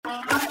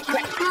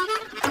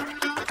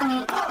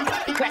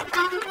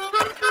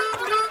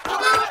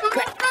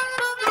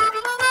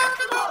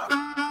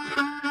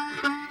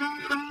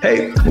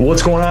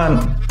What's going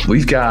on?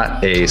 We've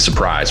got a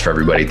surprise for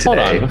everybody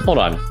today. Hold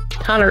on.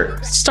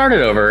 Connor, start it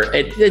over.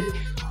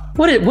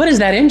 What is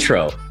that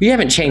intro? You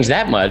haven't changed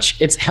that much.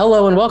 It's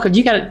hello and welcome.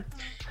 You got it.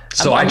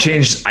 So I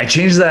changed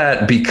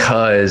that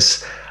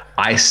because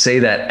I say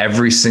that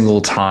every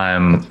single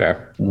time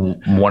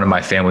one of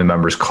my family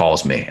members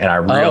calls me, and I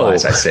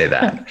realize I say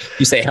that.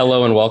 You say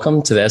hello and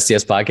welcome to the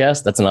STS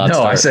podcast? That's an odd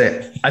start.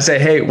 I say,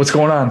 hey, what's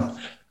going on?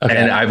 Okay.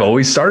 And I've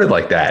always started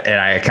like that. And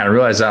I kind of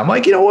realized that I'm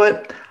like, you know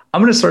what? I'm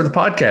going to start the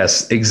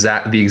podcast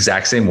the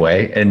exact same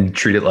way and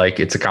treat it like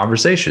it's a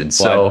conversation. Well,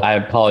 so I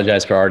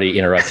apologize for already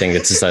interrupting.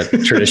 It's just a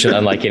tradition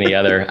unlike any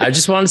other. I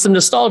just wanted some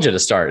nostalgia to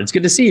start. It's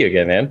good to see you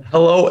again, man.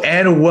 Hello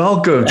and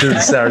welcome to the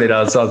Saturday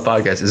Down South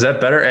podcast. Is that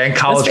better? And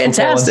college That's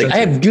fantastic. I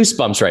have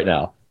goosebumps right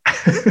now.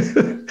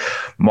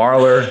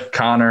 Marler,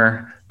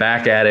 Connor,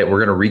 back at it.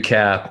 We're going to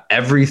recap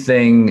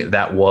everything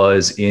that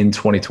was in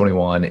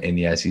 2021 in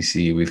the SEC.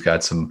 We've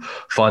got some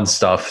fun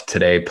stuff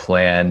today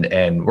planned,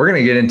 and we're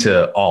going to get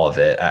into all of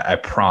it, I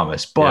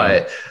promise.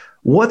 But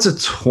what's a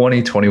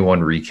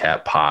 2021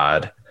 recap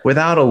pod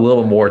without a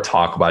little more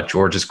talk about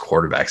Georgia's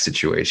quarterback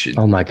situation?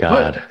 Oh, my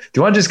God. Do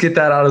you want to just get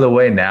that out of the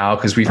way now?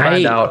 Because we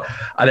find out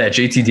that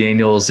JT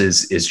Daniels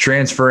is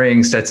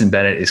transferring. Stetson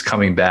Bennett is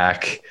coming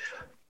back.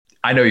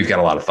 I know you've got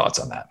a lot of thoughts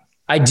on that.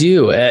 I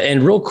do.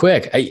 And real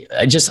quick, I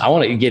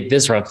want to get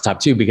this right off the top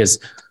too, because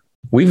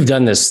we've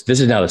done this. This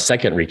is now the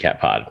second recap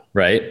pod,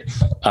 right?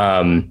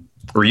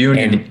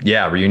 Reunion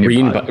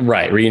pod.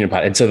 Right. Reunion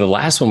pod. And so the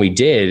last one we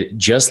did,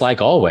 just like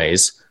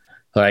always,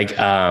 like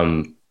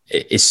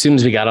as soon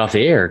as we got off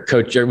the air,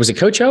 Coach O or was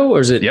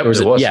it? Yep, it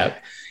was. Yeah.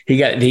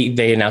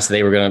 They announced that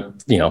they were going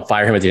to,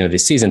 fire him at the end of the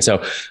season.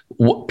 So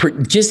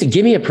just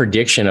give me a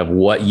prediction of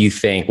what you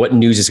think, what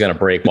news is going to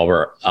break while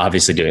we're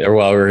obviously doing, or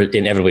while we're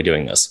inevitably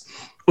doing this.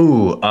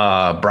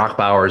 Brock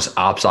Bowers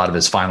opts out of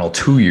his final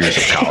 2 years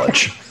of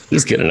college.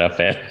 He's good enough,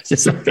 man. I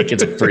think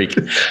it's a freak.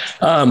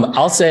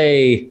 I'll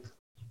say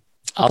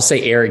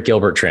Eric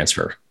Gilbert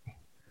transfer.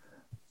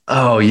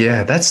 Oh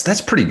yeah,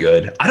 that's pretty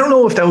good. I don't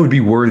know if that would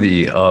be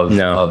worthy of an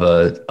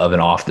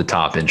off the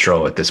top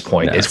intro at this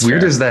point. As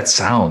weird as that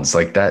sounds,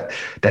 like that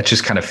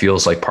just kind of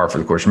feels like par for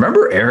the course.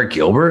 Remember Eric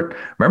Gilbert?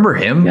 Remember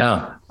him?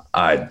 Yeah.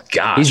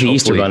 Gosh, he's the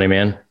Easter Bunny,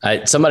 man.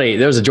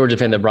 There was a Georgia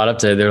fan that brought up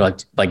they're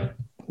like.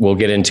 We'll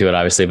get into it,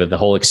 obviously, but the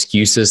whole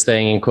excuses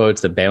thing in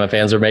quotes that Bama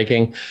fans are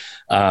making.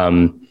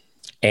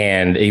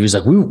 And he was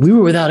like, we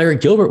were without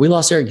Eric Gilbert. We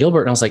lost Eric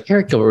Gilbert. And I was like,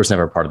 Eric Gilbert was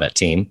never a part of that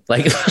team.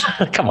 Like,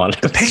 come on.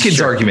 The Pickens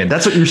argument.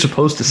 That's what you're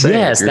supposed to say.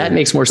 Yes, that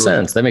makes more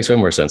sense. That makes way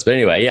more sense. But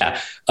anyway, yeah.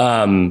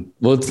 Well,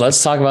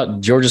 let's talk about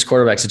Georgia's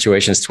quarterback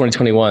situation. It's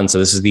 2021. So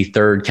this is the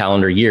third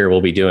calendar year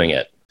we'll be doing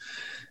it.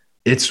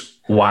 It's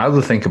wild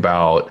to think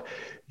about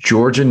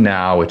Georgia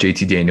now with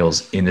JT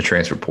Daniels in the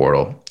transfer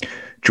portal.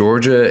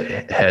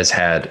 Georgia has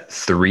had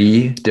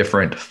 3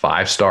 different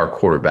 5-star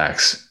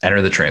quarterbacks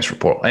enter the transfer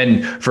portal.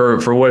 And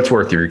for what it's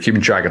worth, if you're keeping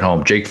track at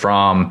home, Jake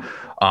Fromm,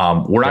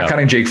 we're not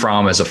counting Jake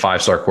Fromm as a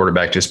 5-star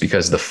quarterback just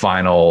because the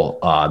final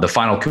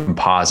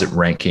composite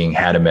ranking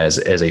had him as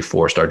a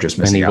 4-star, just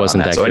missing out on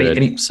that. So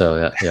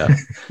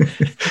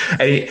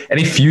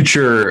any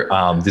future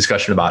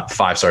discussion about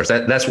 5 stars,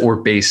 that's what we're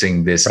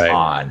basing this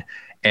on.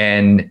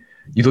 And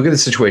you look at the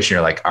situation,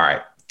 you're like, all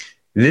right,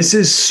 this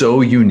is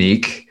so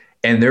unique.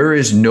 And there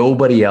is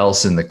nobody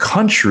else in the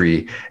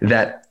country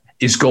that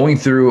is going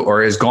through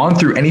or has gone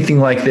through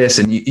anything like this.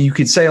 And you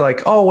could say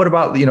like, oh, what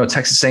about,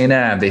 Texas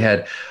A&M? They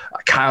had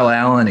Kyle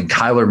Allen and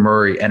Kyler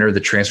Murray enter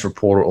the transfer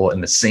portal in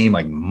the same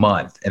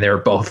month. And they were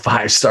both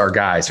 5-star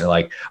guys. And they're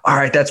like, all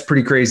right, that's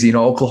pretty crazy.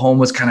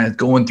 Oklahoma's kind of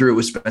going through it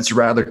with Spencer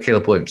Rattler,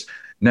 Caleb Williams.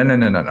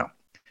 No.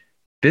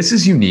 This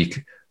is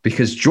unique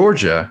because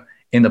Georgia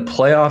in the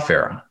playoff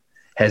era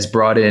has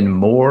brought in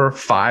more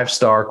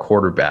 5-star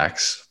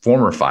quarterbacks,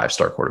 former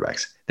 5-star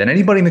quarterbacks, than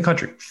anybody in the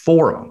country.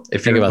 4 of them,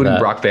 if you're including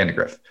Brock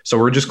Vandagriff. So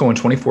we're just going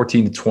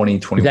 2014 to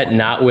 2021. Is that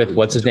not with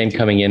what's his name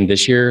coming in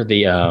this year?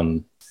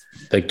 The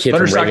kid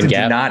from Raven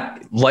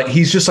Gap.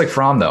 He's just like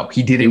Fromm though.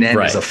 He didn't end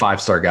as a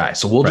 5-star guy.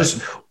 So we'll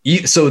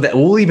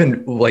we'll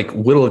even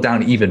whittle it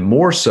down even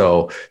more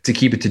so to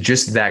keep it to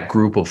just that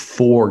group of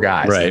 4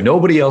 guys. Right.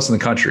 Nobody else in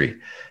the country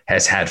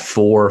has had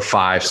 4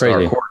 5-star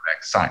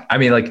quarterbacks signed. I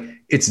mean,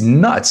 it's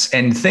nuts.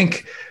 And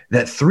think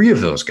that 3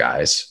 of those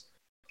guys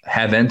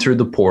have entered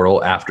the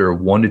portal after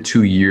 1 to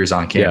 2 years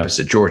on campus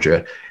at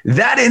Georgia.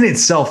 That in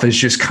itself is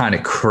just kind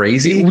of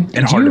crazy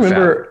and hard to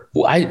fathom.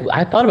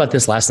 I thought about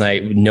this last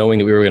night, knowing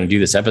that we were going to do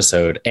this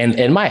episode,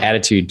 and my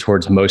attitude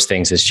towards most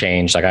things has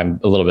changed. Like I'm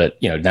a little bit,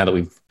 now that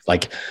we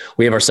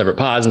have our separate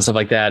pods and stuff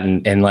like that.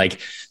 And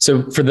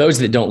so for those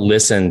that don't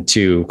listen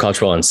to College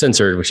Football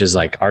Uncensored, which is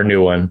like our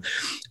new one,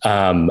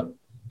 I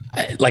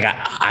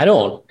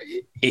don't,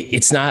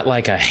 it's not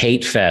like a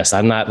hate fest.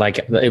 I'm not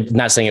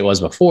not saying it was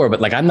before, but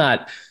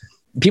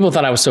people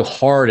thought I was so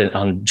hard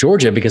on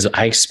Georgia because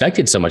I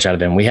expected so much out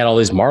of them. We had all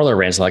these Marler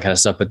rants and all that kind of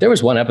stuff, but there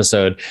was one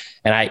episode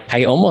and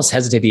I almost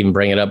hesitate to even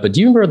bring it up. But do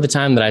you remember the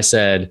time that I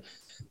said,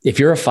 if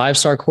you're a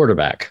 5-star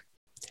quarterback,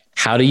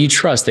 how do you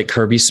trust that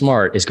Kirby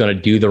Smart is going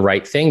to do the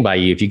right thing by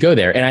you if you go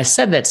there? And I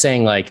said that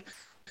saying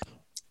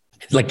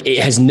like it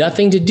has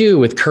nothing to do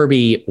with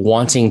Kirby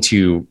wanting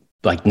to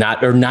like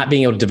not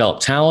being able to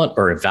develop talent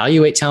or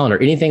evaluate talent or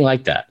anything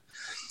like that.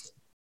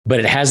 But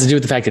it has to do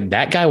with the fact that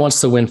that guy wants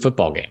to win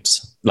football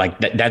games. Like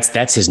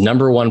that's his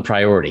number one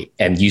priority.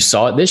 And you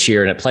saw it this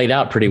year and it played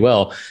out pretty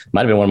well.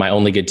 Might have been one of my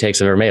only good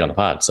takes I've ever made on the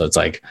pod. So it's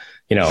like,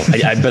 you know,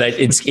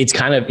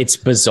 it's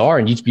bizarre.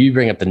 And you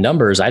bring up the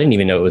numbers. I didn't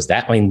even know it was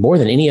that. I mean, more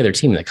than any other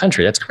team in the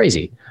country. That's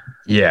crazy.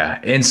 Yeah.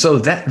 And so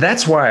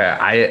that's why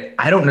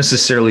I don't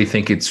necessarily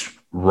think it's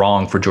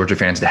wrong for Georgia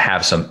fans to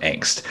have some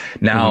angst.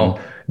 Now,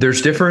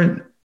 there's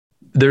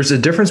a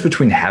difference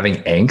between having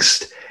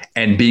angst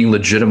and being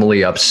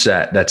legitimately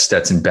upset that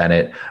Stetson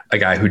Bennett, a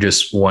guy who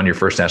just won your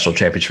first national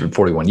championship in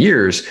 41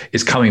 years,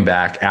 is coming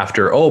back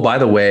after, oh, by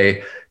the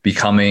way,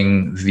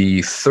 becoming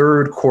the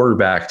third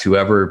quarterback to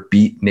ever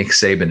beat Nick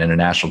Saban in a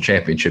national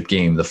championship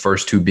game. The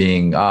first two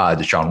being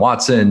Deshaun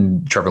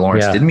Watson, Trevor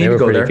Lawrence. Didn't mean to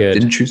go there.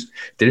 Good.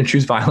 Didn't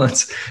choose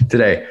violence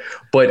today.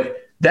 But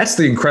that's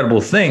the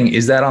incredible thing,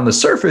 is that on the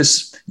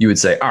surface, you would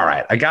say, all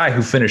right, a guy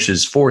who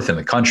finishes fourth in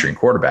the country in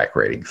quarterback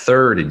rating,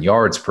 third in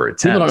yards per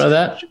attempt. People don't know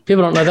that.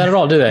 People don't know that at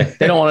all, do they?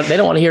 They don't want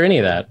to hear any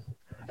of that.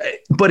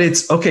 But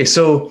it's okay.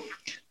 So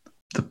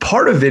the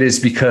part of it is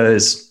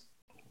because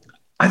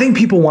I think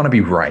people want to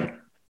be right.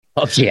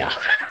 Oh, yeah.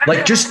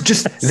 Like just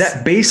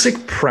that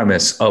basic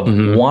premise of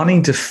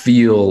wanting to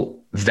feel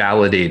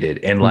validated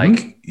and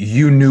like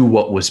you knew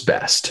what was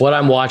best. What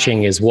I'm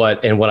watching is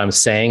what I'm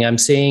saying I'm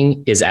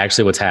seeing is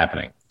actually what's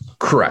happening.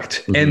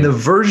 Correct. And the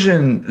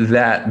version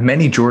that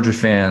many Georgia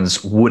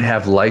fans would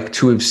have liked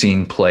to have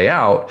seen play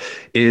out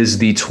is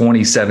the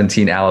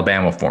 2017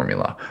 Alabama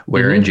formula,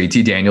 wherein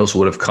JT Daniels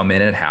would have come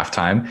in at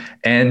halftime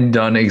and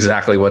done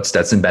exactly what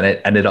Stetson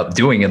Bennett ended up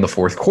doing in the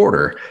fourth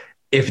quarter.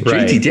 If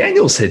JT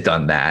Daniels had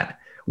done that,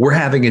 we're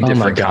having a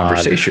different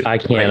conversation. I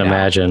can't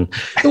imagine.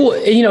 Well,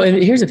 you know,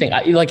 and here's the thing.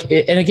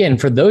 And again,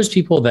 for those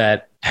people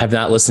that have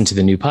not listened to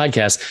the new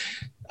podcast,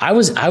 I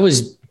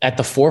was at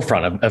the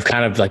forefront of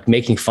kind of like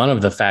making fun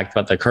of the fact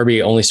about the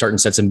Kirby only starting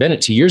Stetson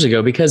Bennett 2 years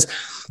ago because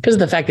of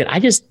the fact that I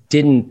just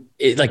didn't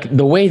like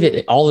the way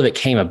that all of it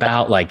came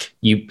about. Like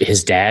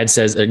his dad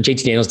says,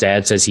 JT Daniels'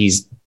 dad says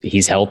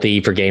he's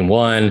healthy for game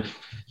one.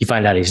 You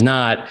find out he's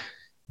not.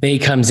 Then he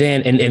comes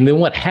in and then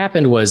what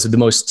happened was the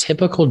most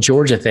typical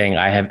Georgia thing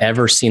I have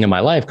ever seen in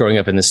my life growing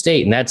up in the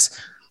state. And that's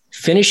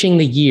finishing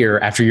the year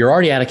after you're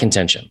already out of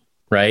contention,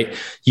 right?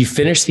 You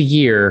finish the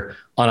year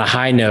on a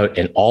high note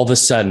and all of a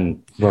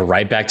sudden we're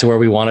right back to where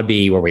we want to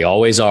be, where we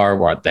always are.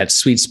 We're at that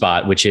sweet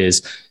spot, which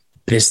is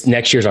this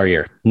next year's our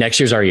year. Next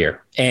year's our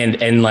year.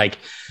 And like,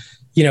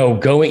 you know,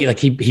 going like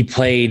he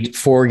played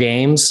 4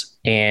 games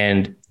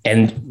and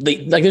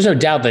like, there's no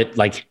doubt that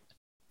like,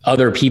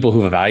 other people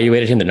who've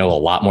evaluated him that know a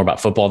lot more about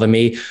football than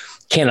me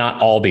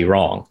cannot all be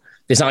wrong.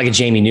 It's not like a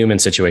Jamie Newman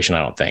situation,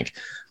 I don't think.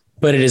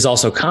 But it is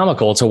also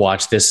comical to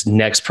watch this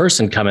next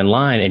person come in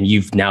line and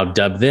you've now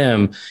dubbed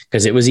them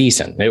because it was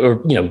Eason.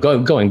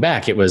 Going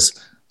back, it was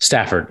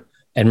Stafford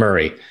and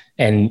Murray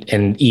and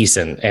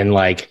Eason and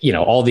like, you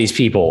know, all these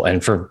people.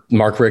 And for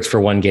Mark Ricks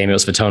for one game, it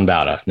was Fatone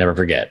Bauta, never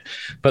forget.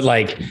 But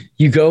like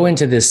you go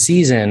into this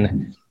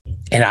season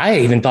and I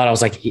even thought, I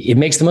was like, it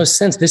makes the most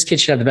sense. This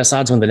kid should have the best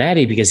odds to win the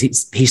Natty because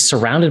he's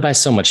surrounded by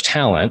so much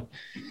talent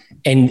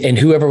and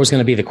whoever was going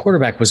to be the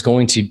quarterback was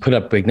going to put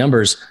up big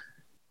numbers.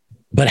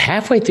 But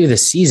halfway through the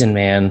season,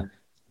 man,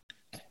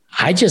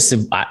 I'm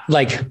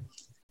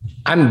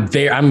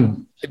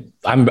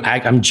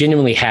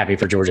genuinely happy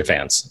for Georgia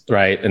fans.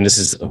 Right. And this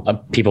is,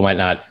 people might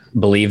not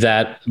believe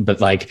that,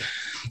 but like,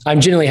 I'm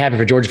genuinely happy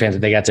for Georgia fans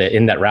that they got to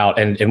end that route.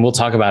 And we'll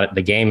talk about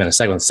the game in a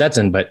second with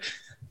Stetson, but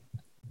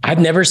I've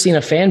never seen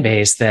a fan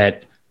base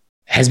that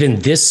has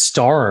been this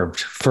starved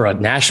for a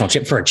national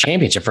for a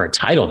championship, for a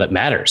title that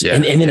matters. Yeah.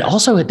 And then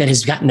also that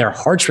has gotten their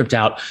hearts ripped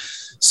out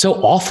so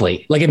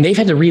awfully. Like, and they've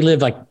had to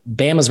relive like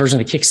Bama's version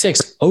of the kick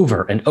six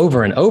over and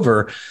over and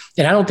over.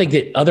 And I don't think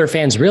that other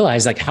fans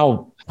realize like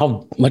how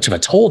much of a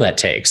toll that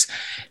takes.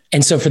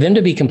 And so for them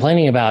to be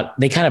complaining about,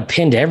 they kind of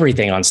pinned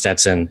everything on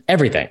Stetson,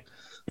 everything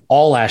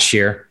all last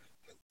year.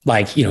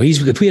 Like, you know,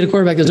 if we had a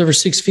quarterback that's over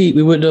 6 feet,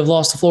 we wouldn't have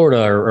lost to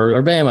Florida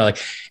or Bama. Like,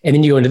 and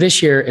then you go into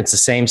this year, it's the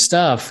same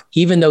stuff,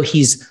 even though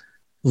he's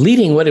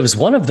leading what it was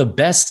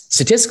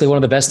statistically one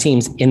of the best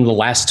teams in the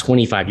last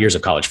 25 years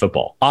of college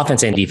football,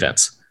 offense and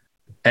defense.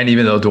 And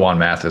even though D'Wan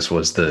Mathis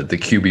was the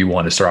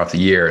QB1 to start off the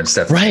year and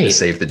Stetson to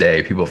save the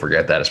day, people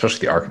forget that, especially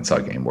the Arkansas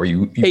game where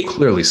you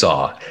clearly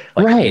saw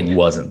he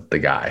wasn't the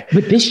guy.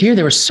 But this year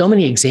there were so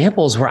many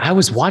examples where I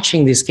was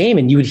watching this game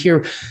and you would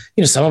hear,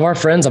 you know, some of our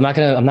friends, I'm not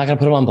gonna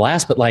put them on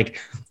blast, but like,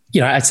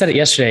 you know, I said it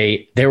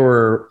yesterday, they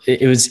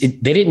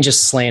didn't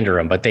just slander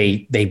him, but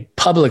they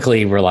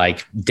publicly were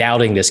like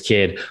doubting this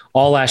kid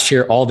all last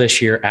year, all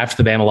this year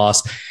after the Bama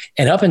loss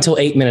and up until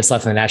 8 minutes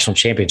left in the national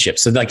championship.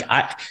 So like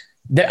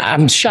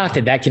I'm shocked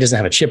that kid doesn't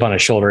have a chip on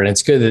his shoulder, and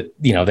it's good that,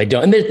 you know, they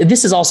don't. And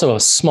this is also a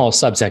small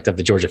subsect of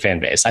the Georgia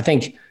fan base. I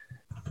think,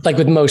 like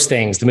with most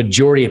things, the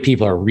majority of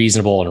people are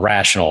reasonable and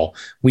rational.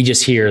 We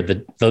just hear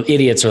the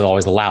idiots are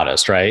always the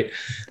loudest, right?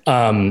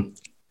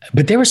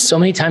 But there were so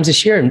many times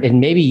this year, and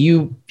maybe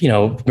you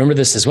know, remember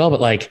this as well,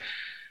 but like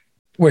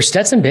where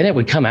Stetson Bennett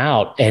would come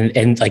out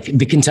and like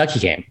the Kentucky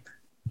game,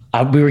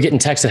 we were getting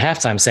texts at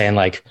halftime saying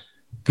like,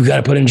 we got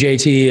to put in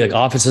JT, like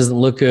offense doesn't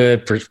look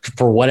good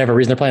for whatever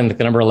reason. They're playing like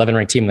the number 11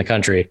 ranked team in the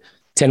country,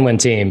 10-win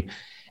team.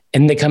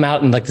 And they come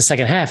out in like the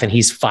second half and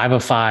he's 5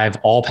 of 5,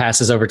 all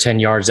passes over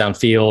 10 yards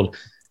downfield,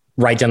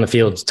 right down the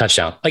field,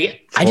 touchdown.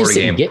 Like I just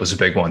game was a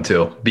big one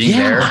too. Being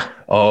there.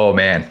 Oh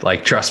man.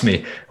 Like, trust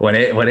me, when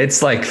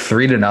it's like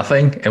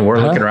 3-0 and we're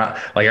looking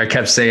around, like I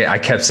kept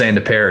saying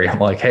to Perry, I'm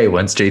like, hey,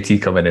 when's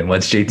JT coming in?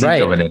 When's JT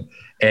coming in?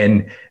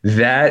 And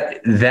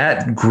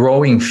that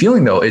growing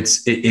feeling though,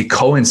 it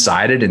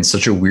coincided in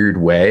such a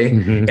weird way.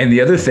 Mm-hmm. And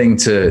the other thing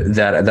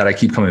that I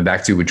keep coming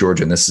back to with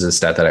Georgia, and this is a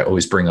stat that I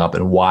always bring up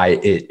and why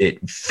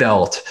it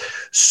felt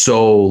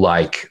so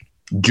like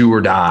do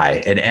or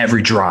die. And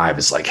every drive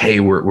is like,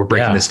 hey, we're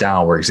breaking this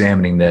down. We're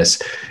examining this,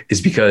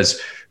 is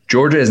because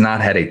Georgia has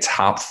not had a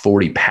top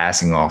 40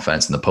 passing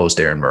offense in the post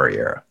Aaron Murray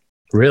era.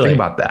 Really? Think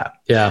about that.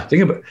 Yeah.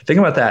 Think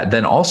about that.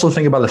 Then also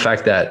think about the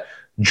fact that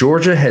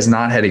Georgia has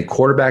not had a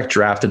quarterback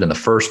drafted in the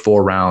first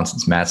 4 rounds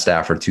since Matt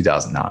Stafford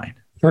 2009.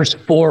 First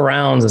 4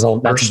 rounds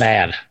that's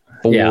bad.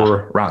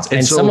 4 rounds.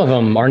 And so some of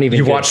them aren't even.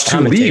 You watched 2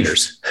 leave.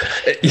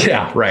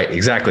 Yeah, right.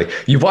 Exactly.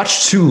 You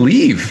watched 2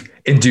 leave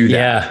and do that.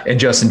 Yeah. And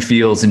Justin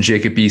Fields and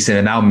Jacob Eason,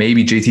 and now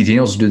maybe JT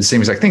Daniels will do the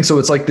same exact thing. So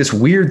it's like this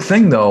weird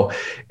thing though,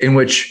 in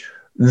which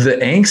the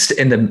angst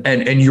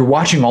and you're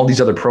watching all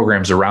these other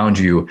programs around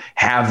you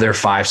have their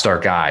 5-star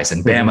guys,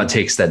 and Bama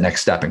takes that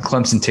next step and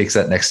Clemson takes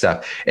that next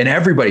step, and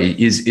everybody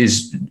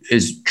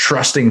is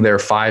trusting their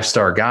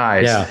 5-star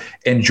guys. Yeah.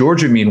 And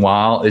Georgia,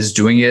 meanwhile, is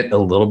doing it a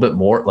little bit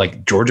more.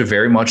 Like Georgia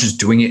very much is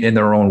doing it in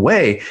their own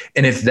way.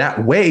 And if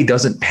that way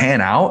doesn't pan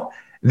out,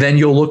 then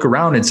you'll look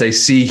around and say,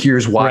 see,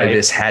 here's why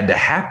this had to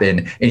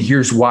happen. And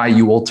here's why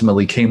you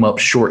ultimately came up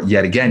short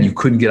yet again. You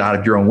couldn't get out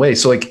of your own way.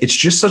 So like, it's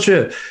just such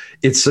a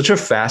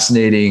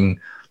fascinating,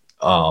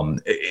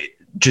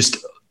 just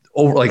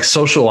over like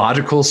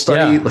sociological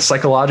study, the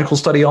psychological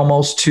study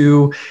almost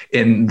too,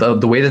 in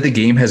the way that the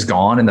game has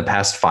gone in the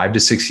past 5 to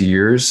 6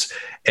 years.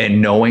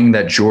 And knowing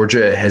that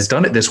Georgia has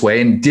done it this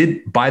way and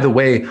did, by the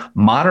way,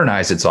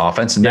 modernize its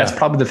offense. And that's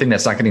probably the thing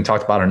that's not getting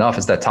talked about enough,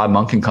 is that Todd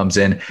Monken comes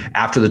in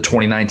after the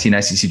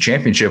 2019 SEC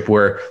championship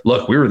where,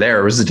 look, we were there.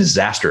 It was a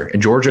disaster.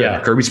 And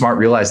Georgia, Kirby Smart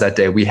realized that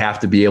day, we have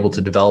to be able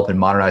to develop and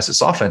modernize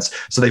this offense.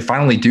 So they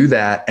finally do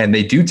that. And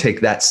they do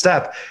take that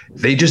step.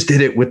 They just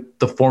did it with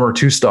the former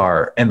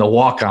 2-star and the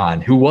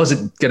walk-on who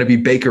wasn't going to be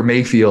Baker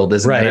Mayfield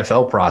as an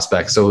NFL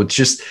prospect. So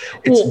it's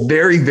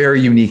very, very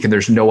unique. And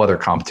there's no other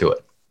comp to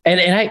it. And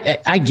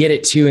I get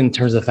it too, in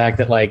terms of the fact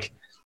that, like,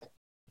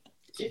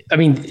 I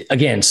mean,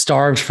 again,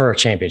 starved for a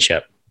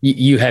championship.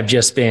 You have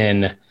just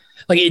been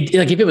like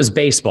if it was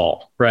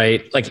baseball,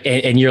 right? Like,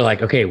 and you're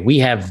like, okay, we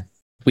have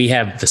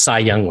the Cy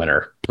Young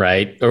winner,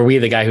 right? Or we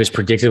have the guy who's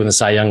predicted when the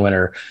Cy Young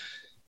winner,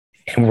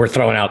 and we're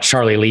throwing out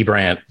Charlie Lee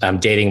Brandt. I'm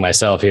dating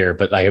myself here,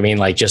 but like, I mean,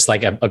 like, just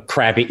like a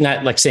crappy,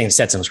 not like saying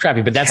Stetson was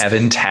crappy, but that's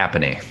Kevin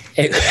Tapani.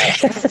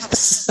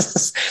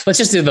 Let's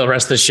just do the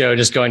rest of the show,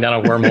 just going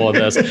down a wormhole of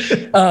this.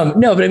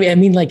 No, but I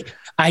mean, like,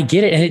 I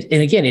get it.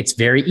 And again, it's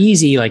very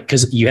easy, like,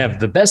 because you have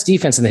the best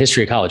defense in the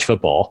history of college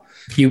football.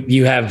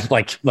 You have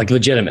like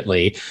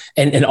legitimately,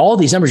 and all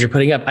these numbers you're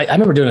putting up. I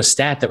remember doing a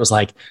stat that was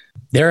like,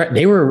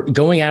 they were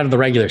going out of the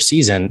regular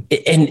season.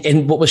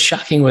 And what was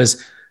shocking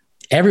was,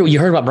 you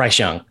heard about Bryce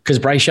Young, because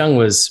Bryce Young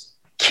was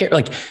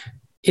like,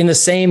 in the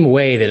same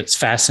way that it's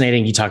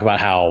fascinating. You talk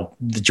about how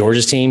the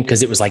Georgia's team,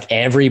 because it was like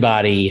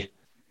everybody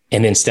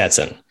and then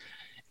Stetson,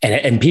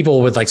 and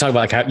people would like talk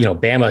about like how,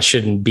 Bama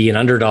shouldn't be an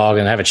underdog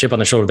and have a chip on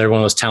their shoulder. They're one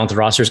of those talented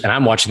rosters. And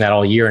I'm watching that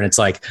all year. And it's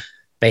like,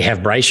 they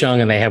have Bryce Young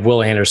and they have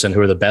Will Anderson,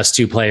 who are the best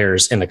 2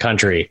 players in the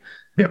country,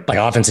 like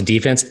offense and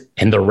defense.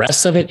 And the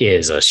rest of it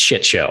is a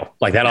shit show.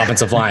 Like, that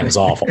offensive line is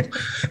awful.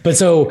 But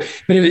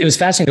it was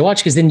fascinating to watch,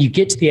 because then you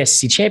get to the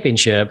SEC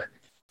championship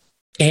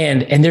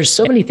and there's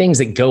so many things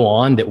that go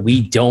on that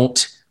we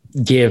don't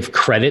give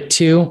credit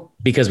to,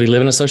 because we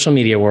live in a social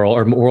media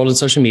world of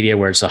social media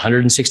where it's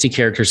 160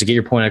 characters to get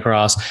your point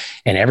across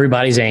and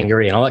everybody's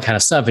angry and all that kind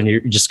of stuff. And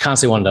you're just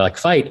constantly wanting to like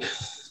fight.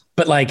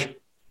 But like,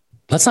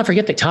 let's not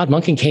forget that Todd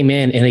Monken came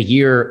in a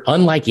year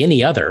unlike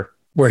any other,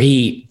 where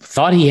he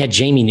thought he had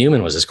Jamie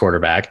Newman was his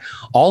quarterback.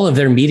 All of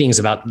their meetings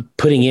about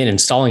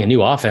installing a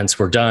new offense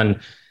were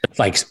done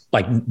like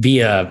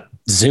via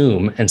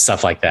Zoom and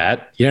stuff like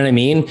that. You know what I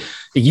mean?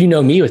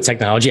 Me with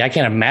technology, I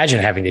can't imagine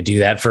having to do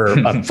that for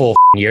a full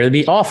year. It'd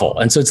be awful.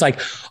 And so it's like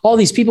all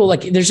these people,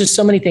 like, there's just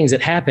so many things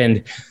that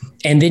happened.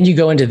 And then you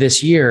go into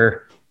this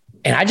year,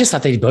 and I just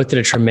thought they both did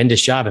a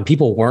tremendous job, and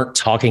people weren't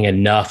talking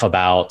enough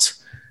about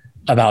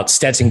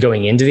Stetson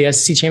going into the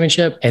SEC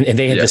championship. And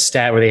they had the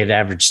stat where they had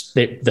averaged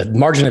the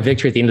margin of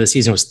victory at the end of the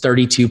season was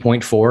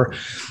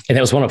 32.4. And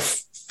that was one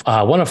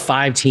of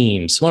 5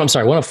 teams. One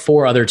of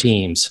 4 other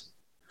teams.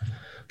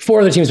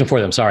 4 other teams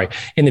before them,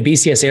 in the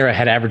BCS era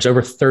had averaged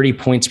over 30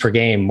 points per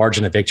game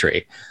margin of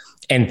victory.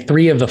 And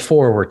 3 of the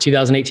 4 were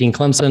 2018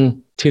 Clemson,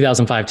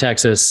 2005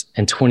 Texas,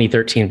 and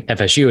 2013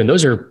 FSU. And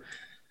those are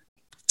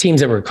teams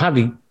that were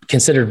probably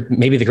considered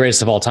maybe the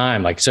greatest of all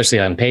time, like especially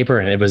on paper.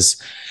 And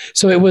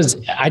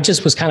I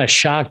just was kind of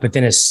shocked. But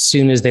then as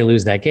soon as they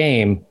lose that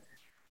game,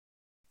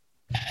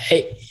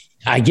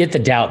 I get the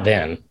doubt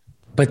then,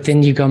 but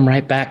then you come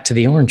right back to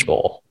the Orange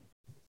Bowl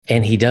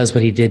and he does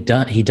what he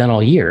done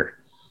all year.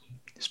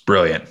 It's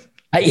brilliant.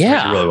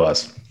 Yeah, it really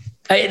was.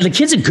 The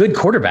kid's a good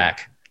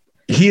quarterback.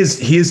 He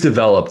is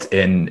developed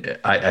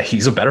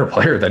he's a better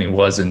player than he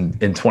was in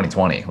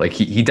 2020. Like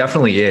he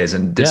definitely is.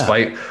 And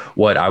despite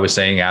what I was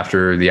saying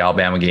after the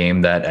Alabama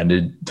game that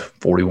ended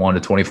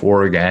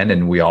 41-24 again,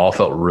 and we all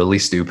felt really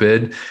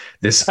stupid,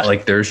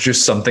 there's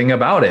just something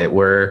about it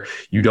where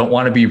you don't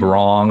want to be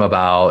wrong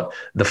about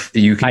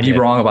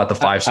wrong about the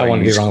 5-star. I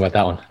want to be wrong about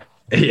that one.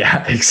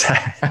 Yeah,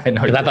 exactly. I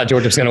know. I thought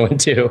Georgia was going to win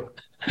too.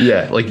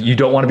 Yeah. Like you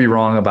don't want to be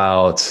wrong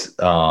about,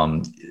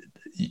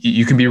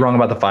 you can be wrong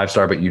about the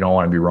 5-star, but you don't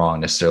want to be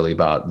wrong necessarily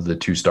about the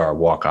 2-star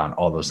walk on,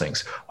 all those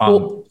things.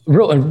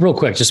 Real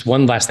quick, just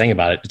one last thing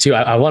about it too.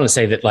 I want to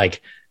say that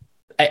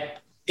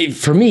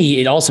for me,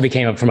 it also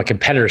became from a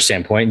competitor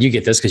standpoint. You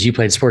get this because you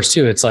played sports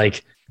too. It's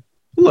like,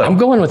 look, I'm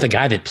going with a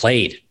guy that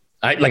played.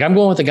 I'm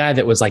going with a guy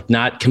that was like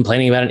not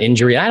complaining about an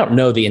injury. I don't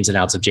know the ins and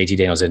outs of JT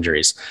Daniels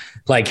injuries.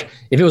 Like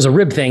if it was a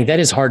rib thing, that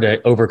is hard to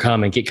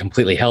overcome and get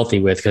completely healthy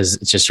with because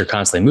it's just you're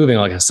constantly moving,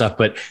 all that kind of stuff.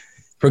 But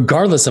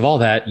regardless of all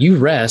that, you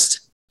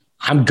rest.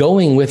 I'm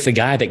going with the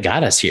guy that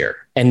got us here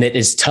and that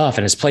is tough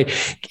and has played.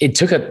 It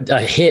took a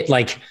hit,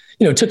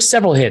 took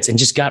several hits and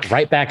just got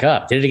right back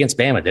up. Did it against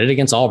Bama, did it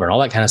against Auburn, all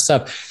that kind of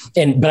stuff.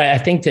 But I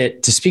think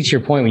that to speak to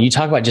your point, when you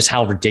talk about just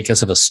how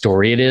ridiculous of a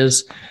story it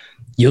is,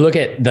 you look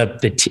at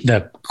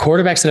the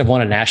quarterbacks that have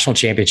won a national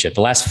championship,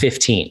 the last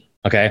 15.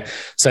 Okay.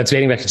 So that's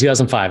dating back to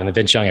 2005 in the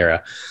Vince Young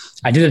era.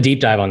 I did a deep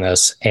dive on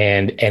this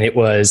and it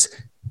was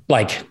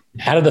like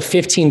out of the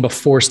 15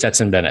 before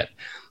Stetson Bennett,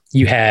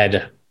 you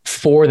had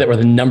 4 that were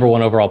the number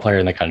 1 overall player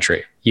in the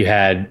country. You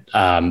had,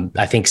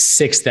 I think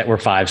 6 that were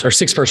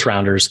 6 first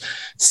rounders,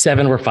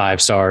 7 were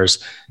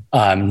 5-stars,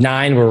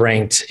 9 were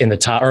ranked in the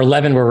top, or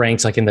 11 were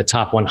ranked like in the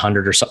top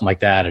 100 or something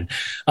like that. And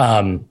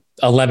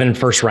 11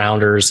 first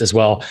rounders as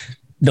well.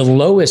 The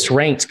lowest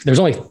ranked, there's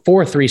only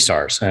 4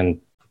 3-stars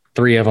and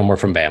 3 of them were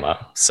from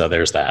Bama. So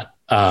there's that.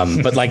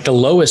 But like the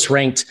lowest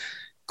ranked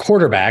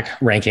quarterback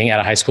ranking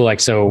out of high school,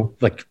 at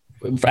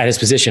his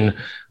position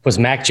was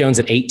Mac Jones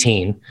at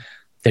 18.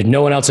 That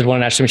no one else had won a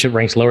national championship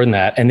ranked lower than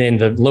that. And then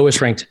the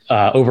lowest ranked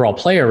overall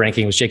player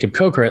ranking was Jacob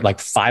Coker at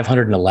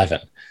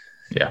 511.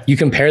 Yeah. You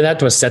compare that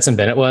to what Stetson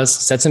Bennett was.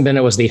 Stetson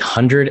Bennett was the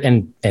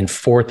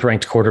 104th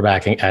ranked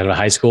quarterback out of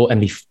high school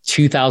and the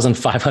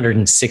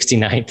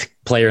 2,569th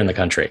player in the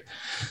country.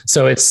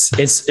 So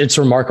it's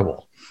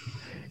remarkable.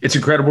 It's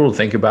incredible to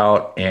think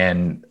about.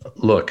 And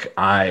look,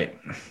 I'm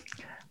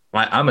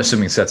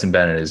assuming Stetson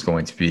Bennett is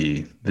going to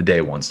be the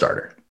day 1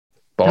 starter,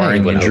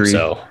 barring injury.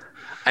 So.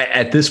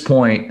 At this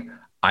point,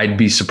 I'd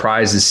be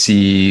surprised to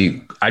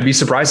see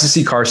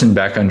Carson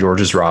Beck on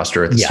Georgia's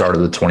roster at the start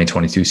of the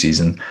 2022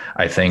 season.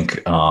 I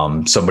think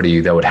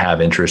somebody that would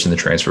have interest in the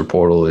transfer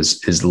portal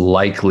is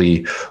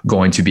likely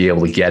going to be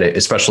able to get it,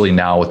 especially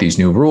now with these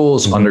new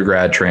rules,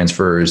 undergrad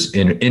transfers,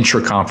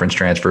 intra-conference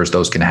transfers,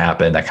 those can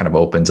happen. That kind of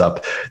opens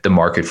up the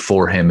market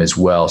for him as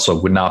well. So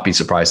would not be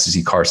surprised to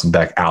see Carson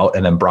Beck out,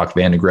 and then Brock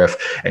Vandagriff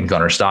and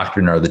Gunnar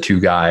Stockton are the 2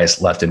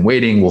 guys left in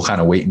waiting. We'll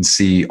kind of wait and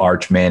see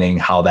Arch Manning,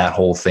 how that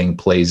whole thing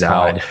plays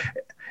out.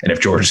 And if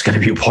Georgia's going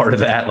to be a part of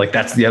that,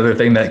 that's the other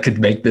thing that could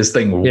make this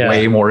thing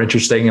way more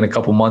interesting in a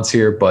couple months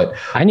here. But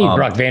I need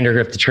Brock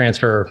Vandagriff to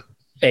transfer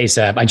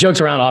ASAP. I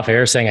joked around off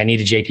air saying I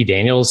needed JT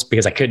Daniels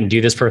because I couldn't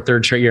do this for a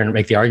 3rd straight year and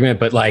make the argument.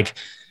 But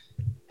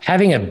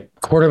having a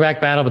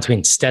quarterback battle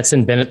between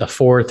Stetson Bennett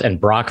IV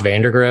and Brock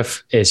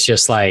Vandagriff is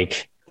just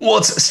well,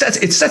 it's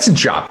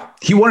Stetson's job.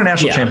 He won a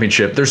national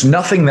championship. There's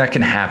nothing that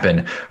can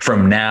happen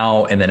from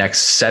now in the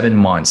next 7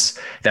 months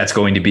that's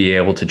going to be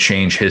able to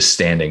change his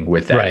standing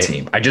with that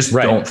team. I just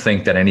don't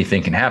think that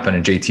anything can happen.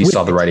 And JT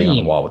saw the writing on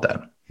the wall with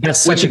that. That's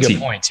such a good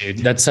point, dude.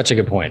 That's such a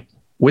good point.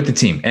 With the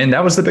team. And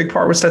that was the big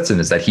part with Stetson,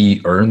 is that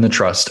he earned the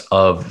trust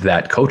of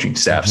that coaching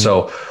staff.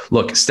 So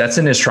look,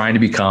 Stetson is trying to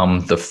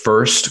become the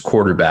first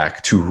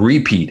quarterback to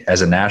repeat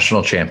as a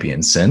national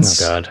champion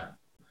since. Oh, God.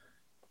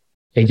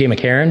 A.J.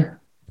 McCarron?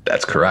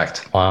 That's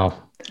correct. Wow.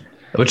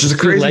 Which is a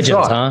crazy legends,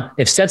 thought. Huh?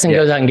 If Stetson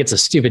goes out and gets a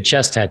stupid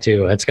chest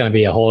tattoo, it's going to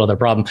be a whole other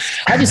problem.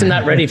 I just am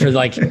not ready for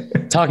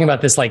talking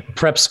about this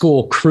prep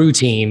school crew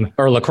team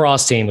or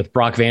lacrosse team with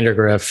Brock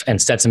Vandagriff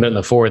and Stetson Bennett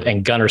in the 4th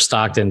and Gunnar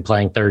Stockton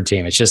playing 3rd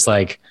team. It's just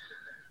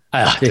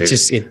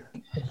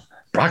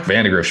Brock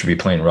Vandagriff should be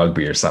playing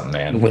rugby or something,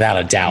 man. Without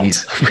a doubt.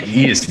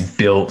 He is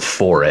built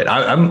for it.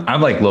 I'm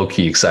low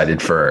key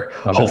excited for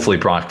hopefully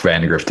Brock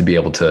Vandagriff to be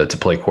able to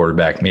play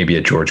quarterback, maybe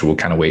at Georgia. We'll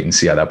kind of wait and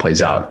see how that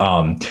plays out.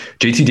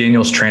 JT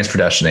Daniels transfer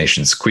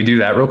destinations. Can we do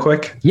that real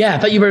quick? Yeah. I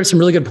thought you brought some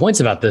really good points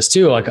about this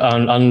too.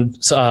 On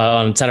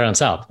Saturday on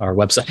South, our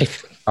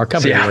website, our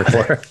company we work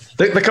for.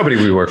 The company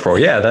we work for.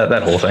 Yeah.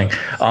 That whole thing.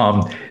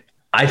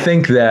 I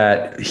think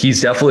that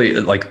he's definitely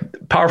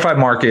Power 5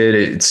 market.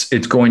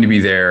 It's going to be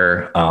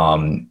there.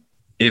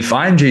 If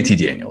I'm JT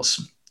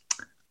Daniels,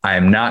 I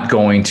am not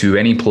going to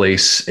any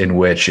place in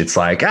which it's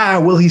like,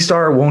 will he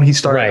start? Won't he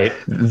start? Right.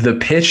 The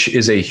pitch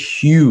is a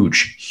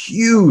huge,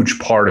 huge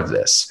part of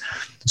this.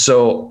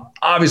 So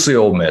obviously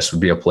Ole Miss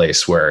would be a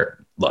place where,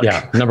 look,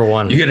 number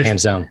one,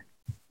 hands down.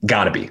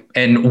 Gotta be.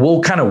 And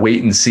we'll kind of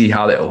wait and see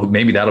how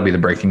maybe that'll be the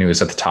breaking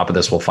news at the top of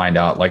this. We'll find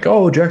out like,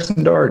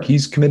 Jackson Dart,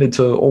 he's committed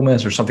to Ole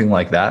Miss or something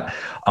like that.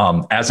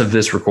 As of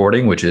this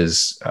recording, which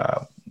is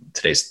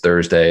today's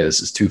Thursday, this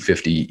is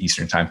 2:50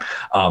 Eastern time.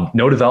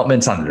 No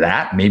developments on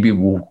that. Maybe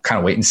we'll kind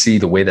of wait and see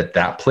the way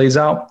that plays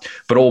out.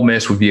 But Ole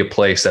Miss would be a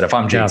place that if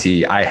I'm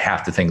JT, I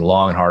have to think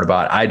long and hard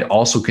about. I'd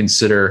also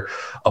consider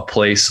a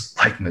place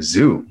like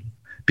Mizzou,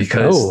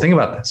 because think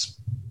about this.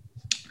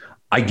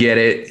 I get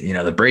it.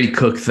 The Brady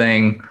Cook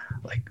thing.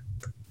 Like,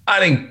 I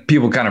think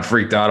people kind of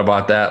freaked out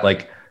about that.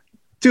 Like,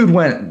 dude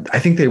I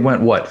think they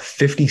went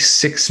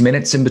 56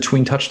 minutes in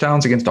between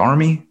touchdowns against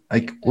Army.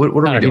 Like, what are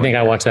we doing? Do you think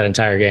I watched that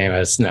entire game?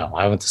 No,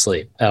 I went to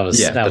sleep. That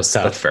was tough.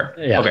 That's fair.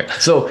 Yeah. Okay.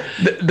 So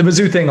the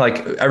Mizzou thing, like,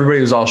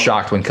 everybody was all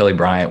shocked when Kelly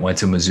Bryant went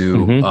to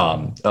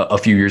Mizzou a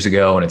few years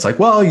ago. And it's like,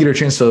 well, you get a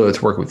chance to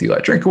work with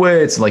Eli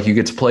Drinkwitz, and like you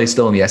get to play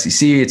still in the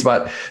SEC. It's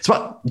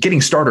about getting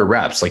starter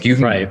reps. Like, you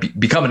can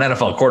become an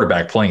NFL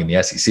quarterback playing in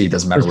the SEC. It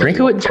doesn't matter.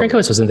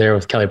 Drinkwitz wasn't there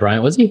with Kelly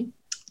Bryant, was he?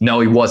 No,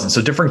 he wasn't.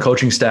 So different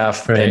coaching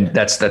staff, and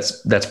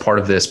that's part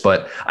of this.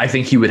 But I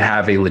think he would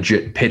have a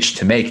legit pitch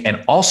to make.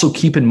 And also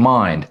keep in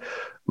mind,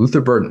 Luther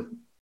Burden,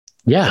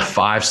 the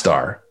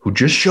 5-star who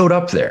just showed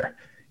up there,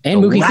 and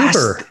Mookie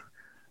Cooper.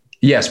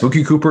 Yes,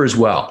 Mookie Cooper as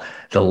well.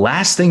 The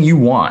last thing you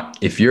want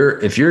if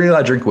you're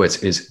Eli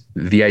Drinkwitz is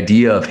the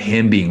idea of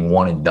him being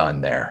one and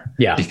done there.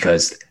 Yeah,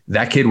 because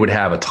that kid would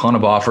have a ton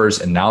of offers,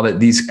 and now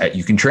that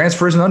you can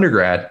transfer as an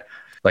undergrad.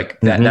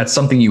 Like that, that's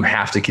something you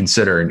have to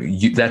consider.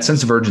 And that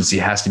sense of urgency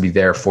has to be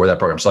there for that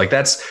program. So like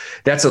that's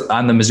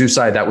on the Mizzou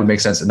side, that would make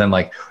sense. And then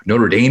like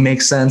Notre Dame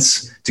makes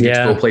sense to get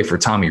to go play for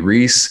Tommy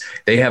Rees.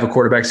 They have a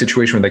quarterback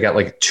situation where they got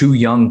like 2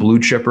 young blue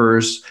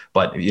chippers,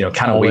 but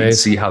kind of wait and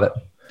see how that.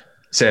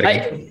 Say it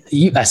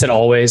again. I said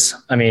always.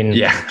 I mean,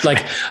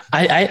 like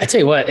I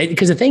tell you what,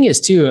 because the thing is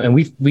too, and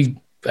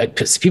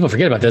people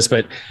forget about this,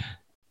 but.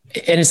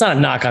 And it's not a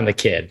knock on the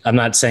kid. I'm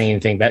not saying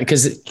anything bad,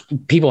 because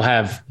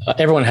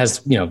everyone has,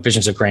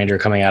 visions of grandeur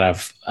coming out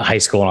of high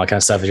school and all that kind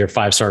of stuff. As your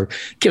 5-star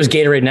kid was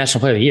Gatorade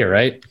National Player of the Year,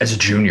 right? As a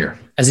junior,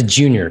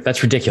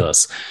 that's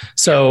ridiculous.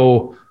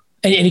 So,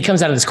 and he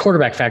comes out of this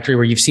quarterback factory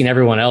where you've seen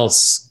everyone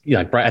else,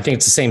 like, I think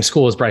it's the same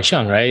school as Bryce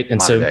Young, right? And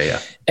so,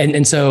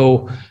 and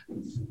so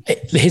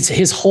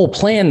his whole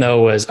plan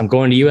though was, I'm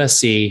going to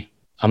USC.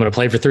 I'm going to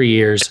play for 3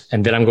 years,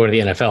 and then I'm going to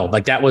the NFL.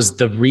 Like, that was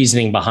the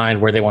reasoning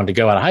behind where they wanted to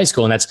go out of high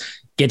school. And that's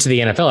get to the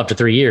NFL after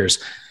 3 years.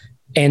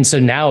 And so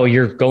now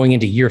you're going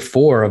into year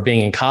 4 of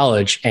being in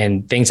college,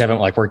 and things haven't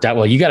worked out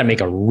well. You got to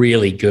make a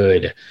really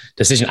good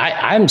decision.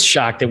 I'm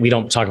shocked that we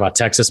don't talk about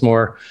Texas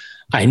more.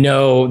 I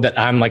know that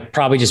I'm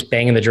probably just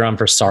banging the drum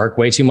for Sark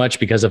way too much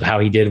because of how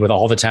he did with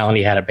all the talent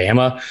he had at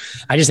Bama.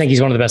 I just think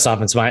he's one of the best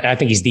offensive mind. I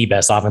think he's the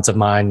best offensive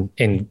mind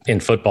in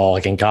football,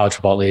 like in college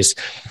football at least.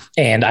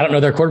 And I don't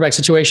know their quarterback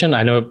situation.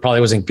 I know it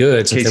probably wasn't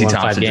good since they won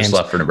Thompson 5 games. Just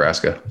left for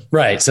Nebraska.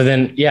 Right. So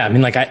then,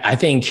 I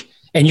think,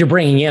 and you're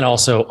bringing in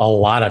also a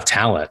lot of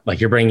talent. Like,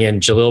 you're bringing in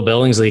Jaleel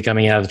Billingsley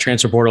coming out of the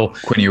transfer portal.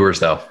 Quinn Ewers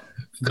though.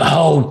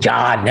 Oh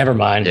God, never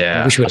mind.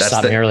 Yeah, I wish we would have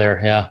stopped me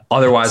earlier. Yeah.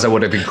 Otherwise, I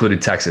would have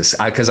included Texas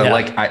because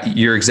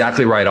you're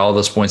exactly right. All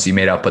those points you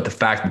made up, but the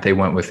fact that they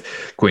went with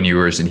Quinn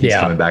Ewers and he's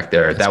coming back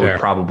there, that would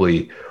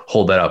probably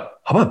hold that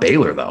up. How about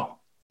Baylor though?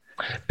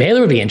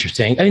 Baylor would be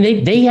interesting. I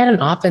mean, they had an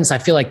offense, I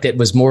feel like, that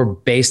was more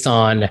based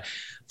on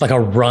like a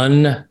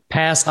run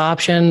pass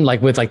option,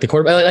 like with like the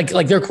quarterback,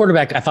 like their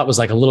quarterback, I thought was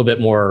like a little bit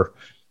more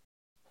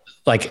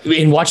like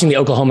in watching the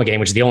Oklahoma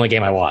game, which is the only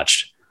game I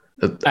watched.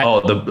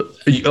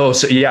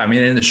 I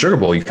mean, in the Sugar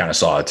Bowl, you kind of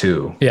saw it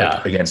too. Yeah.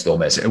 Like, against Ole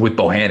Miss with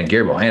Bohannon.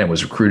 Gary Bohannon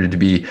was recruited to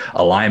be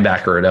a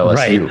linebacker at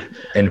LSU. Right.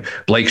 And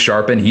Blake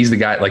Sharpen, he's the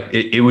guy. Like,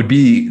 it would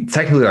be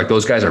technically like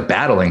those guys are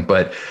battling,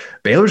 but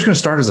Baylor's going to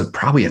start as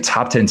probably a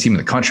top 10 team in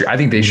the country. I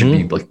think they should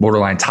be like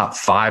borderline top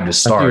 5 to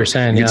start. Like you were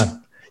saying,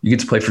 you get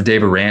to play for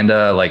Dave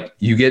Aranda. Like,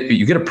 you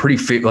get a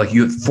pretty like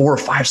you have 4 or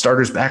 5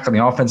 starters back on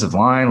the offensive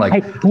line. Like, I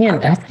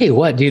tell you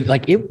what, dude,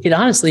 like it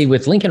honestly,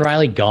 with Lincoln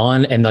Riley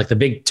gone and like the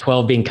Big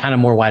 12 being kind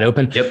of more wide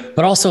open,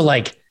 but also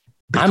like,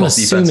 I'm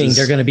assuming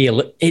they're going to be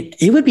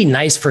it would be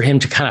nice for him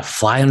to kind of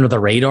fly under the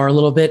radar a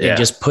little bit and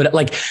just put it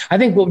like, I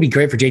think what would be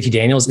great for JT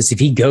Daniels is if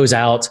he goes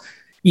out,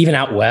 even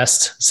out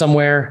West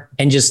somewhere,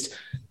 and just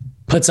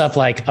puts up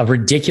like a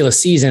ridiculous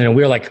season. And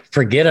we're like,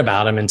 forget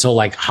about him until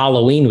like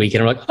Halloween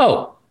weekend. We're like,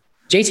 oh,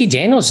 JT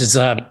Daniels is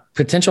a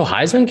potential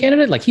Heisman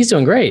candidate. Like, he's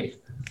doing great.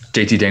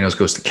 JT Daniels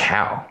goes to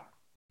Cal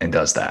and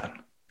does that.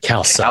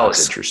 Cal sucks.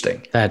 Is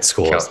interesting. That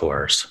school is the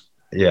worst.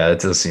 Yeah,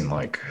 it does seem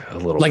like a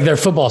little like bit. Their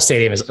football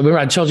stadium is. Remember,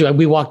 I told you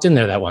we walked in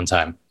there that one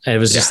time, and it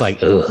was just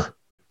like, ugh.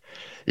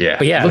 Yeah.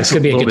 But yeah, this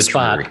could be a good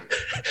spot.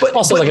 But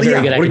also like a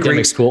very good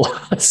academic school.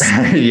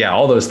 Yeah,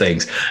 all those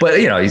things. But,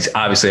 he's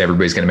obviously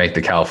everybody's going to make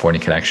the California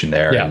connection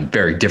there, and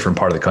very different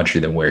part of the country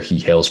than where he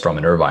hails from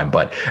in Irvine.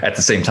 But at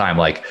the same time,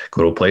 like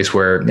go to a place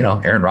where,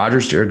 Aaron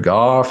Rodgers, Jared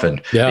Goff,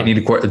 and they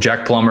need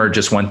Jack Plummer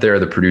just went there,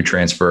 the Purdue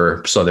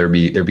transfer. So there'd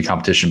be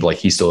competition, but like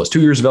he still has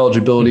 2 years of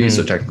eligibility.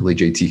 So technically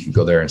JT can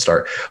go there and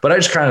start. But I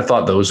just kind of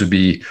thought those would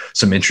be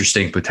some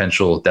interesting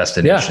potential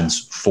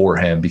destinations for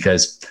him,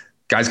 because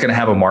guy's going to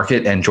have a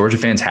market, and Georgia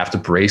fans have to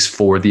brace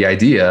for the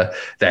idea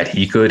that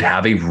he could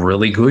have a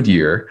really good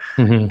year,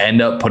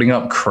 end up putting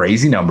up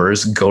crazy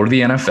numbers, go to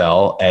the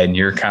NFL, and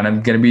you're kind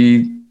of going to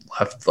be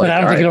left. But I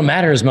don't think it'll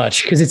matter as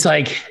much, because it's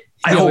like,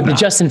 the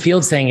Justin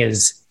Fields thing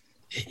is,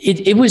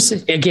 it was,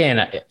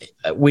 again,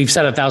 we've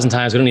said 1,000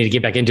 times, we don't need to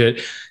get back into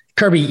it.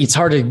 Kirby, it's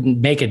hard to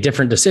make a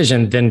different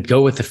decision than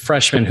go with the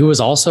freshman who was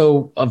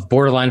also a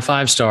borderline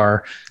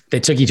 5-star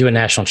that took you to a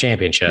national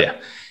championship.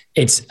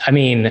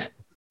 Yeah.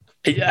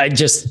 I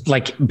just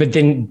like, but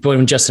then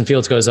when Justin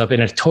Fields goes up in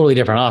a totally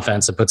different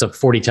offense and puts up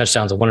 40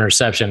 touchdowns and 1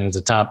 interception and is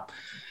a top,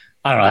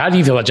 I don't know. How do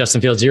you feel about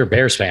Justin Fields? You're a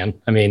Bears fan.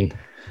 I mean,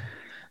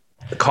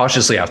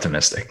 cautiously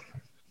optimistic.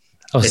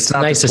 It's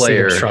not nice to see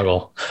him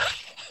struggle.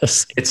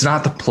 It's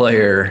not the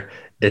player.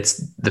 It's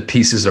the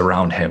pieces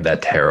around him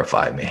that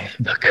terrify me.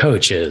 The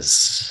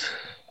coaches.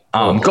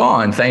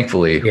 Gone,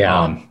 thankfully.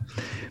 Yeah.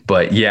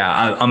 But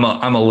yeah, I'm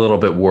a little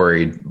bit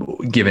worried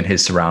given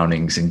his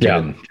surroundings and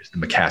given just the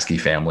McCaskey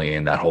family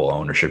and that whole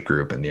ownership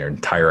group and their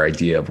entire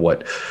idea of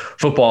what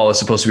football is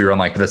supposed to be run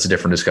like. But that's a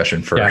different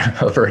discussion for a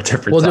different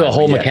time. We'll do a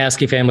whole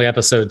McCaskey family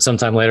episode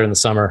sometime later in the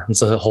summer.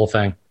 It's a whole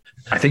thing.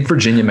 I think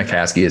Virginia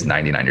McCaskey is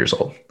 99 years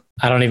old.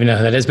 I don't even know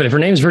who that is, but if her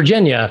name's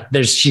Virginia,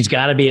 she's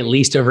got to be at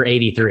least over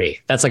 83.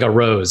 That's like a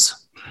Rose.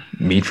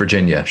 Meet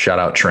Virginia. Shout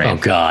out Train.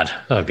 Oh God.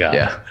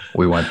 Yeah,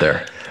 we went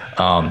there.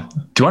 Do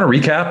you want to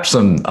recap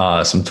some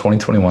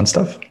 2021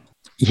 stuff?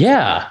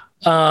 Yeah.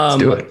 Let's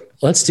do it.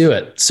 Let's do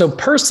it. So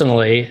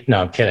personally,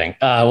 no, I'm kidding.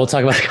 We'll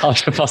talk about the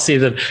college football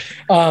season.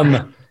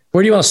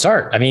 Where do you want to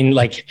start? I mean,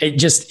 like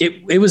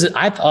it was,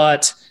 I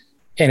thought,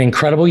 an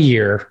incredible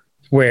year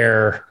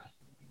where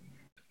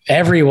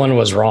everyone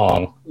was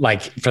wrong.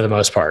 Like for the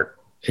most part,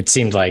 it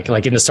seemed like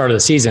in the start of the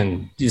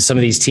season, some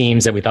of these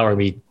teams that we thought were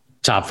going to be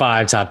top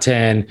 5, top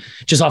 10,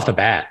 just off the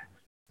bat.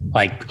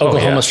 Like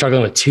Oklahoma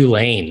struggling with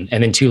Tulane,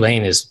 and then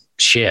Tulane is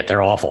shit.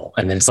 They're awful.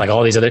 And then it's like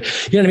all these other,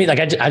 you know what I mean? Like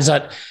I just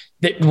thought,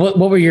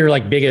 what were your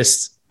like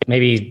biggest,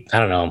 maybe, I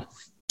don't know,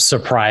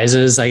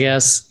 surprises, I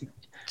guess?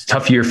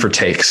 Tough year for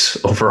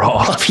takes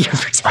overall. Tough year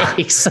for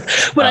takes.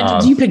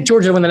 But you picked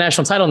Georgia to win the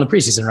national title in the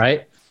preseason,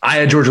 right? I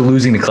had Georgia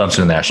losing to Clemson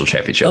in the national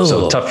championship.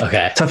 So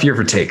tough year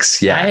for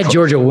takes. Yeah. I had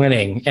Georgia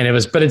winning,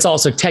 and but it's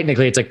also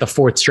technically it's like the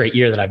 4th straight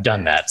year that I've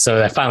done that.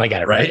 So I finally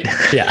got it right.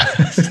 Yeah.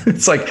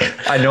 It's like,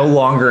 I no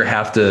longer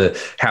have to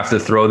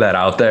throw that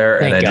out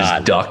there and then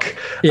just duck.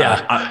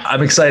 Yeah.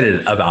 I'm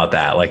excited about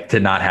that, like to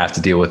not have to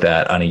deal with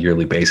that on a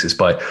yearly basis.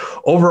 But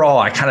overall,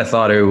 I kind of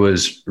thought it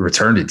was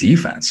return to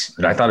defense.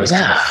 And I thought it was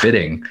kind of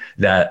fitting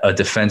that a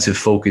defensive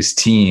focused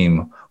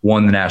team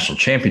won the national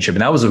championship.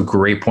 And that was a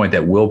great point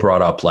that Will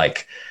brought up,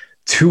 like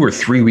 2 or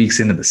 3 weeks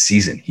into the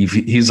season.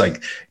 He's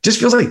like,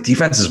 just feels like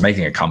defense is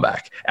making a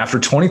comeback. After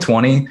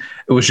 2020,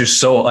 it was just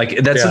so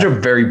like, that's such a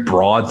very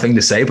broad thing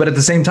to say, but at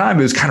the same time,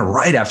 it was kind of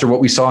right after what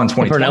we saw in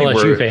 2020. For an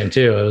LSU fan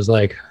too, it was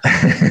like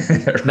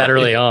that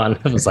early on.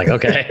 It was like,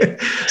 okay.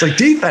 It's like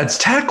defense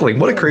tackling.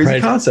 What a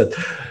crazy concept.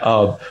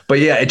 But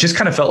yeah, it just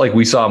kind of felt like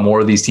we saw more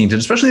of these teams, and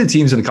especially the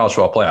teams in the college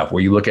football playoff,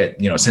 where you look at,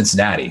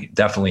 Cincinnati,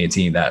 definitely a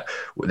team that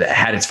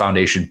had its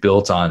foundation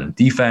built on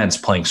defense,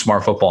 playing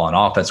smart football and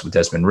offense with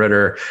Desmond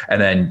Ridder.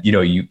 And then,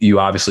 you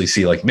obviously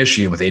see like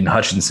Michigan with Aiden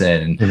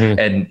Hutchinson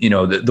and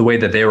the way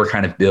that they were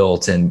kind of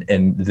built and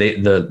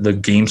the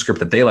game script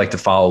that they like to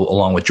follow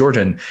along with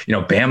Georgia. And,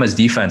 Bama's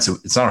defense,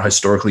 it's not a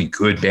historically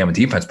good Bama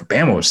defense, but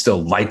Bama was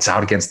still lights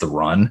out against the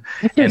run.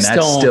 And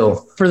that's still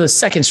for the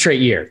 2nd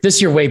straight year.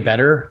 This year, way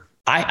better.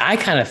 I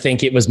kind of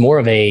think it was more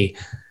of a,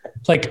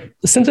 like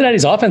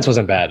Cincinnati's offense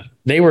wasn't bad.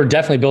 They were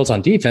definitely built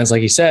on defense,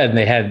 like you said, and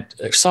they had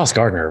Sauce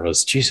Gardner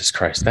was Jesus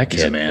Christ. That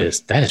kid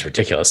is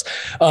ridiculous.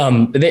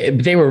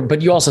 They were,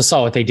 but you also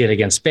saw what they did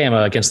against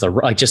Bama, against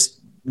just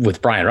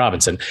with Brian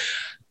Robinson.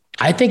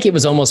 I think it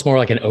was almost more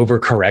like an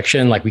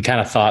overcorrection. Like we kind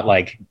of thought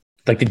like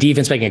the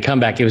defense making a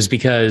comeback. It was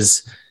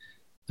because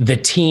the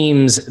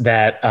teams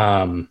that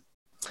I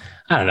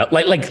don't know,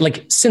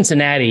 like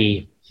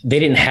Cincinnati, they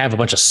didn't have a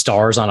bunch of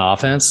stars on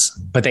offense,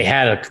 but they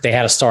had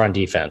a star on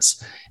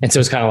defense. And so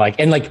it's kind of like,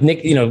 and like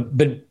Nick,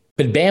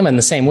 but Bama in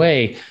the same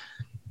way,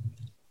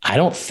 I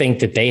don't think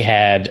that they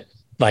had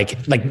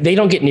like they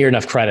don't get near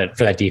enough credit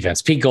for that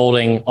defense. Pete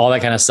Golding, all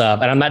that kind of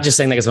stuff. And I'm not just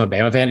saying that because I'm a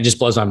Bama fan. It just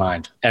blows my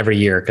mind every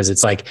year because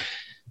it's like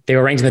they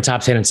were ranked in the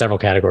top 10 in several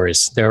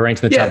categories. They were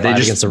ranked in the top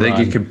 5 against the run.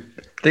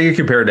 They get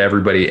compared to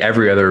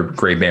every other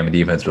great Bama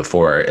defense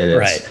before.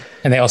 Right.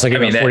 And they also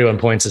gave him 41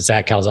 points at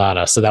Zach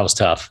Calzada. So that was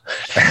tough.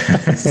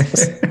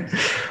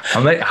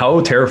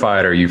 How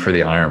terrified are you for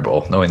the Iron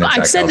Bowl? Knowing that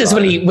I said this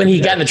when he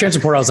got in the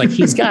transfer portal, I was like,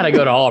 he's got to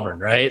go to Auburn,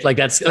 right? Like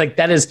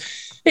that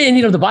is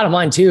And, the bottom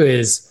line too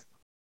is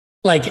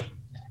like,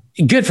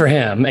 good for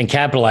him and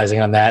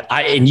capitalizing on that.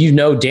 And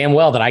damn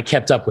well that I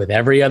kept up with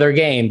every other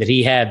game that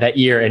he had that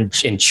year and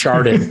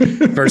charted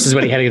versus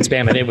what he had against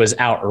Bama. And it was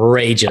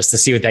outrageous to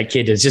see what that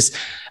kid did. Just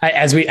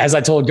as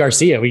I told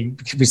Garcia, we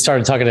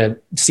started talking to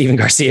Steven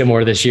Garcia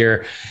more this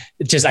year.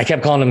 I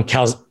kept calling him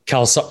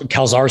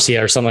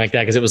Calzarcia or something like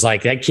that. Cause it was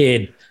like that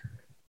kid,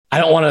 I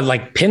don't want to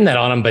like pin that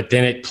on him, but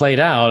then it played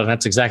out and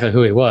that's exactly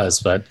who he was.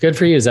 But good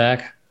for you,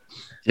 Zach.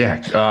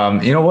 Yeah.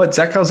 You know what?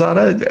 Zach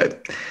Calzada,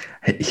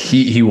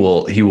 he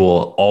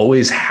will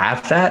always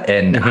have that,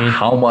 and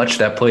how much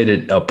that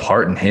played a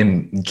part in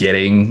him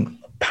getting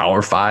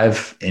Power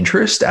 5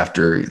 interest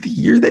after the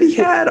year that he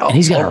had. And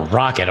he's got a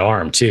rocket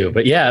arm too.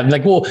 But yeah, I'm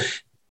like, well,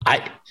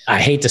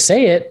 I hate to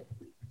say it,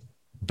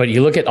 but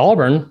you look at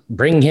Auburn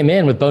bringing him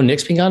in with Bo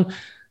Nix being gone.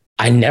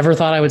 I never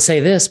thought I would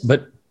say this,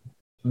 but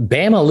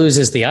Bama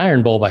loses the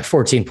Iron Bowl by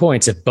 14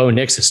 points if Bo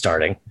Nix is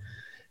starting.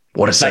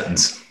 What a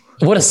sentence.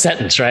 What a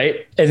sentence,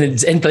 right? And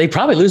they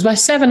probably lose by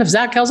 7 if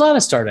Zach Calzada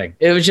is starting.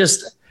 It was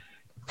just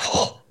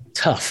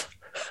tough.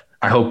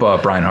 I hope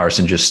Brian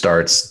Harsin just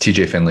starts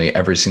TJ Finley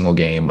every single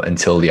game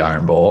until the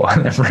Iron Bowl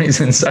and then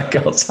brings in Zach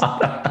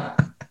Calzada.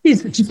 Do you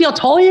see how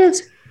tall he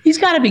is? He's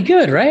got to be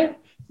good, right?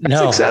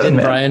 No,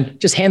 6'7", Brian.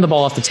 Just hand the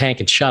ball off the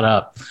tank and shut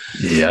up.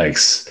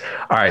 Yikes.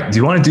 All right. Do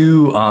you want to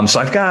do so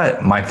I've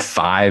got my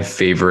 5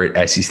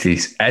 favorite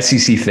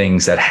SEC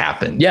things that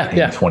happened in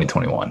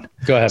 2021.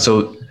 Go ahead.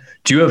 So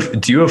do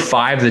you have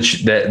 5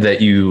 that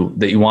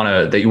you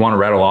want to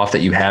rattle off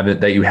that you have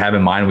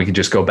in mind? We can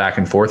just go back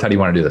and forth. How do you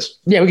want to do this?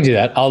 Yeah, we can do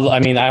that. I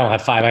don't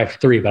have 5, I have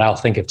 3, but I'll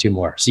think of 2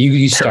 more. So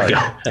you start.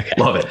 Okay.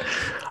 Love it.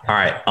 All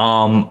right.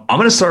 I'm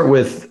going to start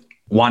with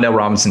Wan'Dale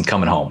Robinson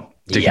coming home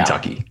to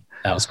Kentucky.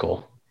 That was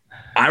cool.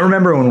 I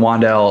remember when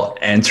Wan'Dale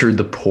entered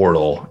the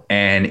portal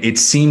and it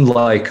seemed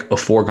like a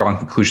foregone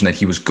conclusion that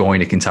he was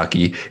going to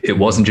Kentucky. It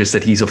wasn't just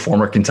that he's a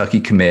former Kentucky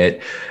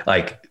commit.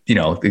 Like,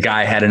 the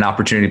guy had an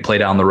opportunity to play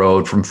down the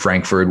road from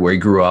Frankfurt where he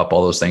grew up,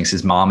 all those things.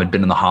 His mom had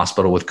been in the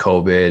hospital with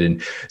COVID.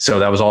 And so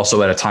that was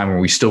also at a time where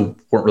we still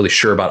weren't really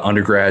sure about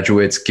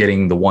undergraduates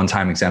getting the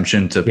one-time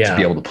exemption to be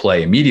able to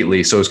play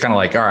immediately. So it's kind of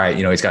like, all right,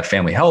 he's got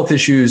family health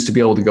issues to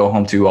be able to go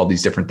home to, all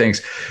these different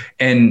things.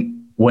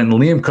 And when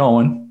Liam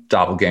Cohen,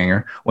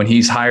 doppelganger, when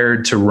he's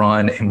hired to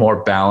run a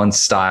more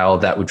balanced style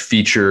that would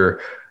feature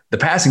the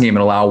passing game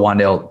and allow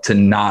Wan'Dale to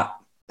not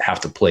have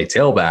to play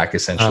tailback,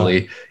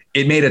 essentially,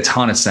 it made a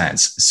ton of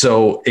sense.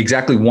 So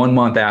exactly 1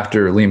 month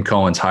after Liam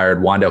Cohen's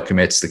hired, Wan'Dale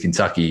commits to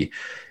Kentucky.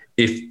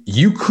 If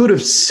you could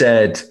have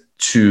said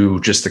to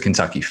just the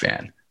Kentucky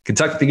fan,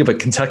 think of a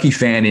Kentucky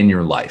fan in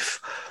your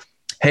life.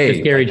 Hey,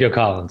 it's Gary Joe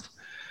Collins.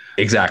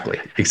 Exactly.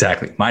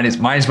 Mine is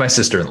my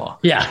sister-in-law.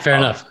 Yeah, fair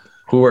enough.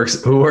 Who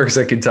works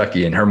at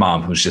Kentucky, and her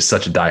mom, who's just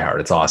such a diehard.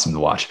 It's awesome to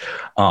watch.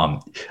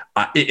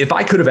 If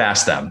I could have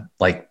asked them,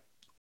 like,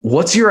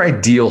 what's your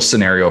ideal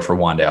scenario for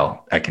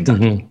Wan'Dale at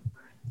Kentucky?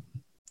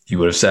 You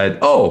would have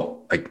said,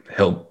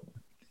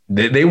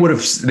 they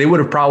would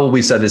have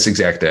probably said this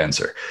exact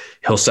answer.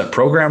 He'll set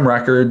program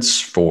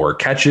records for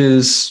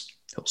catches.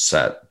 He'll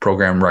set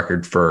program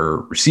record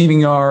for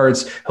receiving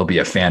yards. He'll be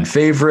a fan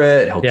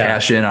favorite. He'll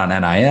cash in on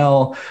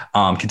NIL.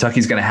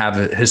 Kentucky's going to have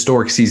a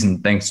historic season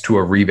thanks to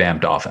a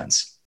revamped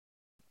offense.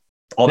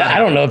 I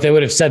don't know if they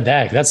would have said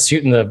that. That's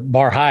shooting the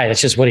bar high.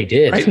 That's just what he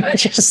did. Right?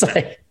 Just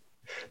like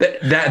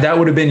that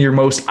would have been your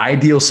most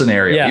ideal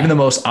scenario, even the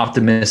most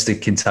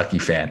optimistic Kentucky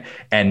fan.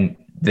 And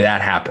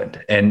that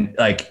happened. And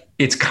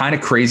it's kind of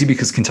crazy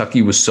because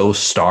Kentucky was so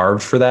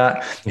starved for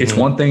that. It's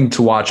one thing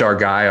to watch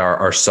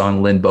our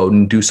son, Lynn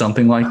Bowden, do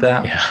something like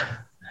that. Yeah.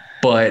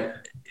 But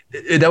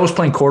that was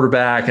playing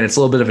quarterback, and it's a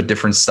little bit of a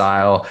different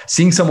style.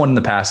 Seeing someone in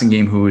the passing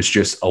game who was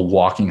just a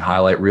walking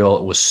highlight reel,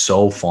 it was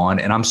so fun.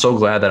 And I'm so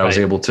glad that I was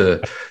able to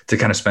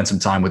kind of spend some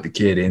time with the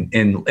kid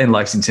in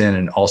Lexington.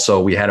 And also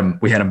we had him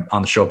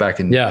on the show back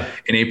in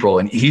April,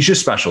 and he's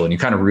just special. And you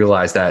kind of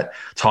realize that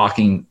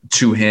talking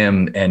to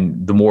him,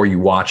 and the more you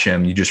watch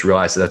him, you just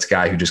realize that's a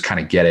guy who just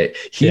kind of get it.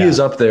 He is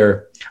up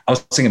there. I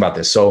was thinking about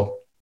this. So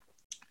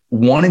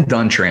one and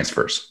done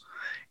transfers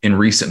in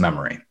recent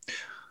memory.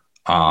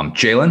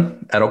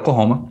 Jalen at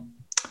Oklahoma,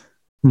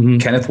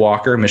 Kenneth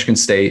Walker, Michigan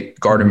State,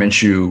 Gardner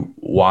Minshew,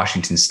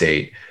 Washington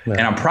State. Yeah.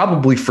 And I'm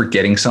probably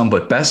forgetting some,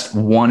 but best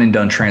one and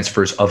done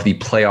transfers of the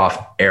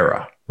playoff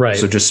era. Right.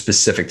 So just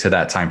specific to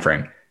that time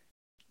frame.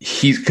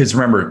 Because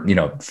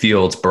remember,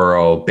 Fields,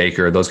 Burrow,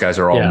 Baker, those guys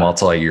are all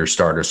multi-year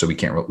starters, so we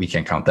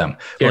can't count them.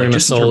 Gary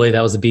Masoli,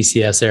 that was the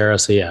BCS era,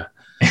 so yeah.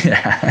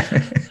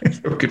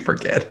 Who could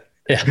forget?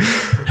 Yeah.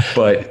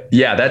 But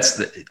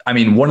that's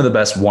one of the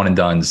best one and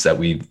dones that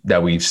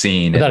we've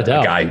seen. A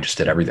guy who just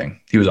did everything.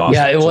 He was awesome.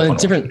 Yeah, well,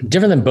 different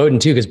than Bowden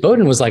too, because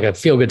Bowden was like a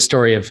feel good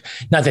story of,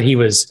 not that he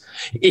was,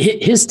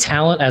 his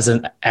talent as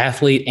an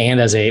athlete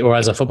and as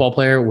a football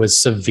player was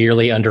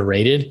severely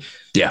underrated.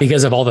 Yeah.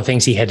 Because of all the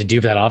things he had to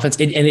do for that offense.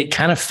 And it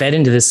kind of fed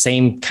into this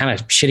same kind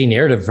of shitty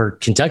narrative for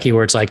Kentucky,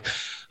 where it's like,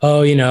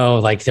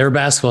 they're a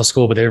basketball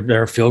school, but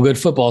they're a feel good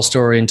football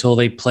story until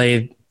they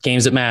play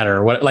games that matter,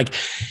 or what,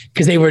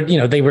 because they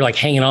were like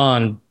hanging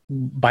on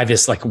by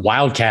this like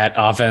Wildcat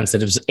offense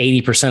that it was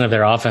 80% of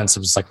their offense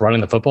was like running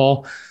the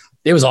football.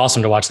 It was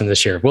awesome to watch them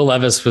this year. Will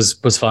Levis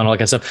was fun, all that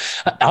kind of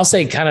stuff. I'll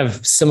say kind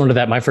of similar to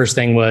that. My first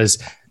thing was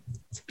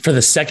for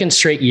the second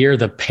straight year,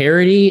 the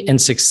parity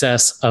and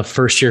success of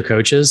first year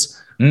coaches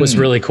was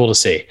really cool to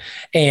see.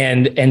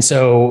 And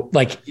so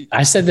like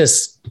I said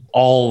this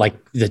all like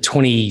the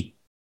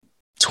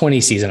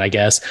 2020 season, I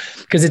guess,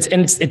 because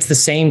it's the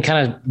same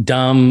kind of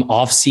dumb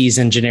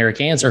off-season generic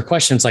answer or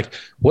questions like,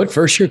 what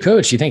first year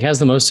coach do you think has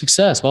the most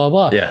success? Blah,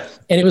 blah, blah. Yeah.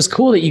 And it was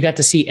cool that you got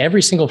to see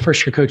every single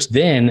first year coach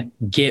then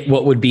get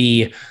what would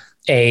be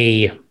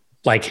a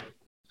like,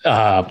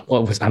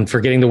 I'm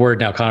forgetting the word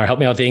now, Connor, help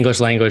me out with the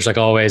English language, like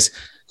always,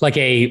 like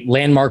a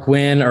landmark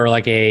win or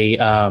like a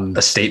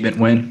statement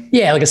win.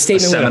 Yeah. Like a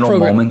statement win. A seminal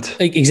moment.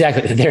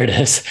 Exactly. There it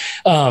is.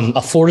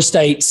 A Florida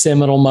State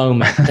seminal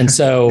moment. And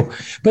so,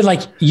 but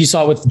like you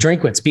saw it with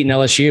Drinkwitz beating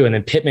LSU and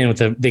then Pittman with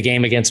the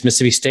game against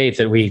Mississippi State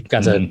that we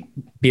got to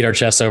beat our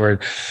chests over.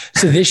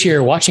 So this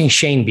year watching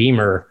Shane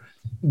Beamer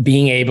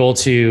being able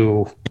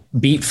to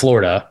beat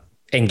Florida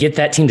and get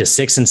that team to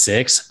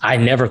 6-6, I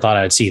never thought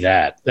I would see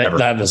that.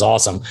 That was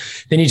awesome.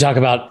 Then you talk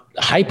about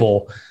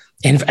Heupel.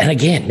 And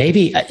again,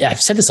 maybe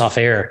I've said this off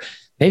air,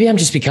 maybe I'm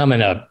just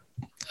becoming a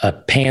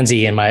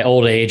pansy in my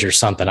old age or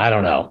something. I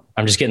don't know.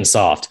 I'm just getting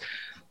soft,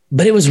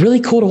 but it was really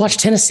cool to watch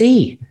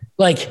Tennessee.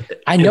 Like,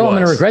 I know I'm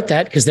going to regret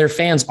that because their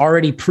fans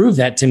already proved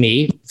that to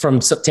me from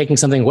taking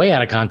something way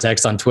out of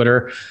context on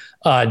Twitter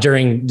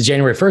during the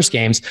January 1st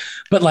games.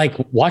 But like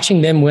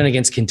watching them win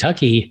against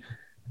Kentucky,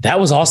 that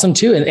was awesome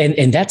too.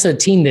 And that's a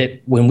team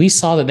that when we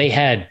saw that they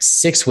had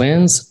 6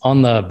 wins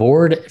on the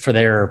board for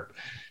their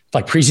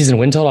like preseason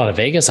win total out of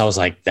Vegas, I was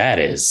like, that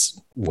is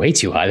way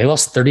too high. They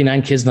lost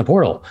 39 kids in the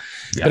portal,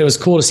 but it was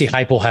cool to see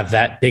Heupel have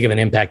that big of an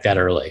impact that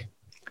early.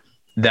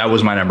 That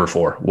was my number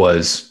 4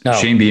 was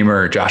Shane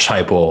Beamer, Josh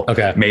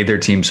Heupel made their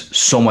teams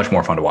so much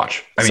more fun to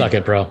watch. I mean, suck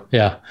it, bro.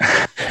 Yeah.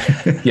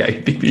 Yeah.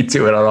 You beat me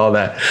to it on all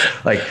that.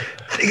 Like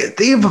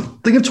think of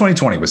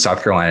 2020 with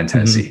South Carolina and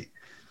Tennessee.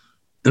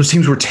 Those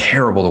teams were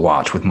terrible to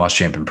watch with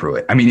Muschamp and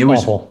Pruitt. I mean, it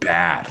was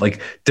bad.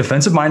 Like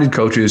defensive-minded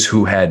coaches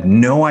who had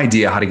no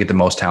idea how to get the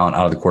most talent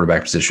out of the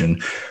quarterback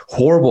position,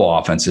 horrible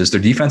offenses. Their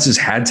defenses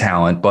had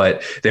talent,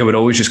 but they would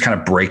always just kind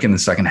of break in the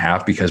second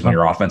half because when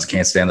your offense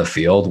can't stay on the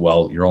field,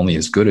 well, you're only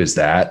as good as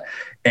that.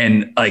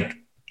 And like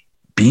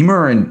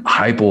Beamer and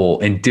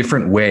Heupel in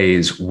different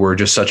ways were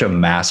just such a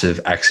massive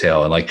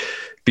exhale. And like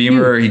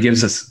Beamer, he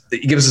gives us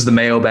the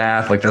Mayo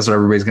bath. Like that's what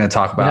everybody's going to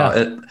talk about.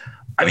 Yeah.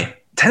 I mean,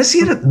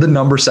 Tennessee had the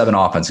number 7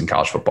 offense in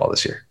college football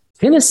this year.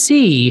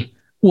 Tennessee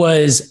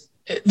was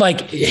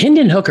like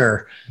Hendon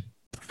Hooker,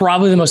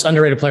 probably the most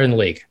underrated player in the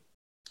league.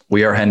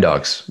 We are hen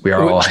dogs. We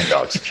are all hen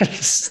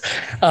dogs.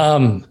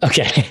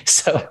 Okay.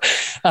 So,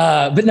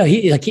 but no,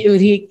 he had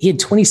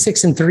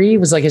 26-3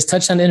 was like his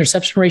touchdown to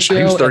interception ratio.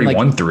 He was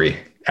 31-3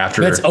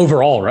 after. That's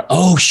overall, right?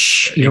 Oh,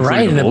 you're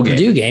right. In the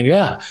Purdue game.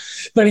 Yeah.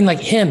 But I mean, like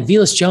him,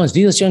 Velus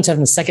Jones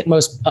having the second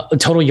most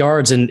total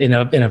yards in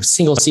a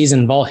single season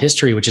in ball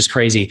history, which is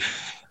crazy.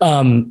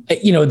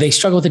 They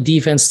struggle with the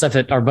defense stuff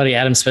that our buddy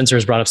Adam Spencer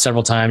has brought up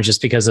several times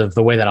just because of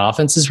the way that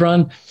offense is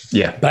run.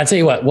 Yeah. But I tell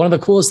you what, one of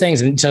the coolest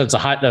things, and so it's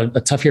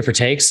a tough year for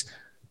takes.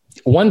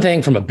 One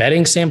thing from a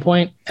betting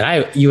standpoint,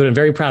 and you would have been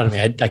very proud of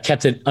me. I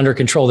kept it under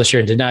control this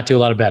year and did not do a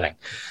lot of betting.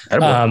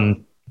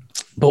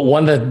 But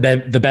one of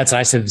the bets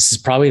I said, this is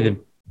probably the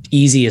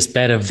easiest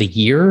bet of the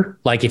year.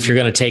 Like if you're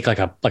going to take like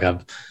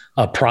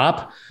a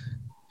prop,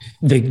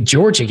 the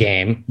Georgia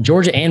game,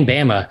 Georgia and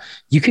Bama,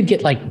 you could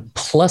get like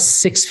plus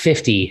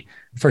 650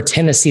 for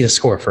Tennessee to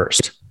score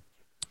first.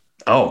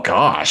 Oh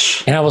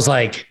gosh. And I was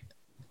like,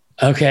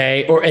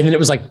 okay. And then it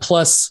was like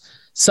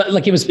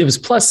it was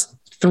plus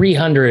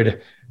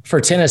 300 for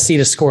Tennessee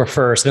to score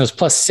first. And it was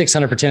plus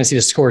 600 for Tennessee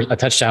to score a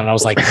touchdown. And I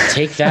was like,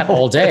 take that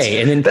all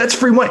day. And then that's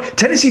free money.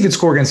 Tennessee could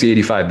score against the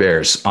 85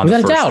 Bears on the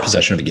first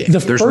possession of the game. The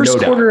first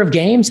quarter of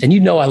games. And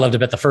I love to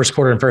bet the first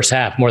quarter and first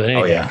half more than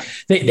anything. Oh,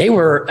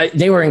 yeah.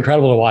 They were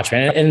incredible to watch,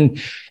 man.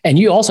 And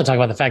you also talk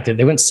about the fact that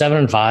they went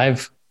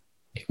 7-5,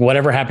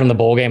 whatever happened in the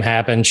bowl game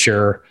happened.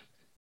 Sure.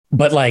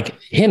 But like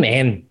him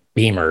and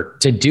Beamer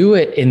to do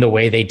it in the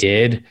way they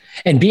did.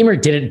 And Beamer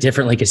did it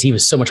differently because he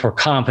was so much more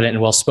confident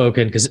and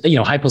well-spoken because,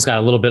 Heupel's got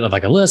a little bit of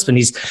like a lisp and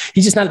he's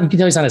just not, you can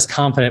tell he's not as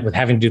confident with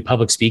having to do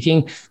public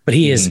speaking, but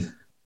he is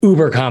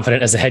uber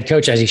confident as a head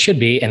coach, as he should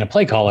be, and a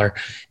play caller.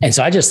 And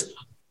so I just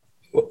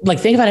like,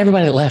 think about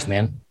everybody that left,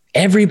 man,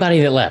 everybody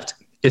that left.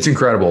 It's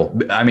incredible.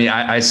 I mean,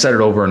 I said it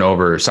over and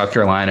over. South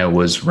Carolina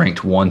was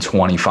ranked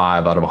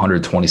 125 out of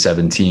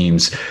 127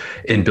 teams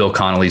in Bill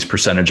Connolly's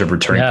percentage of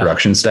returning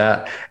production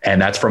stat. And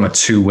that's from a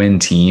 2-win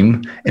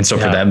team. And so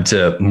for them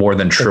to more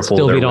than triple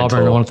still beat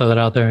Auburn. I want to throw that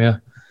out there. Yeah.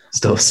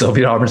 Still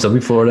beat Auburn, still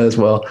beat Florida as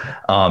well.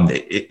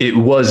 It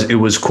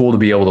was cool to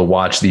be able to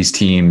watch these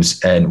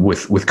teams and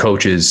with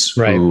coaches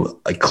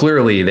who like,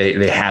 clearly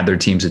they had their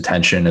team's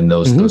attention and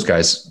those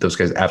guys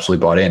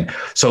absolutely bought in.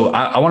 So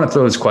I want to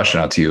throw this question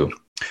out to you.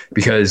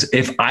 Because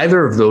if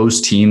either of those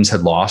teams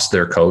had lost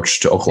their coach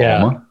to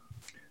Oklahoma,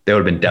 they would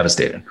have been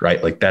devastated,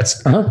 right? Like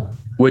that's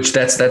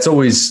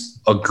always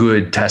a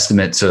good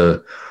testament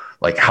to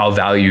like how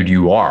valued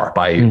you are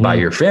by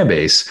your fan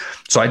base.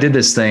 So I did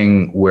this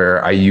thing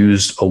where I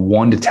used a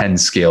 1 to 10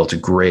 scale to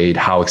grade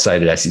how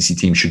excited SEC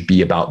teams should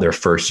be about their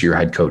first year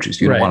head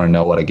coaches. You don't want to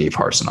know what I gave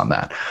Harsin on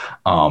that.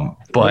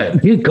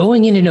 But dude,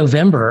 going into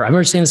November, I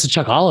remember saying this to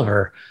Chuck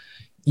Oliver,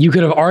 you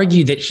could have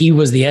argued that he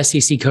was the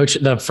SEC coach,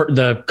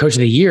 the coach of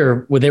the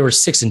year when they were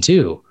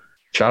 6-2.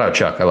 Shout out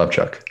Chuck. I love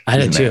Chuck. I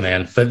did too,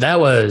 man. But that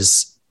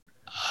was,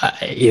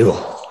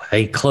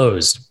 they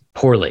closed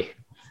poorly.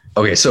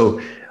 Okay. So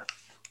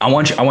I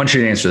want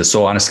you to answer this.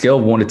 So on a scale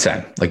of 1 to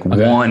 10, like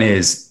 1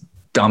 is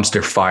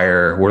dumpster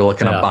fire. We're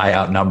looking at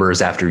buyout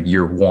numbers after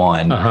year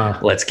 1.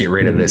 Let's get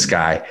rid of this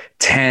guy.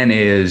 10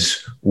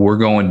 is we're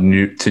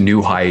going to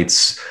new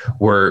heights.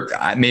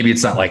 Maybe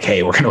it's not like,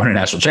 hey, we're going to win a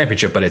national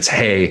championship, but it's,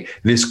 hey,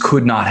 this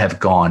could not have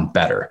gone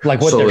better.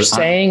 Like what they're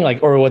saying,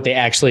 like, or what they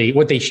actually,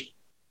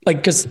 like,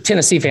 because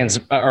Tennessee fans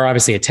are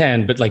obviously a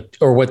 10, but like,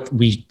 or what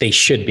they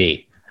should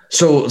be.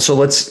 So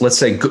let's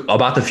say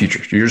about the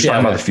future. You're just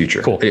talking about the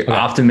future. Cool.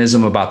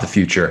 Optimism about the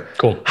future.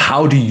 Cool.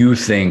 How do you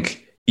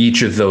think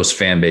each of those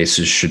fan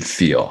bases should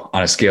feel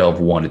on a scale of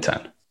 1 to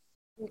 10?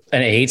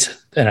 An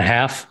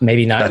 8.5,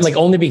 maybe 9. Like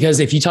only because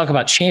if you talk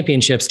about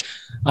championships,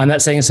 I'm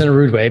not saying it's in a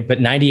rude way, but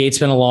 98's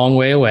been a long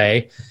way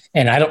away.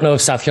 And I don't know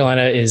if South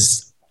Carolina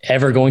is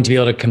ever going to be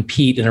able to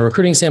compete in a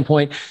recruiting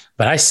standpoint.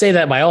 But I say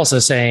that by also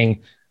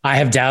saying I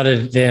have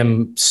doubted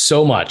them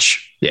so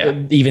much.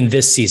 Even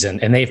this season,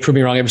 and they've proved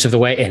me wrong every step of the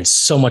way. And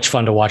so much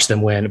fun to watch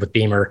them win with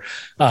Beamer.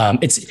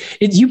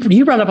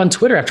 You brought up on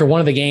Twitter after one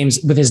of the games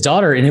with his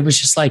daughter, and it was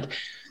just like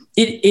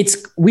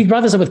we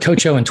brought this up with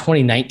Coach O in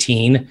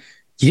 2019.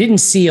 You didn't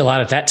see a lot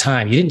at that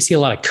time. You didn't see a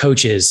lot of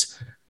coaches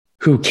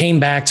who came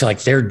back to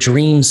like their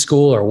dream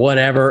school or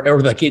whatever, or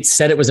like it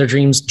said it was their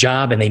dream's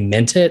job and they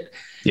meant it.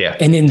 Yeah,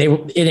 and then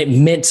it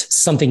meant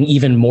something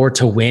even more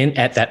to win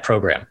at that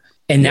program.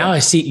 And now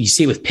you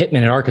see it with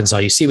Pittman in Arkansas,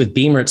 you see it with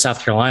Beamer at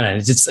South Carolina.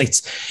 And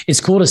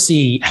it's cool to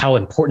see how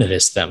important it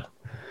is to them.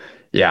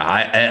 Yeah,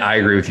 I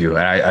agree with you.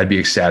 And I'd be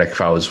ecstatic if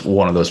I was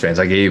one of those fans.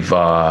 I gave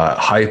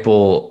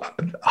Heupel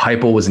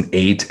was an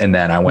 8, and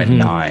then I went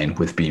 9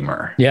 with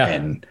Beamer. Yeah.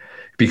 And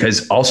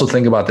because also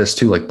think about this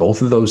too, like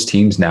both of those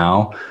teams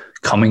now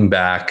coming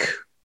back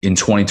in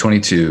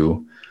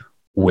 2022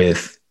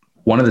 with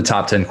one of the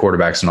top 10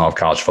 quarterbacks in all of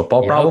college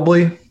football,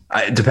 probably.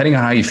 Depending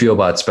on how you feel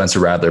about Spencer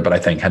Rattler, but I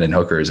think Hendon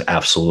Hooker is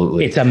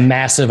absolutely. It's a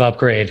massive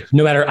upgrade.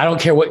 No matter, I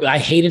don't care what, I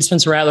hated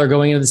Spencer Rattler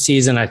going into the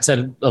season. I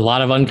said a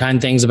lot of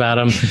unkind things about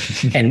him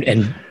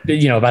and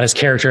about his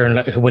character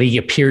and what he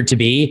appeared to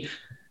be.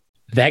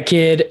 That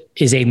kid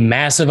is a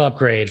massive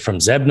upgrade from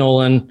Zeb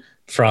Nolan,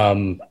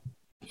 from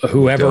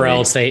whoever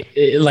else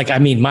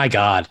my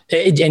God.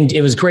 And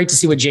it was great to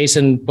see what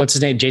what's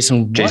his name?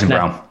 Jason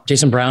Brown.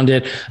 Jason Brown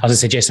did. I was gonna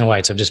say Jason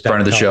White. So I'm just front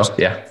of the show.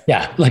 Yeah.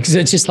 Yeah. Like,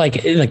 it's just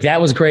like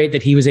that was great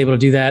that he was able to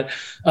do that.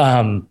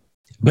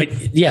 But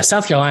yeah,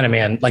 South Carolina,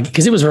 man, like,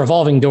 cause it was a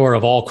revolving door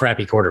of all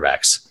crappy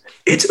quarterbacks.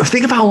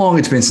 Think of how long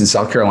it's been since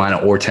South Carolina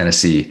or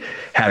Tennessee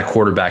had a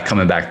quarterback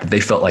coming back that they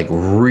felt like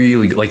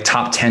really like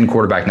top 10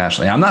 quarterback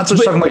nationally. I'm not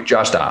just talking like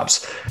Josh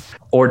Dobbs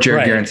or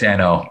Jared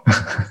Garantano.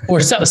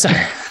 Or that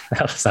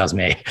was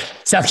me.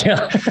 South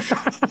Carolina.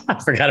 I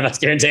forgot about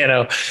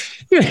Garantano.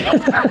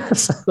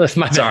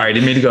 Sorry, I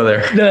didn't mean to go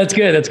there. No, that's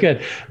good. That's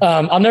good.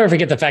 I'll never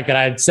forget the fact that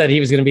I said he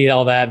was going to be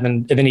all that.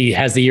 And then he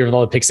has the year with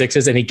all the pick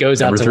sixes, and he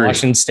goes out to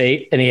Washington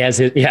State, and he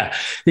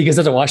goes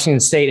out to Washington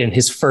State, and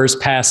his first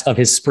pass of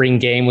his spring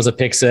game was a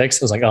pick six.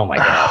 I was like, oh my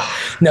God.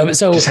 No, but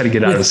so just had to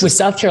get out with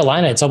South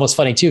Carolina, it's almost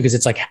funny too, because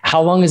it's like,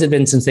 how long has it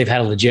been since they've had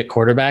a legit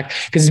quarterback?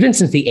 Because it's been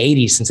since the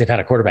 80s since they've had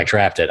a quarterback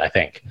drafted, I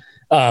think.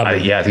 I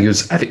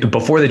think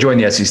before they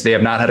joined the SEC, they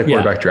have not had a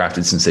quarterback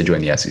drafted since they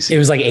joined the SEC. It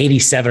was like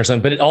 87 or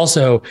something, but it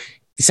also,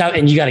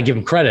 and you got to give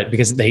them credit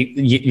because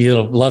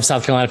you love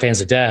South Carolina fans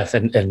to death.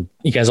 And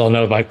you guys all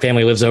know my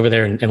family lives over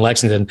there in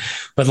Lexington,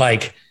 but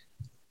like,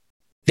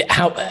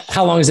 how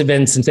long has it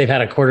been since they've had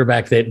a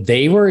quarterback that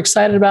they were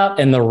excited about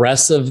and the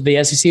rest of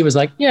the SEC was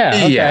like,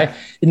 okay.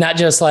 Not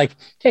just like,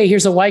 hey,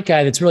 here's a white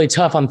guy that's really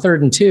tough on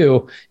 3rd and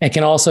 2 and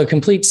can also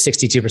complete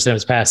 62% of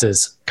his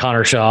passes,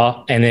 Connor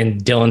Shaw, and then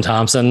Dylan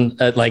Thompson.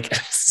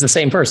 It's the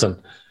same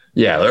person.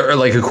 Yeah, or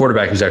like a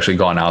quarterback who's actually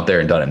gone out there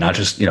and done it. Not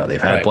just,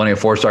 they've had plenty of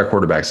 4-star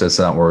quarterbacks. That's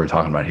not what we're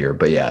talking about here.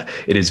 But yeah,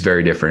 it is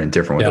very different and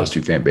different with those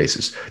two fan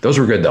bases. Those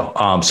were good though.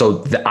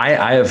 So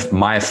I have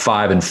my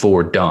 5 and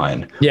 4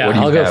 done. Yeah, what do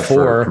you I'll go have 4.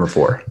 For number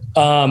 4?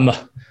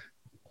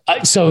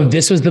 So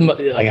this was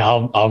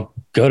I'll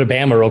go to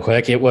Bama real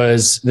quick.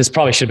 This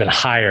probably should have been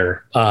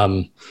higher.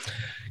 You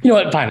know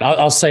what? Fine.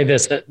 I'll say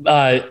this.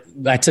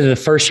 Back to the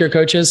first year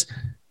coaches,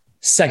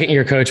 second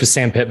year coach was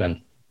Sam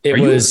Pittman. Are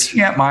you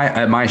looking at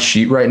my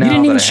sheet right now? You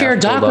didn't even share a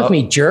doc with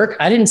me, jerk.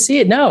 I didn't see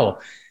it. No,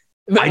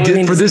 I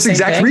did for this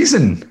exact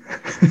reason.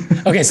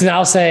 Okay, so now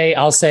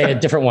I'll say a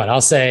different one. I'll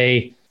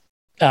say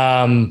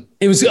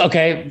it was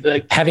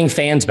okay. Having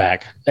fans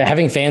back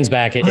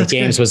at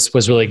games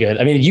was really good.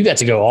 I mean, you got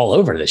to go all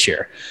over this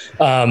year,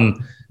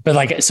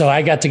 but so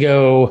I got to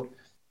go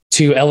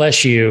to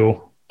LSU.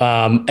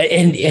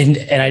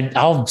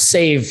 I'll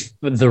save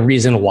the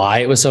reason why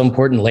it was so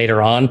important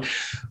later on,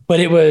 but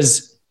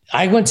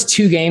I went to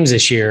 2 games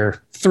this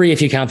year, 3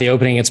 if you count the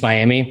opening against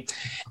Miami,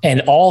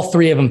 and all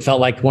 3 of them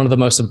felt like one of the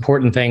most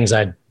important things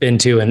I'd been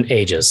to in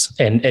ages.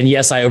 And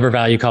yes, I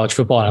overvalue college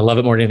football and I love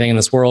it more than anything in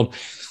this world,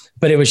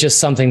 but it was just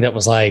something that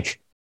was like,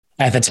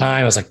 at the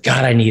time I was like,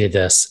 God, I needed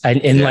this.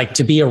 Like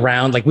to be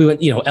around, like we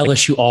went,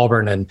 LSU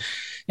Auburn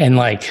and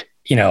like,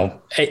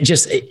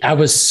 I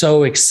was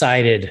so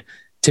excited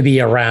to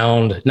be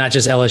around not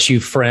just LSU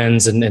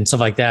friends and stuff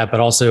like that, but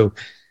also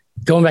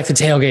going back to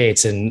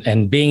tailgates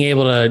and being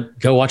able to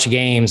go watch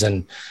games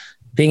and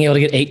being able to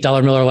get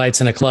 $8 Miller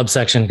Lites in a club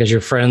section because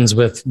you're friends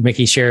with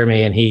Mickey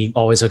Cherami and he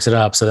always hooks it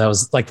up. So that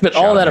was like, but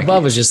all that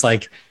above was just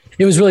like,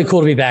 it was really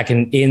cool to be back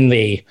in even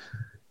the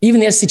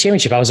SEC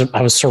championship.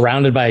 I was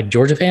surrounded by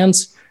Georgia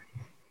fans.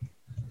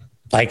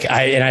 Like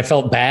I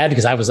felt bad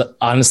because I was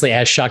honestly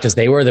as shocked as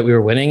they were that we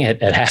were winning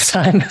at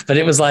halftime, but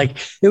it was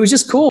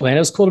just cool, man. It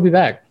was cool to be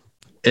back.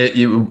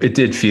 It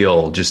did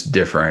feel just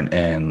different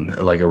and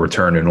like a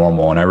return to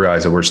normal. And I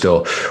realize that we're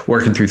still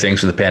working through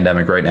things with the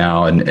pandemic right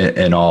now.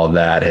 And all of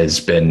that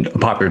has been a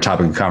popular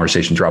topic of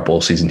conversation throughout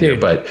bowl season here.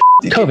 But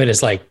COVID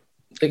is like,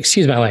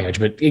 excuse my language,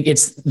 but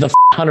it's the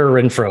Hunter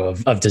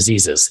Renfrow of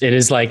diseases. It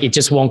is like, it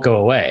just won't go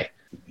away.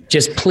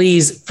 Just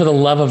please, for the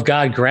love of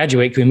God,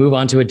 graduate. Can we move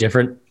on to a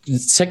different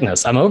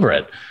sickness? I'm over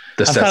it.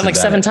 I've had it like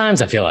 7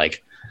 times, I feel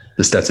like.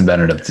 The Stetson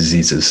Bennett of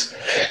diseases.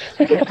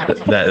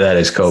 that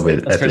is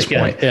COVID at this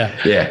point.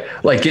 Yeah.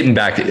 Like getting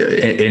back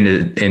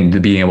into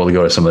being able to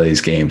go to some of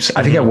these games.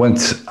 I think how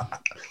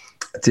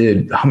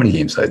many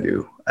games did I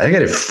do? I think I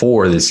did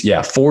 4 this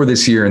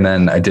year. And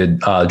then I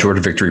did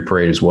Georgia Victory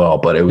Parade as well.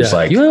 But it was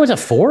like, you only went to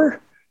 4?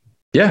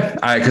 Yeah.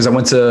 Cause I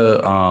went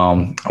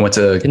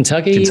to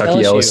Kentucky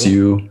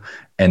LSU.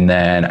 And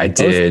then I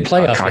did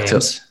playoff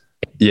games.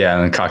 Yeah.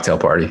 And a cocktail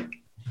party.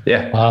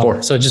 Yeah. Wow.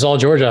 4. So just all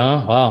Georgia,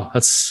 huh? Wow.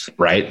 That's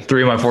right.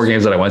 3 of my 4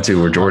 games that I went to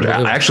were Georgia.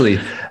 Actually,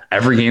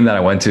 every game that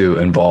I went to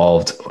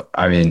involved,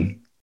 I take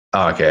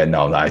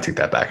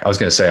that back. I was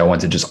going to say I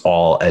went to just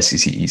all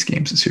SEC East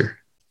games this year.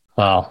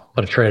 Wow.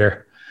 What a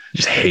traitor.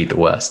 Just hate the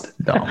West.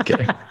 No, I'm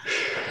kidding.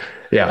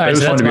 Yeah. It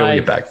was fun to be able to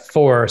get back.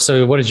 4.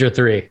 So what is your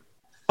 3?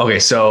 Okay.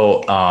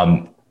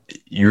 So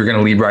you're going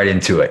to lead right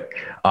into it.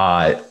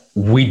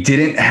 We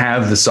didn't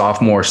have the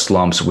sophomore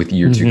slumps with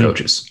year 2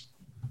 coaches.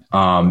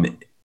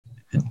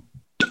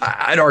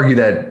 I'd argue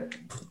that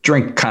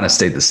Drink kind of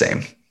stayed the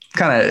same.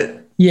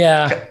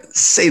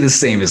 Say the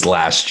same as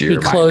last year. He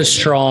closed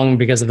strong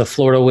because of the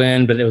Florida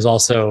win, but it was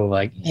also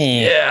like,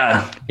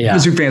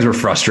 Mizzou fans were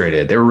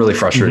frustrated. They were really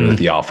frustrated with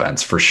the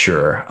offense for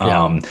sure.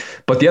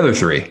 But the other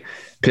 3,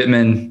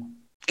 Pittman,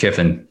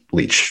 Kiffin,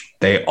 Leach,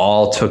 they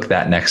all took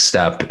that next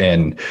step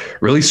and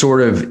really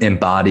sort of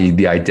embodied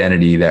the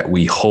identity that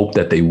we hoped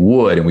that they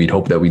would. And we'd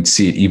hope that we'd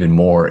see it even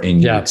more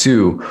in year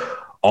 2.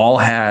 All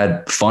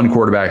had fun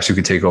quarterbacks who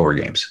could take over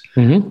games.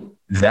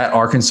 That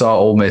Arkansas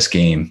Ole Miss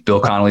game, Bill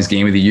Connolly's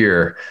game of the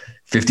year,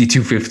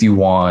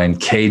 52-51,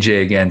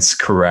 KJ against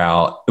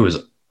Corral. It was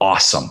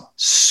awesome.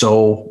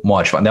 So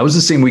much fun. That was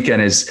the same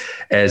weekend as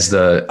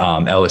the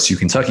LSU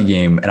Kentucky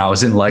game. And I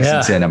was in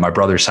Lexington at my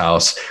brother's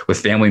house with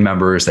family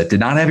members that did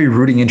not have a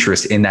rooting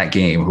interest in that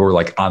game, who were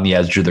like on the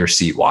edge of their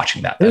seat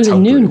watching that. It was a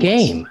noon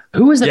game.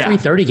 Who was the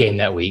 3:30 game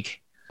that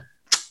week?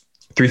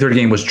 3:30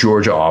 game was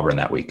Georgia Auburn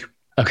that week.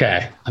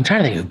 Okay. I'm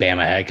trying to think who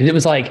Bama had, because it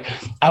was like,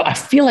 I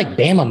feel like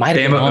Bama might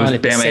have been on.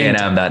 It was Bama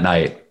A&M that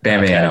night.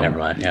 Bama A&M. Never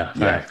mind. Yeah.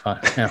 All right. Fine.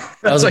 Yeah.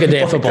 That was a good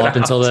day of football up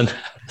until then.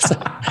 So,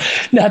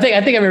 no, I think I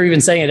remember even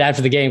saying it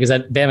after the game, because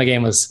that Bama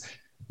game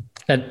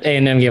that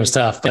A&M game was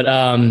tough, but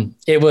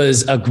it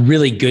was a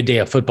really good day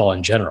of football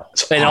in general.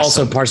 And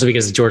also partially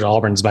because Georgia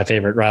Auburn is my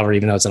favorite rivalry,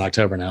 even though it's in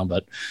October now,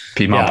 but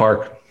Piedmont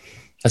Park.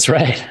 That's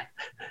right.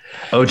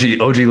 OG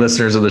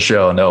listeners of the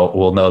show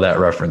will know that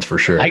reference for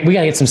sure. We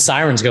got to get some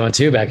sirens going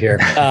too back here,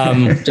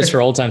 just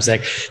for old time's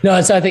sake. No,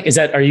 I think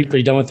are you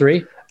done with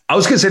 3? I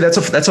was going to say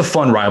that's a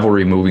fun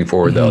rivalry moving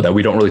forward though, that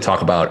we don't really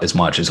talk about as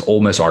much as Ole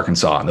Miss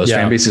Arkansas, and those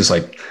fan bases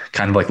like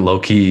kind of like low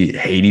key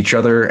hate each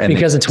other, and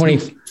because of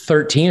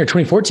 2013 or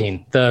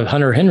 2014, the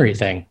Hunter Henry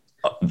thing.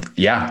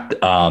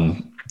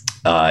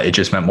 It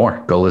just meant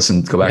more. Go back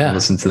and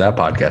listen to that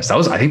podcast.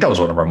 I think that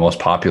was one of our most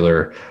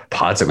popular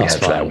pods that we had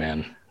for that,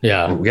 man.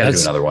 Yeah. We got to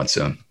do another one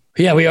soon.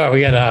 Yeah, we are.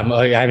 We got,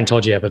 I haven't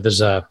told you yet, but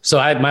there's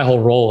my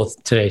whole role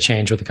today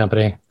changed with the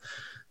company.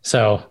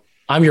 So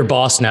I'm your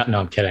boss now.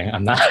 No, I'm kidding.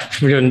 I'm not.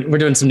 We're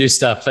doing some new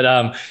stuff, but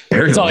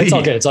it's all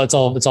good.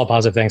 It's all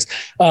positive things.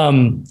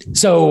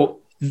 So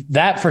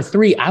that for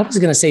 3, I was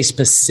going to say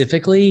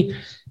specifically,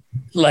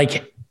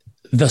 like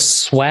the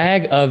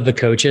swag of the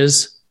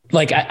coaches.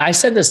 Like I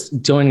said this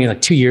doing like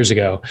 2 years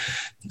ago,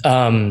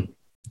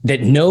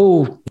 that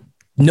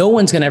no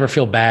one's going to ever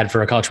feel bad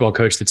for a college football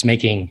coach that's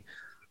making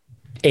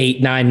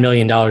 $8-9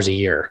 million a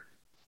year.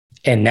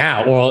 And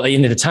now, or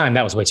at the time,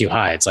 that was way too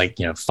high. It's like,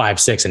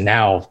 5-6. And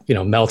now,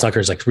 Mel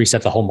Tucker's like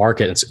reset the whole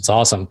market. It's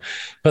awesome.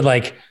 But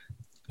like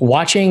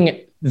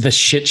watching the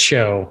shit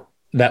show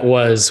that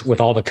was with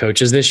all the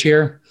coaches this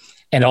year,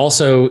 and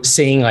also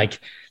seeing like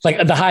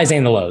like the highs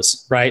and the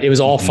lows, right? It was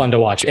all fun to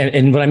watch.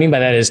 And what I mean by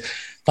that is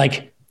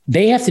like,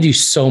 they have to do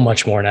so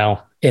much more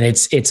now. And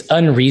it's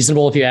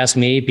unreasonable if you ask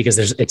me,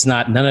 because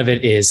none of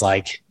it is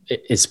like,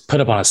 it's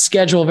put up on a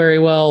schedule very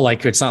well.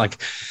 Like, it's not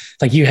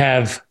like you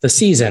have the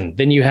season,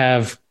 then you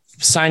have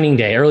signing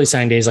day, early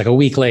signing days, like a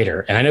week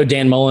later. And I know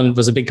Dan Mullen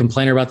was a big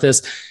complainer about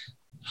this.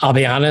 I'll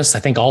be honest. I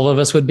think all of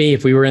us would be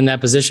if we were in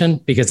that position,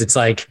 because it's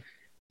like,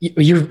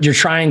 you're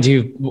trying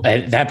to,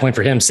 at that point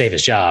for him, save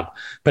his job,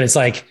 but it's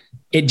like,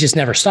 it just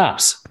never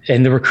stops,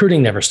 and the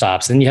recruiting never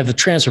stops. And you have the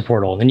transfer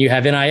portal, and then you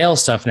have NIL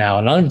stuff now,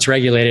 and none of it's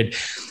regulated.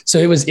 So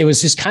it was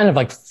just kind of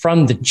like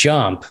from the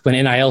jump when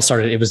NIL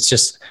started, it was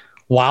just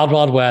wild,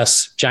 wild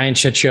west, giant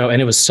shit show.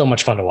 And it was so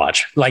much fun to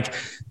watch. Like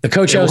the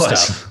Coach O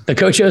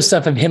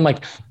stuff of him,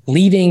 like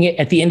leaving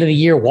at the end of the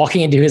year,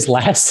 walking into his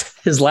last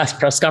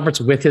press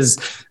conference with his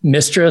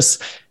mistress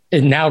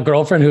and now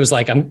girlfriend, who was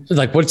like, I'm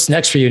like, what's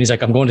next for you? And he's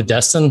like, I'm going to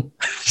Destin.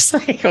 It's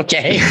like,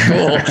 okay,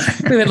 cool.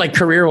 And then like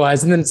career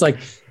wise, and then it's like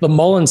the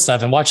Mullen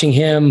stuff and watching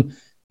him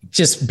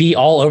just be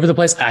all over the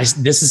place.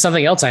 This is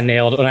something else I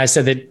nailed when I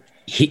said that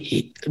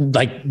he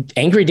like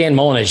angry Dan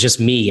Mullen is just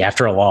me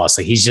after a loss.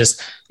 Like he's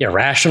just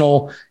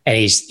irrational, and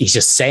he's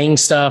just saying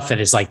stuff that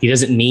is like, he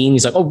doesn't mean.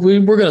 He's like, oh, we're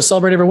going to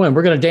celebrate every win.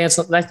 We're going to dance.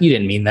 That you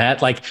didn't mean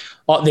that. Like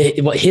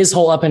his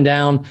whole up and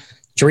down.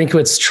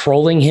 Drinkwitz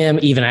trolling him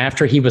even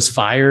after he was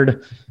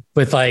fired.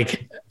 With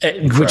like,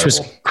 incredible. Which was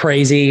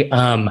crazy.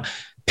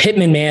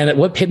 Pittman, man,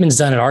 what Pittman's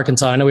done at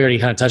Arkansas, I know we already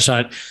kind of touched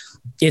on it.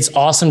 It's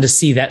awesome to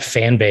see that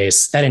fan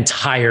base, that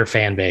entire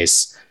fan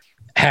base,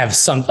 have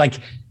some, like,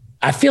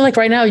 I feel like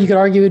right now you could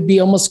argue it'd be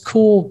almost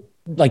cool,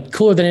 like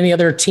cooler than any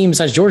other team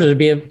besides Georgia to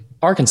be an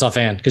Arkansas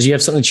fan, because you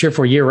have something to cheer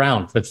for year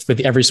round with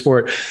every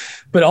sport.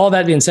 But all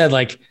that being said,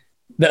 like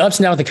the ups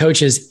and downs with the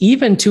coaches,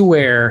 even to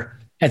where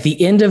at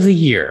the end of the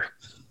year,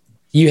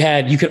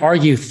 you could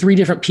argue three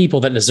different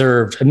people that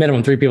deserved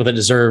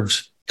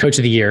Coach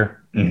of the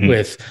Year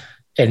with,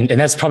 and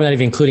that's probably not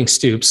even including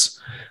Stoops.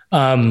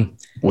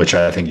 Which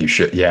I think you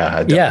should.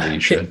 Yeah, you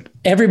should.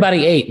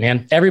 Everybody ate,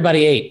 man.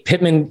 Everybody ate.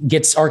 Pittman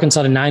gets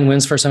Arkansas to 9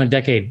 wins first time in a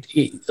decade.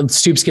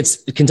 Stoops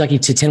gets Kentucky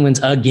to 10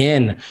 wins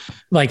again,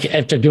 like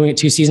after doing it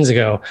 2 seasons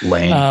ago.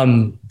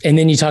 Lane. And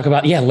then you talk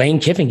about, Lane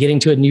Kiffin getting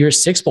to a New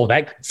Year's Six Bowl.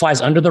 That flies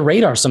under the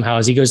radar somehow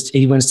as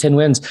he wins 10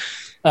 wins.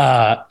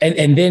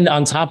 And then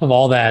on top of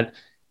all that,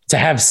 to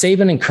have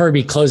Saban and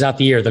Kirby close out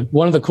the year,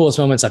 one of the coolest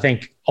moments I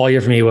think all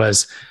year for me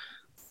was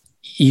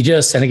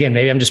and again,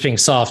 maybe I'm just being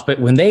soft, but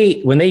when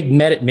they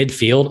met at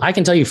midfield, I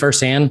can tell you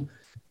firsthand,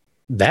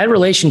 that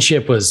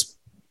relationship was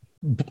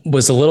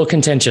a little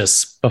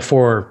contentious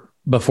before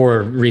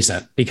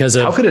recent, because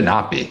of how could it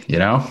not be,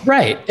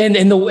 Right.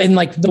 And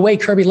like the way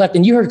Kirby left,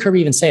 and you heard Kirby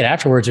even say it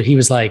afterwards, where he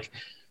was like,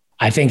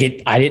 I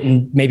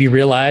didn't maybe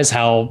realize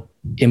how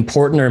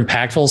important or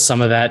impactful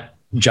some of that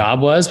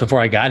job was before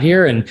I got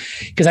here. And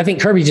because I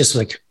think Kirby just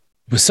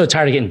was so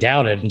tired of getting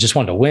doubted and just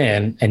wanted to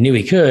win and knew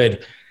he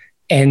could,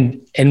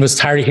 and was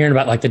tired of hearing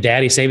about like the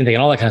daddy Saban thing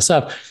and all that kind of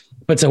stuff.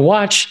 But to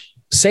watch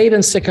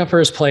Saban stick up for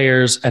his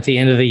players at the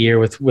end of the year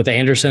with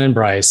Anderson and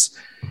Bryce,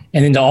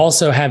 and then to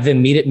also have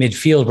them meet at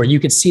midfield, where you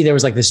could see there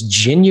was like this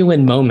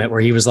genuine moment where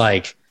he's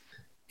like,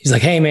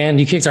 hey man,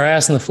 you kicked our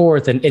ass in the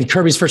fourth. And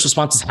Kirby's first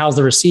response is, how's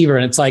the receiver?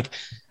 And it's like,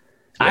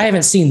 I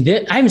haven't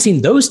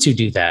seen those two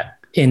do that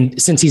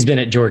since he's been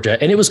at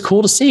Georgia. And it was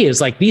cool to see.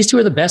 It's like, these two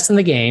are the best in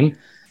the game.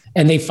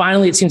 And they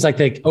finally, it seems like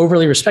they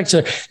overly respect each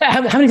other.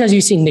 How many times have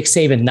you seen Nick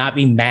Saban not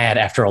be mad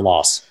after a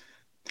loss?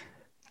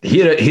 He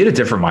had a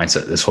different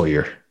mindset this whole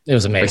year. It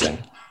was amazing.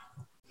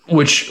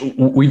 Which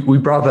we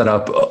brought that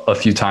up a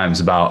few times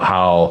about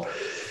how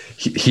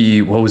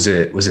he what was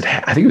it?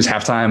 I think it was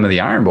halftime of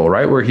the Iron Bowl,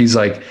 right? Where he's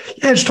like,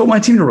 I just told my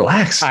team to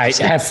relax.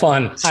 Have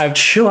fun.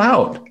 Chill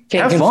out.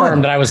 Can't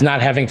confirm that I was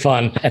not having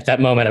fun at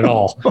that moment at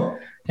all.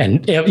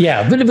 And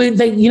but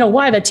they,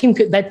 why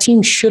that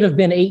team should have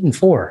been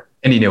 8-4.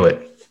 And he knew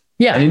it.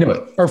 Yeah. And he knew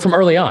it. Or from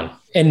early on.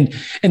 And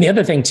the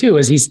other thing too,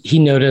 is he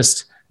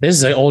noticed, this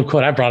is an old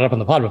quote I brought up on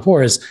the pod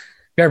before, is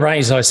Bear Bryant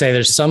used to always say,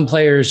 there's some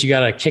players you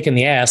got to kick in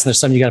the ass and there's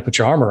some you got to put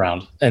your arm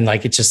around. And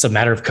like, it's just a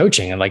matter of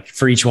coaching. And like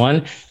for each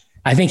one,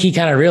 I think he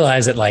kind of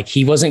realized that like,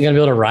 he wasn't going to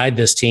be able to ride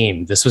this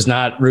team. This was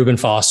not Reuben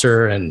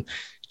Foster and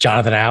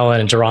Jonathan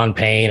Allen and Jerron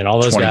Payne and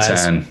all those guys.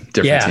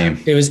 Different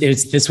team.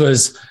 This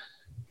was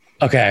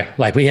okay.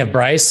 Like we have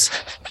Bryce,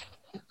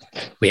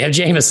 we have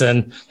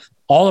Jameson,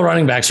 all the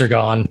running backs are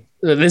gone.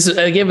 This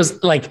again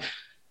was like,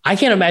 I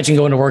can't imagine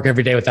going to work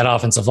every day with that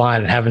offensive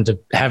line and having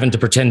to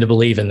pretend to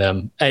believe in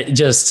them.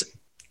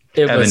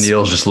 Evan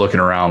Neal's just looking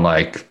around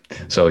like,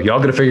 so y'all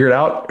gonna figure it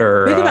out?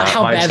 Or think about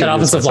how bad that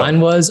offensive line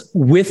was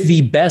with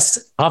the best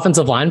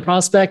offensive line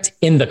prospect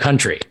in the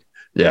country.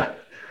 Yeah,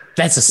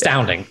 that's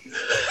astounding.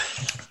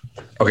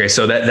 Okay,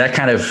 so that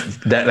kind of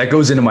that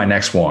goes into my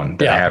next one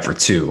that I have for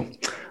 2,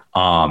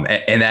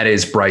 and that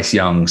is Bryce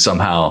Young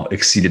somehow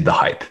exceeded the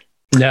hype.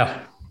 No.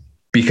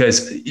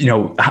 Because,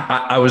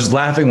 I was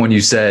laughing when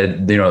you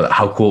said,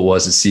 how cool it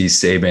was to see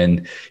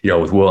Saban,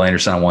 with Will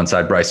Anderson on one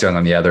side, Bryce Young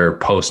on the other,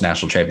 post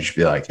national championship,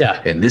 be like,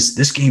 and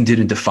this game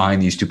didn't define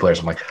these two players.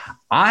 I'm like,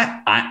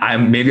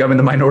 I'm maybe I'm in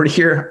the minority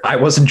here. I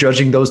wasn't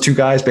judging those two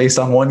guys based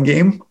on one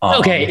game.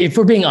 Okay, if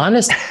we're being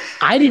honest,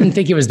 I didn't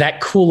think it was that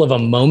cool of a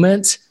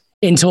moment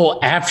until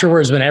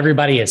afterwards when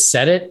everybody has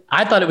said it.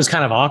 I thought it was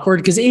kind of awkward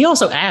because he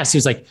also asked, he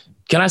was like,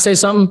 "Can I say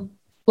something?"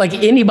 Like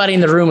anybody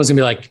in the room was gonna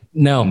be like,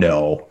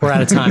 no, we're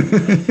out of time.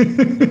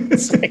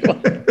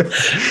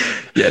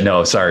 Yeah,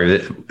 no,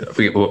 sorry.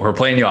 We're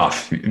playing you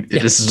off.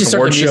 This is an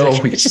award show.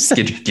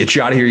 Get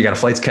you out of here. You got a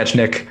flight to catch,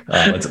 Nick.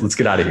 Let's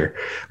get out of here.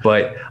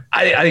 But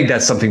I think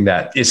that's something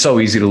that is so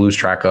easy to lose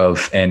track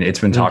of. And it's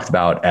been talked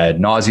about ad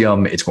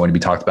nauseum. It's going to be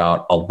talked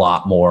about a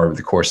lot more over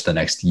the course of the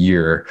next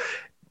year.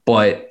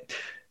 But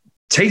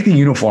take the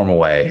uniform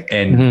away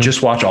and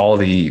just watch all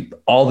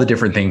the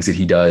different things that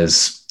he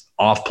does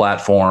off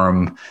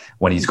platform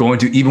when he's going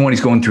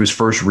through his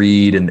first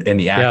read and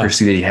the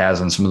accuracy that he has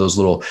on some of those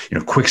little,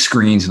 quick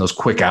screens and those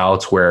quick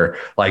outs where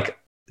like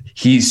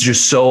he's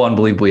just so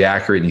unbelievably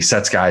accurate and he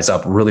sets guys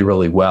up really,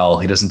 really well.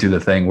 He doesn't do the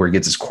thing where he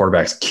gets his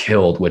quarterbacks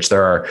killed, which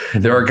there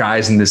are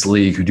guys in this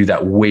league who do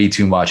that way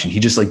too much. And he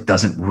just like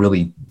doesn't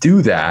really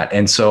do that.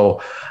 And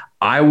so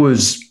I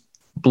was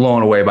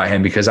blown away by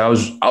him because I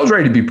was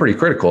ready to be pretty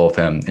critical of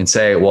him and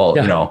say, well,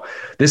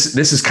 this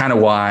is kind of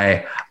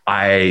why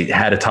I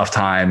had a tough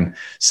time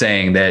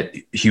saying that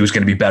he was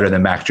going to be better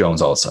than Mac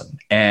Jones all of a sudden.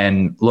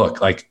 And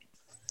look, like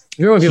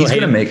remember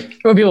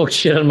when people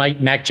shit on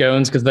Mac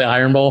Jones because the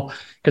Iron Bowl,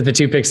 because the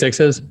 2 pick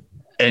sixes.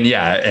 And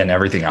and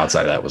everything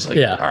outside of that was like,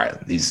 all right,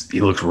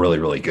 he looks really,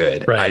 really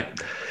good. Right.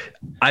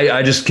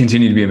 I just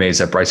continue to be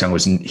amazed that Bryce Young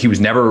was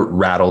never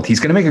rattled.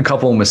 He's going to make a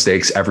couple of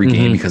mistakes every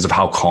game because of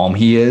how calm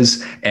he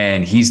is.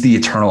 And he's the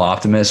eternal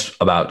optimist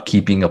about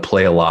keeping a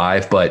play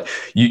alive, but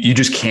you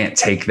just can't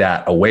take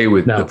that away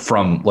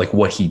from like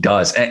what he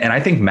does. And I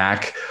think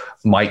Mac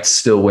might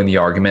still win the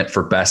argument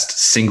for best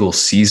single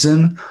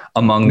season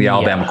among the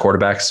Alabama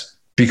quarterbacks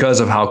because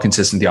of how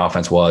consistent the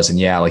offense was. And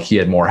like he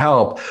had more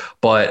help,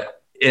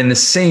 but in the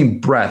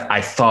same breath,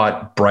 I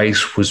thought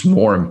Bryce was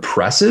more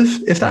impressive,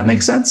 if that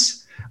makes sense.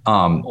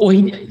 And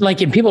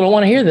people don't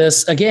want to hear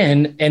this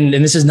again. And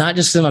this is not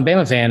just because I'm a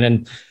Bama fan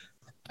and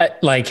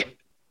like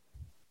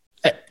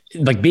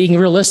being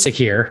realistic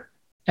here.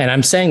 And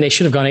I'm saying they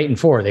should have gone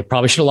 8-4. They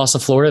probably should have lost to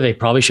Florida. They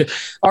probably should.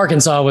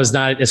 Arkansas was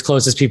not as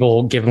close as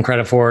people give them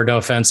credit for. No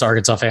offense to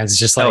Arkansas fans. It's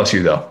just like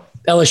LSU though.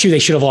 LSU, they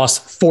should have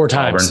lost 4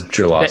 times. Auburn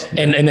should have lost.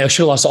 And they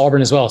should have lost to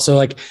Auburn as well. So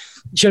like,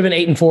 should have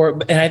been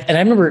 8-4. And I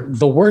remember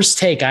the worst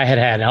take I had,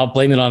 and I'll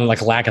blame it on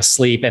like lack of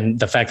sleep and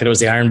the fact that it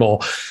was the Iron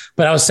Bowl.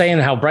 But I was saying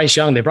how Bryce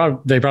Young, they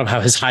brought up how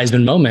his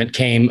Heisman moment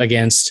came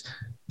against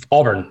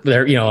Auburn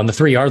there, on the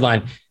 3-yard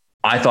line.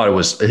 I thought it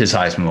was his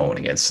Heisman moment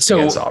against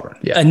Auburn.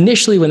 Yeah.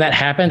 Initially when that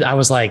happened, I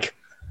was like,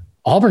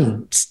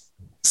 Auburn's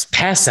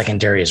pass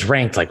secondary is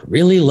ranked like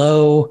really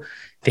low.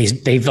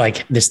 They've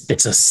like this,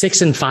 it's a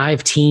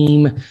 6-5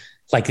 team.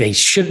 Like they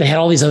had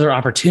all these other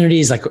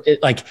opportunities. I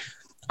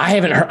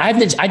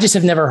just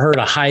have never heard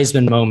a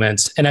Heisman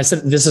moment. And I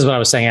said, this is what I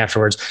was saying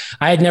afterwards.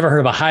 I had never heard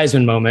of a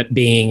Heisman moment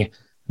being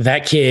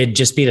that kid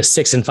just beat a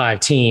 6-5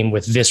 team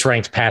with this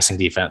ranked passing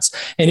defense.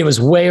 And it was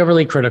way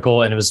overly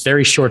critical and it was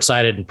very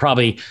short-sighted and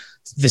probably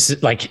this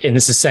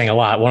is saying a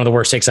lot. One of the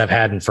worst takes I've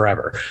had in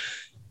forever.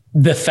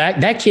 The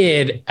fact that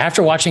kid,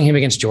 after watching him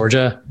against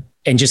Georgia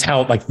and just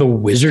how like the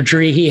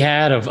wizardry he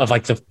had of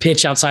like the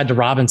pitch outside to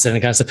Robinson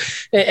and kind of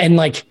stuff. And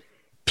like,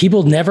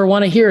 people never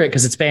want to hear it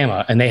because it's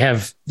Bama and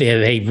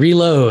they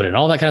reload and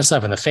all that kind of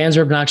stuff. And the fans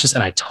are obnoxious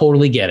and I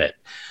totally get it.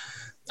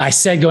 I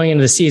said going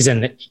into the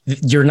season,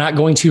 you're not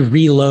going to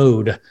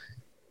reload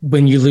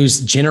when you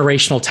lose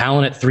generational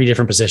talent at 3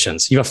 different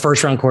positions. You have a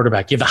 1st-round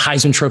quarterback. You have the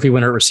Heisman Trophy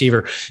winner at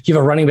receiver. You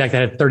have a running back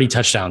that had 30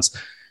 touchdowns.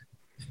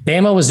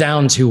 Bama was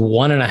down to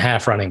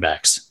 1.5 running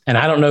backs. And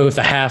I don't know if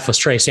the half was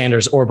Trey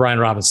Sanders or Brian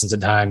Robinson's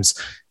at times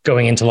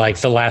going into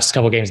like the last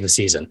couple of games of the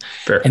season.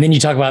 Fair. And then you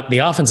talk about the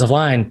offensive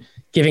line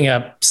giving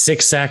up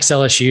 6 sacks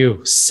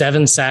LSU,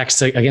 7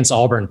 sacks against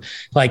Auburn.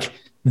 Like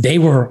they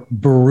were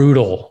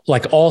brutal,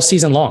 like all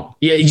season long.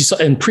 Yeah, you saw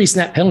in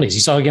pre-snap penalties.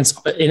 You saw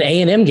against an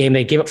A&M game,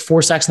 they gave up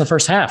 4 sacks in the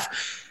first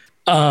half.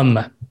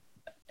 And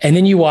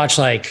then you watch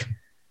like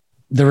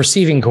the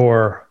receiving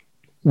core,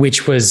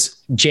 which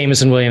was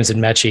Jameson Williams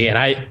and Mechie.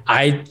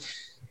 And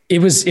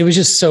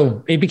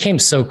it became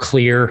so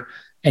clear.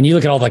 And you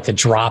look at all like the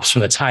drops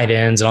from the tight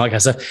ends and all that kind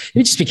of stuff.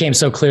 It just became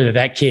so clear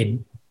that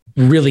kid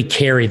really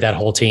carried that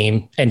whole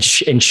team and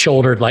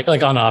shouldered like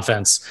on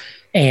offense.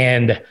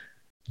 And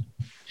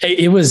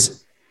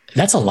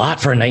that's a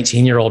lot for a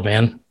 19-year-old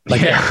man.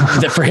 Like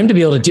that for him to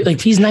be able to do, like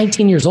he's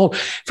 19 years old,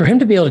 for him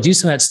to be able to do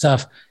some of that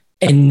stuff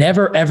and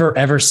never, ever,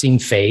 ever seem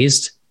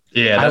phased.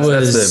 Yeah. That's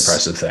the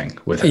impressive thing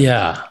with him.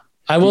 Yeah.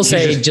 I will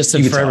say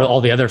for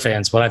all the other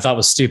fans, what I thought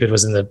was stupid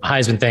was in the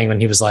Heisman thing when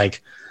he was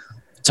like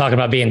talking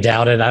about being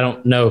doubted. I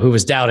don't know who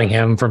was doubting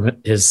him from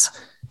his.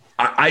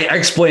 I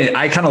explained,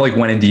 I kind of like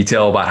went in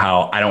detail about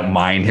how I don't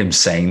mind him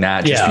saying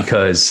that just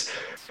because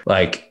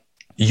like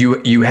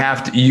you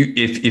have to,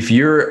 if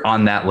you're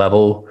on that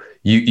level,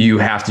 you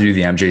have to do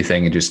the MJ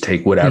thing and just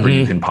take whatever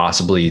you can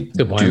possibly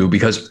do.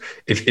 Because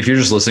if you're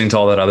just listening to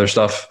all that other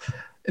stuff,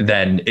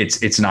 then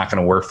it's not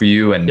going to work for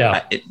you. And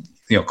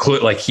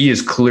like he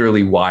is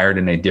clearly wired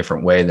in a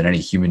different way than any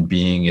human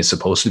being is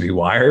supposed to be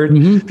wired.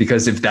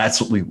 Because if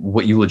that's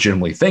what you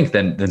legitimately think,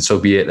 then so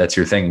be it. That's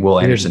your thing. Will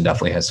Anderson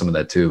definitely has some of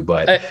that too.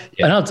 But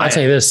and I'll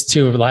tell you this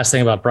too. The last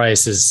thing about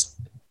Bryce is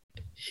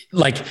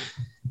like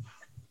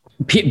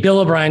Bill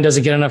O'Brien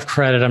doesn't get enough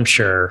credit. I'm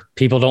sure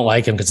people don't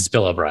like him because it's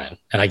Bill O'Brien,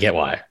 and I get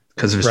why.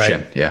 Because of his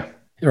chin. Yeah.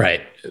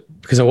 Right.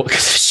 Because of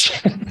his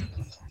chin.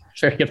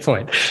 Very good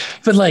point.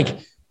 But like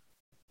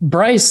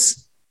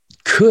Bryce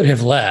could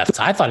have left.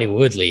 I thought he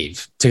would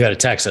leave to go to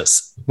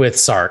Texas with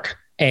Sark,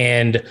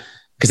 and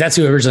because that's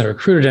who originally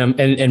recruited him.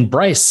 And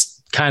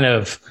Bryce kind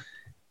of,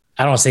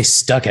 I don't want to say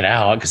stuck it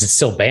out because it's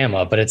still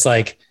Bama, but it's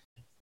like,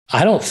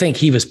 I don't think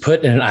he was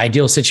put in an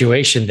ideal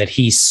situation that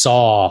he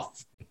saw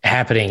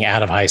happening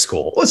out of high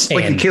school. Well, it's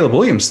like the Caleb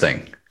Williams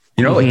thing,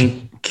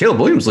 like Caleb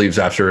Williams leaves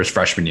after his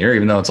freshman year,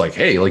 even though it's like,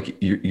 hey, like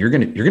you're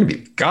gonna be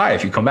the guy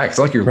if you come back. It's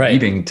like you're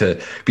leaving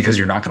because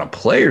you're not going to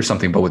play or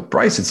something. But with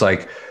Bryce, it's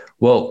like,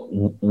 well,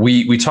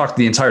 we talked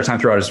the entire time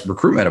throughout his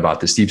recruitment about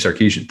the Steve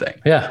Sarkisian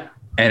thing. Yeah.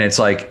 And it's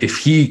like, if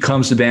he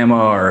comes to Bama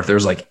or if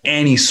there's like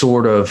any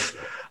sort of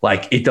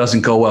like, it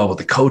doesn't go well with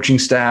the coaching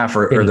staff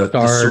or the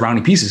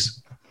surrounding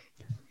pieces,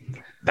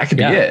 that could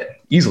be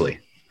it easily.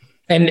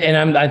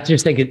 And I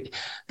just think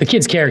the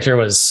kid's character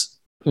was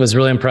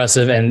really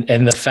impressive.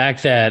 And the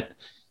fact that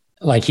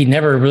like, he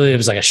never really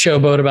was like a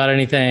showboat about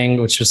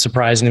anything, which was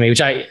surprising to me,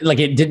 which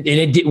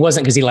it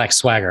wasn't because he lacked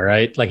swagger,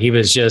 right? Like he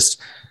was just,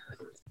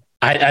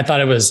 I thought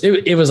it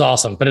was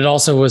awesome, but it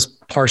also was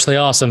partially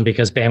awesome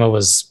because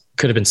Bama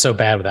could have been so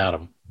bad without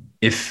him.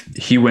 If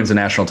he wins a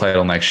national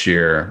title next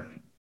year,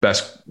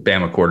 best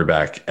Bama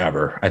quarterback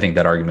ever, I think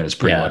that argument is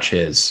pretty much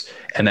his.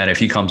 And then if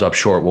he comes up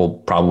short, we'll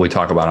probably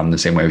talk about him the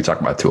same way we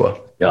talk about Tua.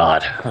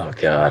 God.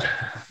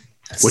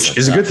 That's which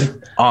is a good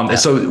thing.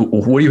 So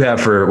what do you have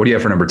for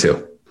number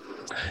 2?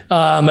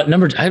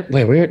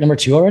 Wait, we're at number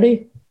 2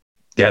 already?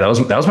 Yeah, that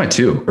was my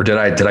 2. Or did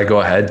I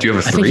go ahead? Do you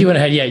have a 3? I think you went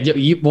ahead.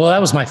 Yeah. Well,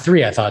 that was my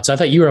 3, I thought. So I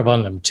thought you were up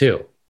on number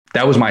 2.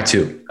 That was my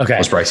 2. Okay. That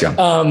was Bryce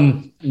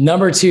Young.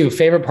 Number 2,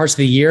 favorite parts of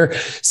the year.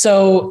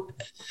 So,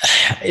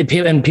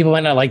 and people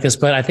might not like this,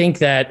 but I think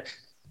that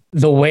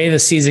the way the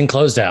season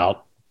closed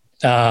out,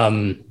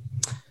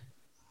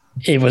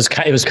 it was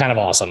kind of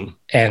awesome.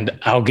 And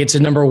I'll get to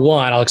number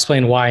 1. I'll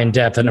explain why in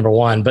depth at number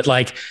 1. But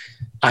like,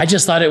 I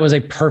just thought it was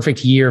a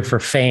perfect year for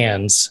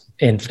fans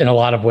in a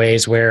lot of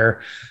ways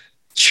where,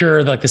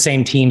 sure, like the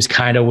same teams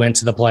kind of went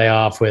to the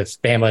playoff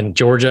with Bama and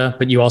Georgia,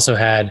 but you also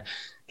had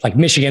like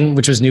Michigan,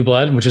 which was new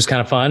blood, which was kind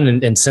of fun.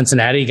 And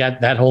Cincinnati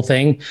got that whole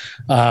thing.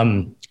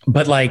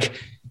 But like,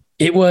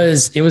 it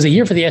was a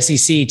year for the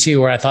SEC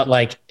too, where I thought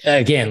like,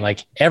 again,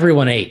 like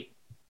everyone ate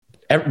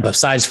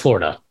besides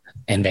Florida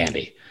and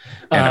Vandy.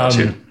 And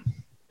LSU.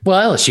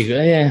 Well,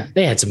 LSU,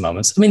 they had some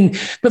moments. I mean,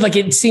 but like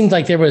it seemed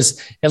like there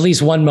was at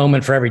least one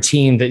moment for every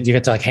team that you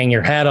get to like hang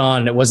your hat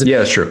on. It wasn't. Yeah,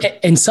 that's true.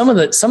 And some of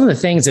the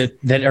things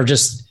that are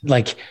just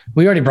like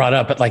we already brought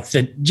up, but like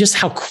just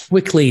how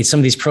quickly some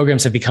of these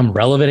programs have become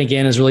relevant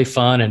again is really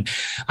fun. And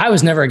I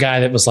was never a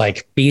guy that was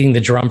like beating the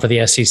drum for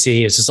the SEC.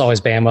 It's just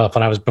always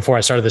Bama before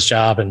I started this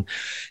job, and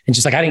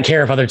just like I didn't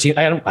care if other teams.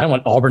 I don't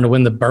want Auburn to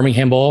win the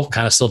Birmingham Bowl.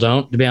 Kind of still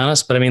don't, to be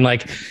honest. But I mean,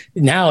 like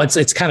now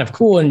it's kind of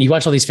cool, and you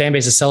watch all these fan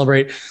bases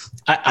celebrate.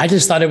 I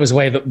just thought it was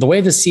the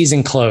way the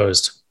season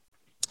closed,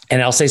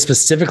 and I'll say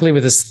specifically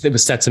with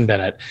Stetson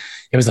Bennett,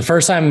 it was the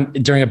first time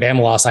during a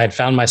Bama loss I had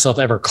found myself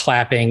ever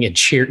clapping and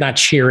not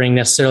cheering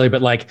necessarily,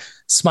 but like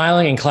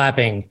smiling and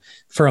clapping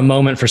for a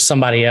moment for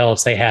somebody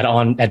else they had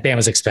on at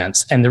Bama's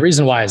expense. And the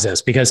reason why is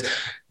this, because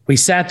we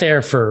sat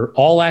there for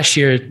all last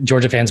year,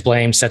 Georgia fans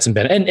blamed Stetson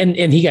Bennett,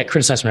 and he got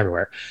criticized from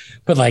everywhere,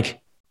 but like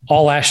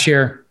all last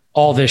year,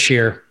 all this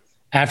year,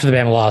 after the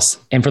Bama loss,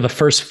 and for the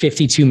first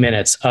 52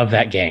 minutes of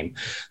that game.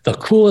 The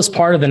coolest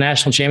part of the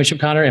national championship,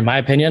 Connor, in my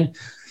opinion,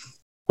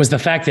 was the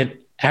fact that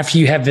after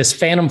you have this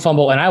phantom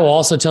fumble, and I will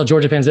also tell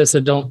Georgia fans this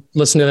that don't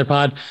listen to their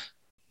pod,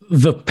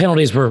 the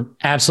penalties were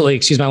absolutely,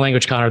 excuse my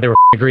language, Connor, they were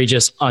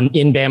egregious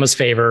in Bama's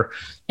favor.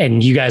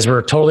 And you guys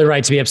were totally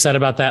right to be upset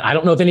about that. I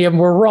don't know if any of them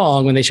were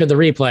wrong when they showed the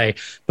replay,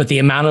 but the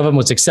amount of them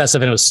was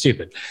excessive and it was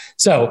stupid.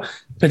 So,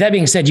 but that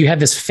being said, you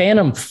have this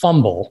phantom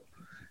fumble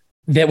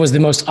that was the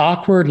most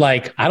awkward.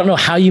 Like, I don't know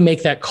how you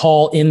make that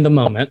call in the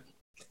moment.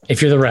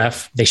 If you're the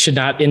ref, they should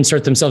not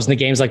insert themselves in the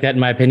games like that, in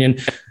my opinion.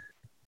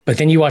 But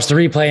then you watch the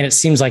replay and it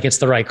seems like it's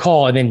the right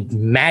call. And then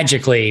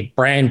magically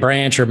Brian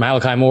Branch or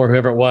Malachi Moore,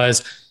 whoever it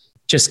was,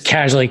 just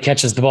casually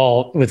catches the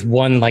ball with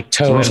one like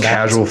toe. It's the most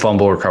casual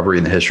fumble recovery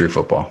in the history of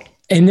football.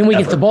 And then we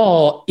get the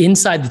ball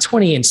inside the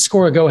 20 and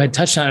score a go-ahead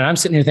touchdown. And I'm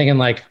sitting here thinking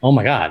like, oh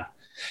my God,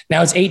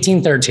 now it's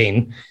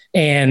 18-13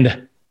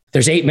 and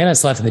there's 8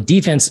 minutes left. And the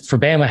defense for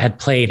Bama had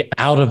played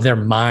out of their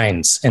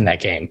minds in that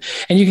game.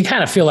 And you can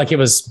kind of feel like it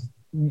was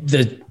a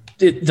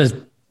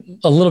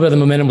little bit of the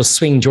momentum was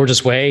swinging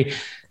Georgia's way.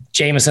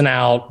 Jameson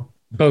out,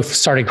 both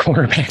starting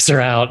cornerbacks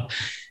are out.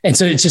 And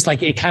so it's just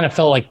like, it kind of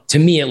felt like, to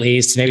me at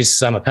least, maybe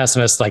because I'm a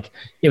pessimist, like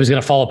it was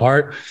going to fall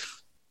apart.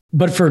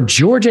 But for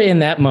Georgia in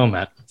that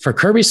moment, for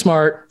Kirby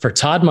Smart, for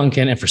Todd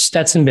Monken, and for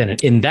Stetson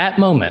Bennett in that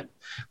moment,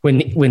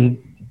 when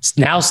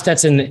now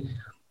Stetson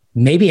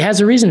maybe has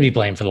a reason to be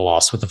blamed for the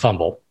loss with the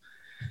fumble,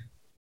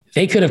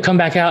 they could have come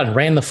back out and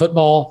ran the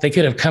football. They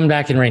could have come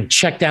back and ran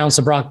check downs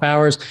to Brock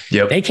Bowers.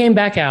 Yep. They came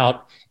back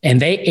out and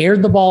they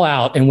aired the ball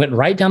out and went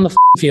right down the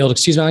field.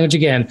 Excuse my language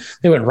again.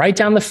 They went right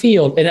down the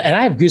field. And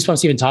I have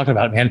goosebumps even talking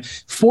about it, man.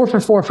 4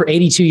 for 4 for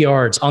 82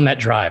 yards on that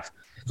drive.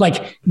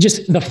 Like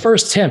just the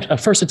first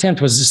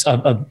attempt was just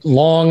a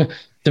long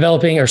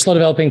developing or slow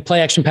developing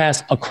play action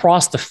pass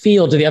across the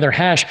field to the other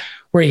hash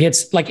where he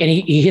hits like, and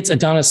he hits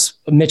Adonis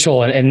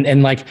Mitchell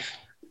and like,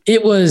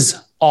 it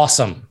was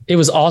awesome. It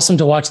was awesome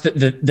to watch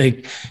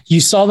you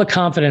saw the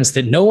confidence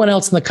that no one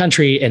else in the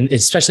country and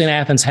especially in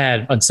Athens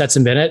had on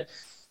Stetson Bennett,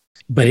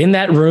 but in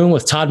that room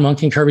with Todd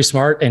Monken, Kirby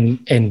Smart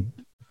and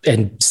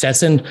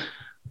Stetson,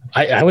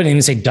 I wouldn't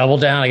even say double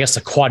down. I guess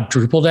a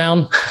quadruple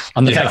down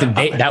on the fact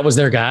that that was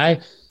their guy.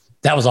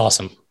 That was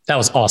awesome. That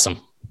was awesome.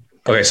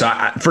 Okay, so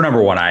for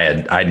number one,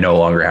 I no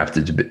longer have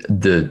to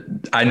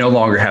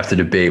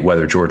debate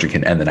whether Georgia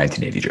can end the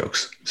 1980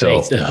 jokes. So,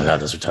 oh God,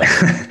 those are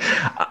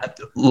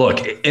tough.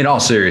 Look, in all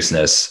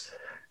seriousness,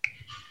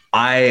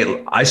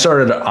 I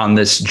started on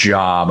this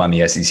job on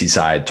the SEC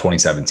side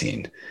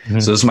 2017. Mm-hmm.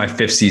 So this is my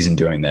 5th season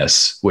doing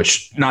this,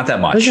 which not that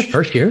much. Was your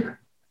first year?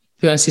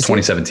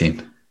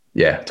 2017.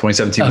 Yeah,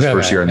 2017 was the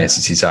first year on the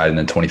SEC side, and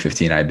then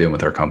 2015 I had been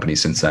with our company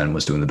since then.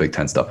 Was doing the Big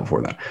Ten stuff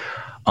before that.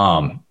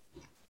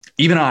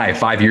 Even I,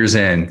 5 years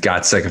in,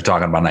 got sick of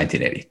talking about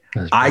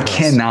 1980. I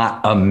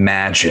cannot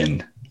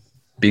imagine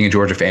being a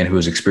Georgia fan who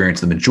has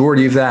experienced the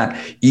majority of that.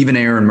 Even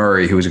Aaron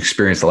Murray, who has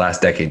experienced the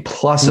last decade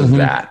plus of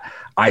that.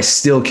 I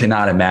still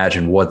cannot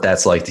imagine what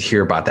that's like to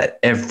hear about that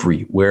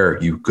everywhere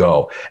you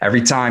go.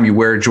 Every time you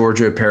wear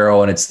Georgia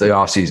apparel and it's the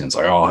off season, it's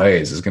like, oh, hey,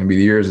 is this going to be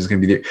the year? Is this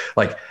going to be the year?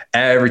 Like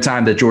every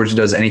time that Georgia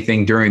does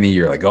anything during the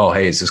year, like, oh,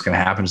 hey, is this going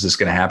to happen? Is this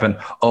going to happen?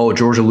 Oh,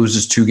 Georgia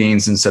loses 2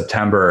 games in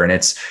September and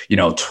it's,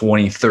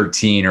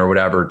 2013 or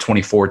whatever,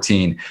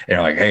 2014. And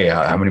you're like, hey,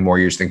 how many more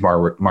years do you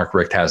think Mark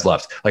Richt has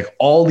left? Like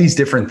all these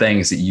different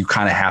things that you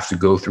kind of have to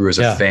go through as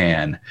a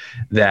fan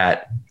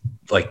that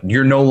like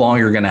you're no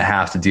longer going to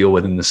have to deal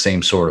with in the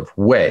same sort of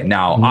way.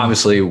 Now,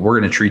 obviously we're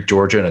going to treat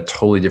Georgia in a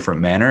totally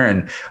different manner.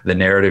 And the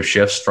narrative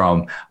shifts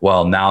from,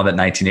 well, now that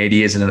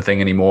 1980 isn't a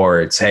thing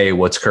anymore, it's, hey,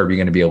 what's Kirby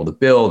going to be able to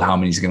build? How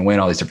many is going to win?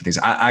 All these different things.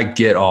 I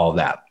get all of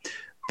that,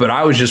 but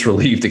I was just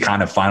relieved to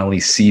kind of finally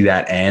see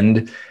that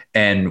end.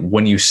 And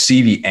when you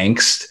see the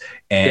angst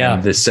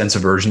and the sense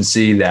of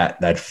urgency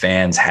that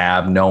fans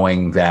have,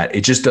 knowing that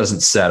it just doesn't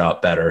set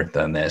up better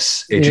than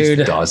this, it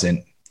just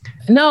doesn't.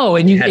 No,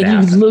 and you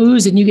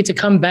lose and you get to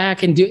come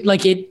back and do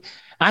like it.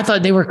 I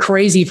thought they were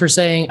crazy for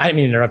saying, I didn't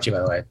mean to interrupt you,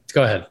 by the way.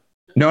 Go ahead.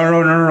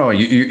 No.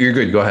 You're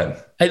good. Go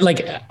ahead.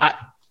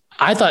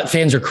 I thought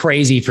fans are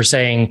crazy for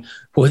saying,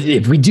 well,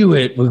 if we do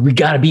it, we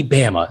got to beat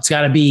Bama. It's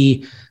got to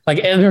be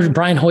like, I remember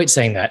Brian Hoyt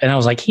saying that. And I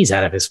was like, he's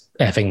out of his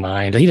effing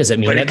mind. He doesn't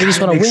mean that. They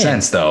just want to win. It makes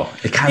sense though.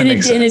 It kind of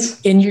makes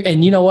sense.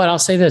 And you know what? I'll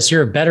say this.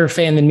 You're a better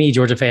fan than me,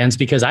 Georgia fans,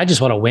 because I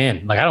just want to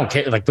win. Like, I don't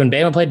care. Like when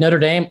Bama played Notre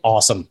Dame,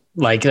 awesome.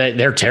 Like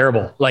they're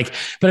terrible. Like,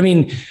 but I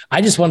mean,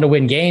 I just wanted to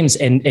win games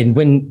and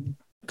win.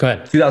 Go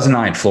ahead.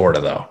 2009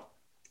 Florida though.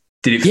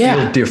 Did it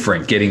feel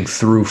different getting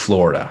through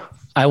Florida?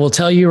 I will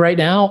tell you right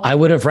now, I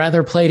would have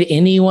rather played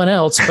anyone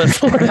else but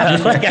Florida.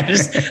 Like I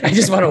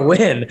just want to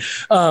win.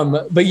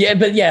 But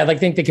yeah, like I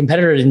think the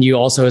competitor in you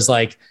also is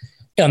like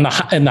in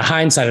the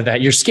hindsight of that,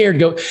 you're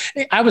scared.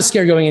 I was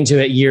scared going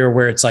into a year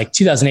where it's like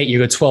 2008, you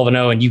go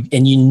 12-0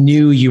 and you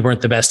knew you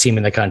weren't the best team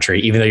in the country,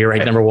 even though you're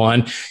ranked number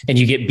 1 and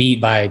you get beat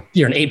by,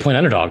 you're an 8-point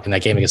underdog in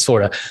that game against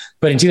Florida.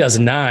 But in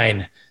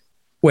 2009,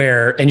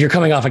 and you're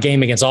coming off a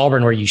game against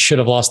Auburn where you should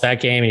have lost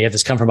that game and you have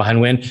this come from behind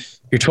win,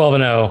 you're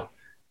 12-0.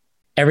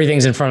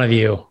 Everything's in front of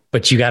you,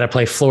 but you got to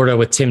play Florida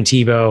with Tim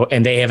Tebow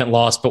and they haven't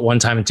lost but one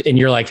time. And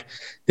you're like,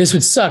 this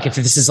would suck if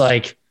this is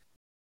like,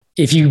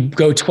 if you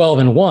go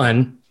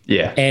 12-1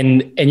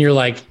 and you're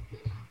like,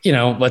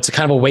 it's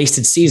kind of a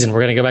wasted season.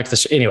 We're going to go back to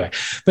this anyway.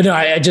 But no,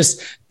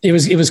 it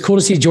was cool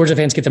to see Georgia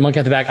fans get the monkey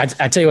out the back.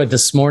 I tell you what,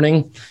 this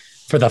morning,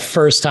 for the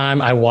first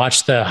time, I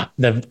watched the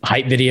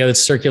hype video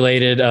that's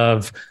circulated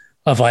of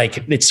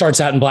like, it starts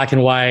out in black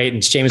and white and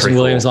it's Jameson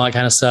Williams and all that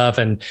kind of stuff.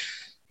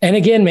 And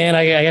again, man,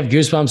 I have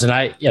goosebumps and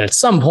at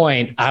some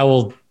point I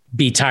will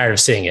be tired of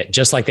seeing it,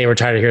 just like they were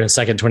tired of hearing the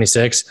second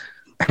 26.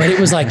 But it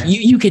was like,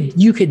 you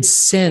could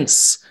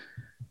sense,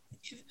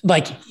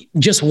 like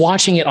just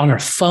watching it on her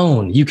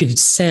phone, you could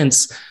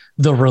sense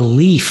the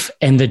relief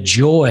and the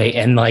joy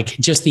and like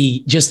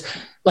the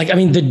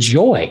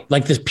joy,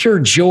 like this pure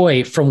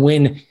joy from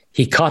when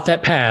he caught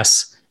that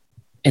pass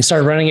and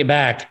started running it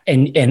back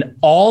and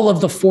all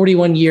of the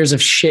 41 years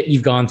of shit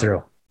you've gone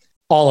through,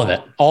 all of it,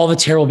 all the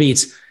terrible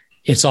beats.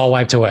 It's all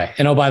wiped away.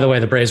 And oh, by the way,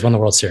 the Braves won the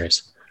World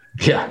Series.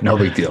 Yeah, no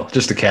big deal.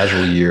 Just a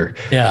casual year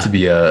to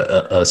be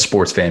a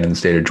sports fan in the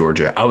state of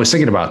Georgia. I was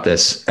thinking about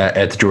this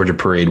at the Georgia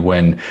Parade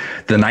when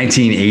the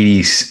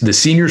 1980s, the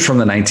seniors from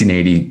the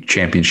 1980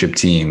 championship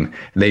team,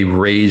 they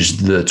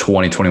raised the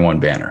 2021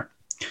 banner.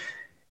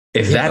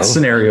 If that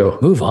scenario,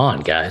 move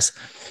on, guys.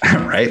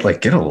 Right?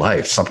 Like, get a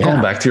life. Stop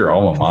going back to your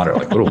alma mater.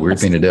 Like, what a weird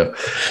thing to do.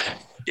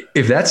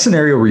 If that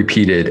scenario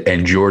repeated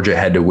and Georgia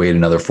had to wait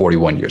another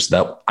 41 years,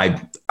 that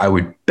I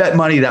would bet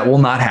money that will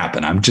not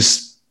happen. I'm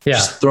just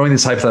throwing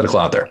this hypothetical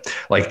out there.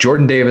 Like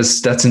Jordan Davis,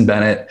 Stetson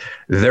Bennett,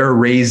 they're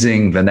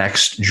raising the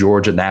next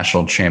Georgia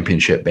national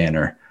championship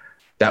banner.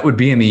 That would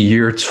be in the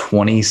year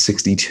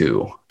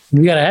 2062.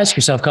 You got to ask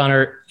yourself,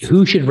 Connor,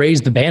 who should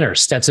raise the banner,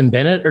 Stetson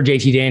Bennett or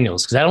JT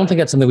Daniels? Because I don't think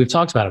that's something we've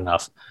talked about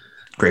enough.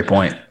 Great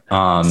point.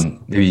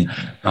 Maybe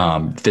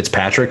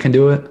Fitzpatrick can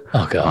do it.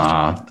 Oh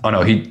God.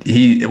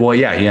 He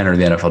entered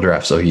the NFL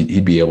draft, so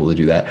he'd be able to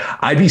do that.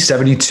 I'd be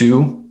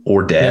 72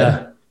 or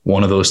dead. Yeah.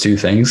 One of those two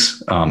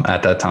things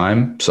at that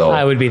time. So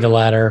I would be the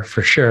latter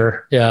for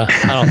sure. Yeah.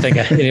 I don't think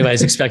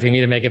anybody's expecting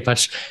me to make it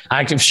much.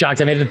 I'm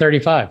shocked I made it to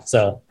 35.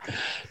 So.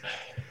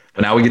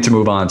 But now we get to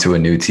move on to a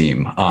new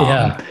team.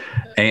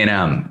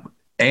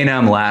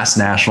 A&M last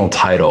national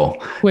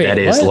title. Wait, that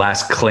is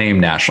last claim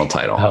national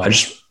title. Oh.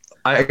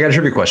 I got a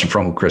trivia question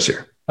from Chris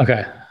here.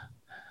 Okay.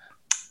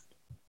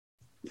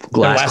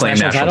 Last claim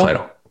national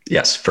title.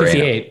 Yes. For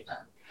 58.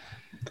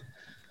 A&M.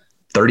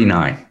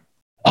 39.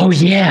 Oh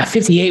yeah.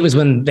 58 was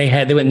when they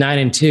went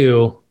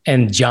 9-2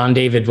 and John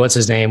David, what's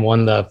his name,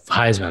 won the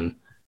Heisman.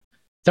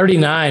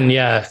 39.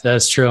 Yeah,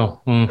 that's true.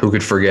 Who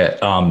could forget?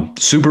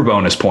 Super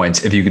bonus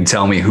points if you can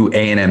tell me who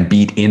A&M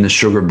beat in the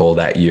Sugar Bowl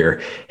that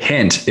year.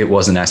 Hint, it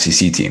was an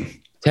SEC team.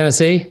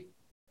 Tennessee?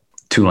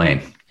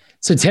 Tulane.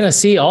 So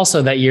Tennessee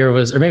also that year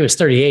was, or maybe it was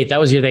 38. That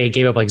was the year they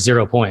gave up like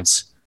 0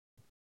 points.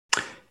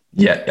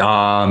 Yeah.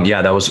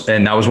 That was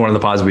one of the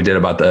pods we did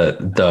about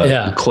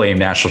the claim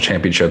national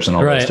championships and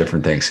all those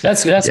different things.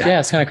 That's it's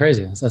kind of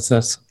crazy. So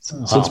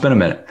it's been a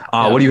minute.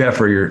 What do you have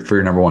for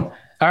your number one?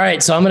 All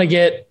right. So I'm going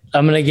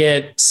to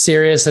get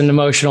serious and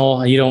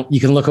emotional. You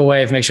can look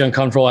away if it makes you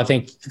uncomfortable. I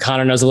think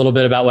Connor knows a little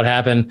bit about what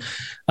happened.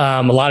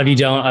 A lot of you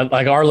don't.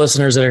 Like our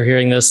listeners that are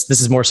hearing this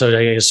is more so,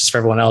 I guess, just for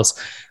everyone else.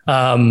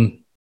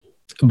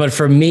 But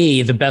for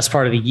me, the best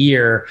part of the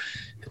year,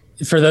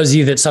 for those of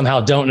you that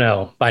somehow don't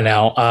know by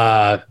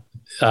now,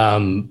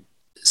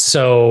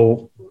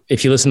 so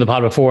if you listen to the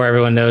pod before,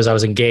 everyone knows I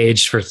was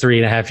engaged for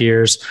 3.5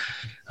 years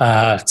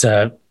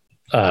to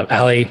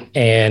Allie,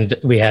 and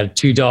we had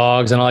 2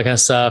 dogs and all that kind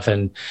of stuff.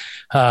 And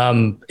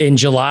in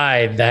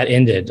July, that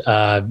ended.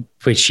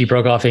 She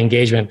broke off the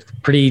engagement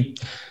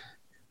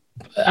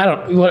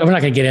we're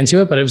not going to get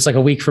into it, but it was like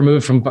a week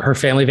removed from her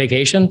family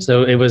vacation.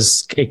 So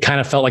it kind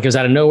of felt like it was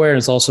out of nowhere, and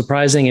it's all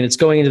surprising. And it's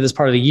going into this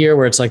part of the year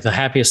where it's like the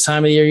happiest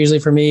time of the year usually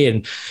for me.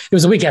 And it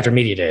was a week after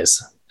media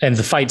days, and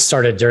the fight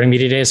started during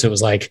media days. So it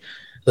was like,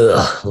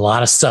 a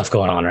lot of stuff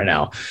going on right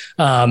now.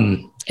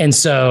 And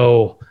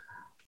so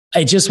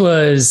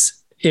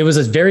it was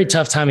a very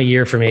tough time of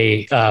year for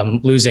me.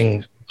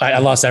 Losing, I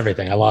lost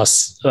everything.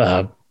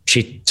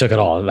 She took it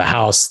all, the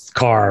house,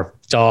 car,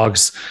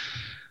 dogs,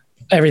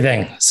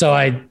 everything. So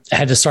I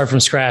had to start from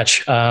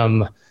scratch.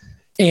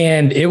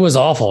 And it was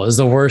awful. It was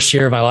the worst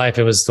year of my life.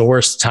 It was the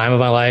worst time of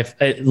my life.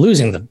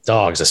 Losing the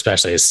dogs,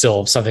 especially, is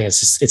still something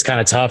it's kind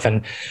of tough.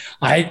 And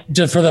I,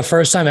 for the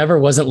first time ever,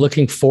 wasn't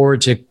looking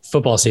forward to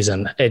football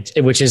season,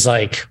 which is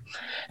like,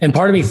 and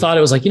part of me thought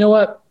it was like, you know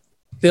what?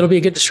 It'll be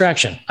a good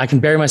distraction. I can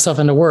bury myself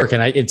into work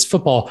and it's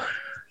football,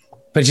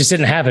 but it just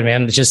didn't happen,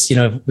 man. It's just,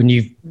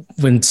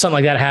 when something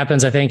like that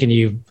happens, I think, and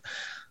you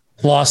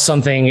lost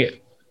something,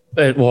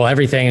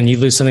 everything, and you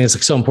lose something that's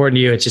like so important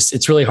to you,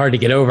 it's really hard to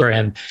get over.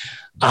 And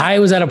I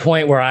was at a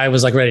point where I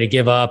was like ready to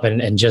give up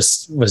and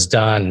just was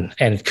done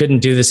and couldn't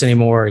do this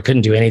anymore.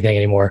 Couldn't do anything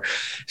anymore.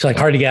 It's like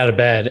hard to get out of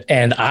bed.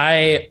 And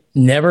I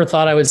never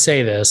thought I would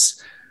say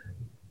this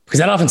because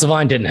that offensive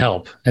line didn't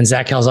help. And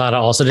Zach Calzada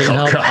also didn't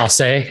help, I'll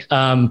say.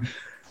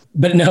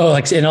 But no,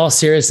 like in all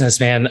seriousness,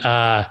 man,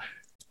 the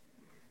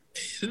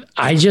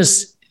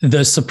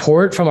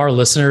support from our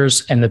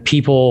listeners and the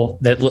people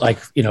that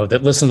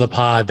that listen to the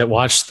pod, that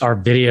watch our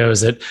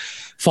videos, that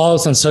follow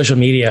us on social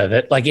media,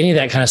 that like any of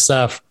that kind of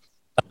stuff,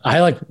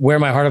 I like wear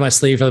my heart on my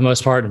sleeve for the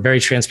most part, and very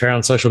transparent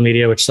on social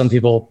media, which some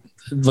people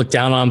look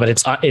down on, but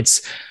it's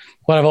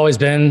what I've always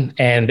been.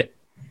 And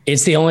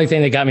it's the only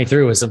thing that got me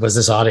through was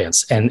this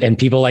audience and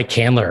people like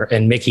Candler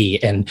and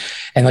Mickey and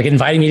like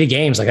inviting me to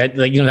games. That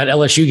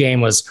LSU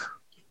game was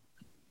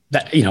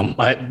that,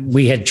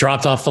 we had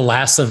dropped off the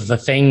last of the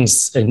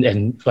things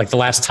and like the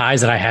last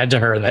ties that I had to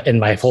her and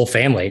my whole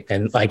family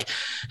and like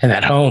in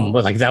that home.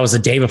 But like that was the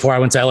day before I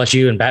went to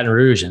LSU in Baton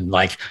Rouge, and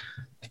like,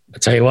 I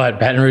tell you what,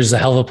 Baton Rouge is a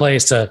hell of a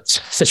place to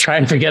try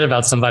and forget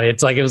about somebody.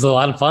 It's like, it was a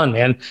lot of fun,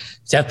 man.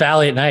 Death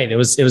Valley at night. It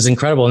was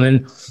incredible. And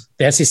then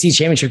the SEC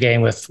championship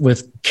game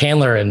with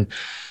Candler, and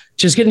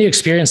just getting to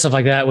experience stuff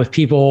like that with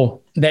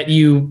people that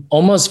you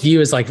almost view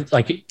as like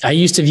I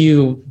used to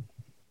view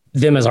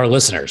them as our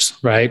listeners,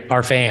 right?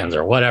 Our fans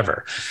or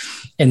whatever.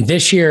 And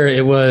this year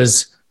it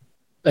was,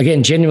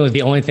 again, genuinely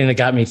the only thing that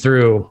got me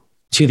through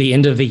to the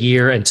end of the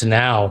year and to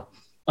now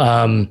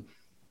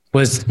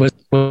was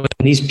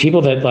these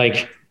people that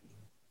like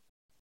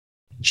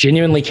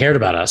genuinely cared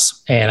about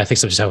us. And I think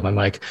something just happened with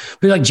my mic,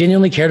 but like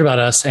genuinely cared about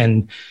us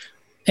and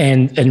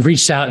and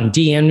reached out and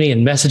DM'd me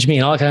and messaged me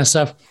and all that kind of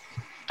stuff.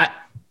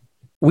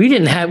 We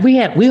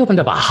opened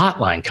up a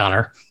hotline,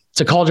 Connor,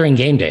 to call during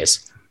game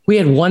days. We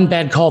had one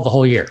bad call the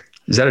whole year.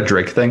 Is that a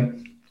Drake thing?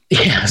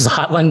 Yeah, it's a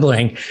hotline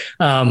bling.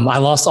 I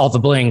lost all the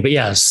bling, but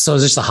yeah, so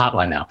it's just a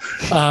hotline now.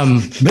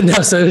 But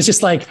no, so it's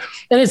just like,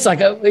 and it's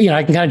like,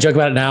 I can kind of joke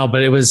about it now,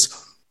 but it was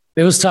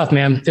tough,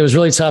 man. It was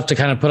really tough to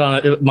kind of put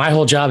on my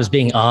whole job is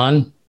being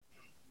on,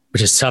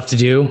 which is tough to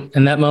do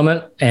in that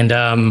moment.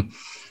 And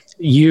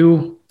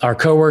you, our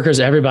coworkers,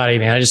 everybody,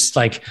 man, I just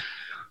like,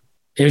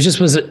 it was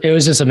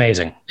just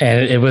amazing.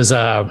 And it was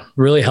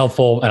really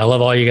helpful. And I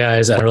love all you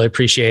guys. I really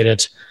appreciate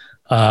it.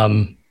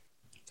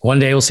 One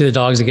day we'll see the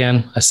dogs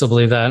again. I still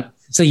believe that.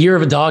 It's a year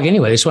of a dog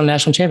anyway. They just won a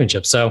national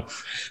championship. So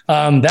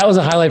that was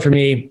a highlight for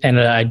me.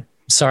 And I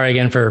sorry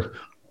again for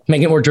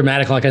making it more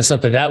dramatic and all that kind of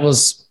stuff, but that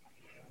was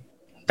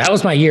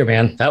my year,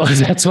 man.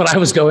 That's what I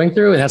was going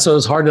through. And that's what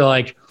was hard to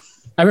like.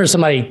 I remember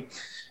somebody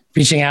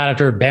reaching out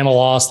after Bama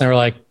lost and they were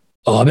like,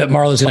 "Oh, I bet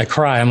Marlo's going to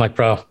cry." I'm like,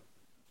 bro,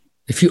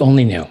 if you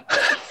only knew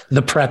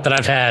the prep that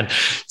I've had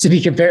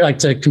to compare to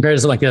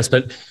something like this,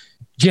 but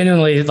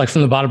genuinely, like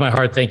from the bottom of my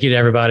heart, thank you to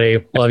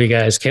everybody. Love you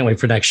guys. Can't wait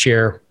for next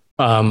year.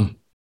 And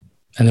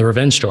the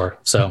revenge tour.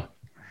 So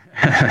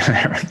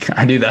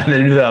I knew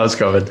that was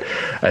coming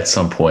at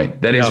some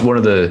point. That is one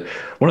of the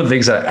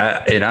things that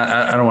I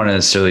don't want to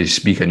necessarily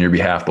speak on your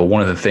behalf, but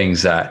one of the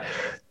things that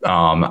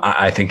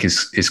I think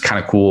is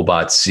kind of cool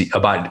about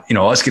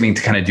us getting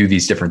to kind of do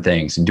these different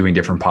things and doing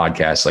different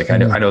podcasts. Like I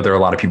know there are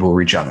a lot of people who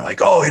reach out and they're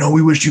like, "Oh,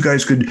 we wish you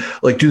guys could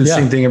like do the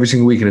same thing every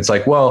single week." And it's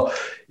like, well,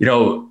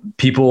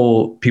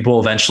 people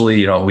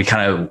eventually, we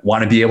kind of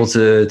want to be able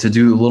to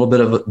do a little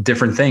bit of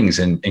different things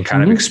and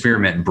kind of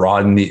experiment and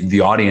broaden the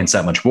audience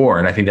that much more.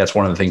 And I think that's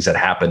one of the things that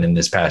happened in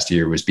this past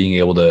year was being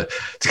able to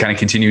kind of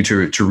continue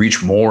to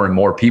reach more and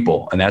more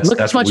grown. And that's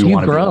what we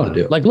want to be able to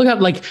do. Like, look up,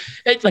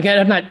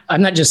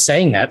 I'm not just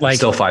saying that. Like,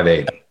 still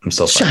 5'8". I'm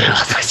still 5'8".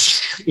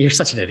 Shut up. You're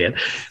such an idiot.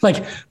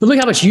 Like, but look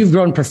how much you've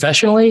grown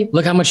professionally.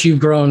 Look how much you've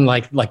grown.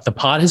 Like the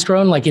pod has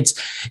grown. Like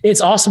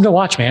it's awesome to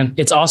watch, man.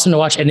 It's awesome to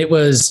watch. And it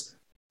was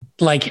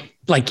all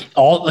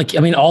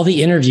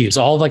the interviews,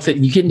 all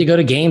you getting to go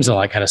to games and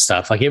all that kind of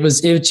stuff. Like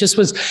it just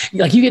was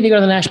like you getting to go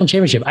to the national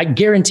championship. I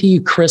guarantee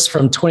you, Chris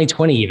from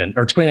 2020 even,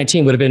 or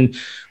 2019 would have been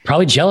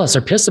probably jealous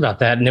or pissed about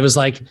that. And it was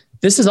like,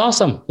 this is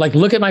awesome. Like,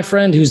 look at my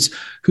friend who's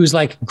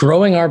like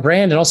growing our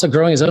brand and also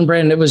growing his own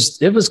brand. And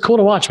it was cool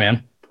to watch,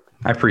 man.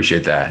 I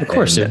appreciate that. Of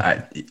course,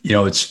 a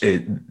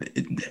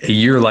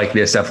year like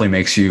this definitely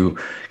makes you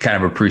kind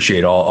of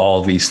appreciate all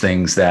of these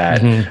things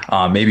that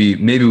maybe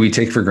we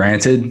take for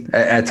granted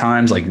at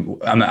times. Like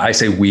I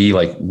say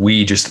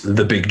we just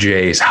the big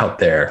J's out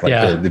there,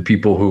 like the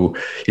people who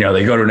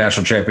they go to a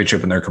national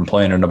championship and they're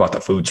complaining about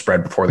the food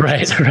spread before the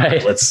game.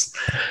 Right.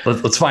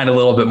 Let's find a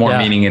little bit more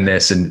meaning in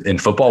this.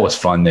 And football was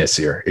fun this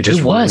year. It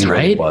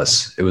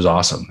was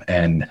awesome,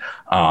 and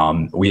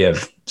we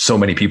have so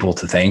many people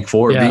to thank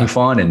for it being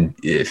fun. And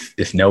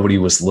if nobody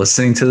was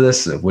listening to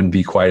this, it wouldn't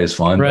be quite as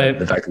fun. Right. But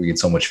the fact that we get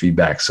so much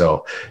feedback.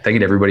 So thank you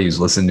to everybody who's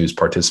listened, who's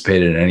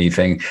participated in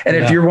anything. And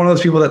if you're one of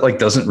those people that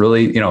doesn't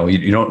really,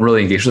 you don't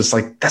really engage with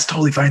us, that's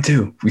totally fine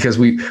too, because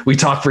we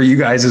talk for you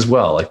guys as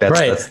well. Like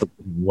that's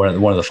one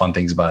of the fun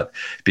things about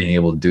being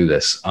able to do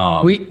this.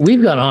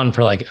 We've gone on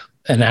for like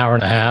an hour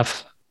and a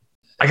half,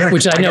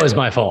 which I know is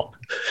my fault.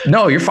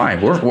 No, you're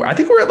fine. I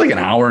think we're at like an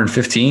hour and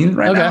 15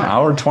 right now, an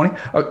hour and 20.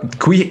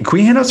 Can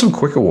we hand out some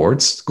quick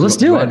awards? Let's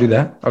do it. Do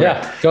that? Okay.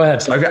 Yeah, go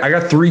ahead. So I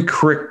got 3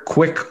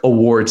 quick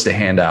awards to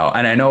hand out.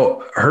 And I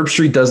know Herb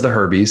Street does the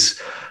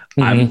Herbies.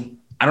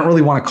 I don't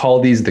really want to call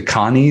these the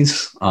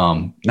Connies.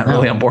 Not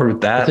really on board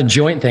with that. It's a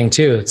joint thing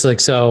too. It's like,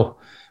 these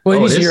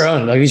are your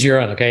own. These are your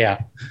own. Okay.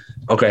 Yeah.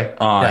 Okay.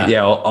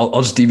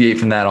 I'll just deviate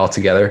from that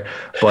altogether,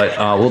 but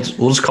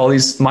we'll just call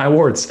these my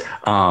awards.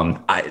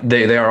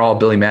 They are all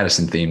Billy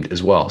Madison themed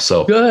as well.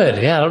 So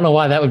good. Yeah. I don't know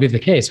why that would be the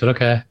case, but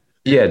okay.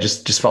 Yeah.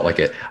 Just felt like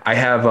it. I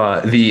have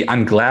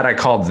I'm glad I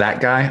called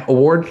that guy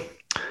award.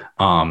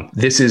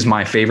 This is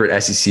my favorite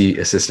SEC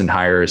assistant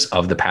hires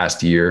of the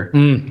past year.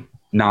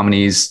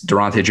 Nominees: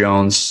 Durante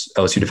Jones,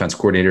 LSU defensive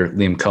coordinator;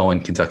 Liam Cohen,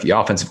 Kentucky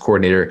offensive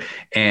coordinator;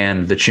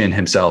 and the Chin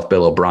himself,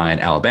 Bill O'Brien,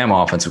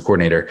 Alabama offensive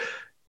coordinator.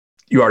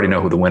 You already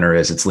know who the winner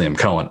is. It's Liam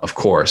Cohen, of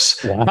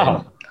course.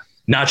 Wow.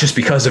 Not just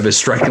because of his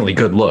strikingly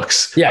good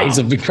looks. Yeah, he's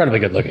incredibly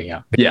good looking.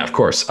 Yeah. Yeah, of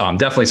course.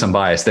 Definitely some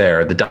bias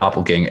there. The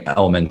doppelganger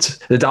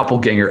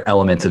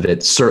element of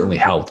it certainly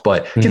helped.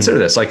 But consider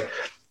this: like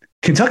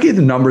Kentucky had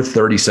the number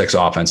 36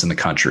 offense in the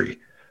country.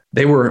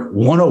 They were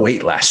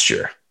 108 last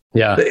year.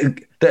 Yeah.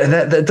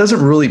 That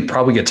doesn't really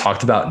probably get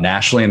talked about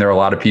nationally. And there are a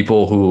lot of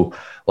people who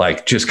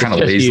just kind of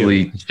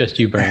lazily. It's just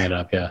you bring it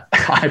up. Yeah.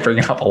 I bring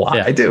it up a lot.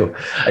 Yeah. I do.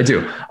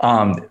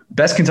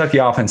 Best Kentucky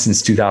offense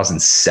since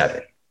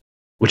 2007,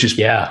 which is a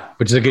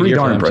good year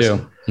for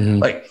them too.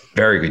 Like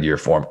very good year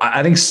for him.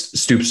 I think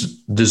Stoops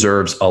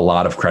deserves a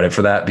lot of credit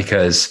for that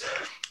because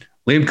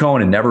Liam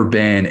Cohen had never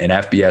been an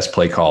FBS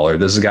play caller.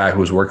 This is a guy who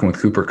was working with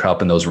Cooper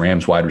Kupp and those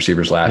Rams wide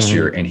receivers last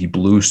year, and he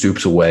blew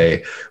Stoops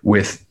away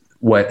with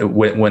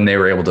when they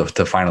were able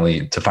to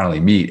finally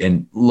meet.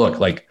 And look,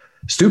 like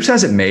Stoops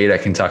hasn't made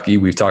at Kentucky.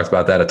 We've talked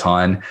about that a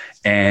ton.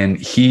 And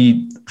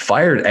he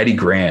fired Eddie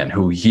Gran,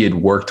 who he had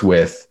worked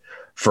with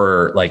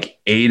for like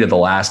 8 of the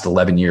last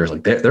 11 years.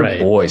 Like they're right.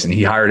 Boys. And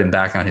he hired him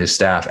back on his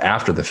staff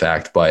after the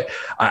fact. But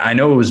I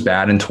know it was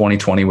bad in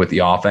 2020 with the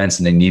offense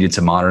and they needed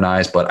to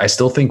modernize, but I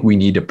still think we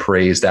need to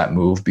praise that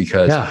move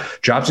because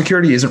job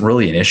security isn't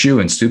really an issue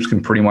and Stoops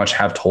can pretty much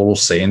have total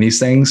say in these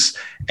things.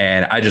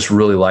 And I just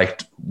really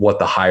liked what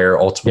the hire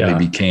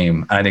ultimately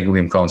became. I think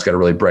Liam Cohen's got a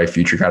really bright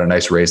future, got a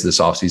nice raise this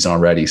offseason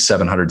already,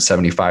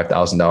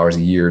 $775,000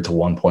 a year to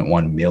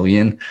 $1.1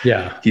 million.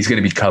 Yeah. He's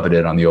going to be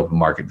coveted on the open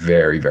market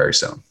very, very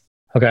soon.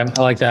 Okay.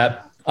 I like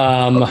that.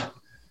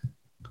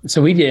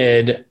 So we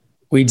did,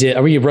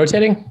 are we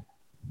rotating?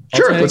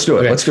 Sure. Let's do it.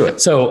 Okay. Let's do it.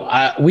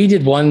 So we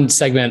did one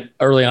segment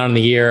early on in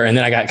the year and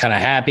then I got kind of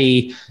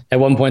happy at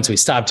one point. So we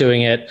stopped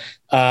doing it.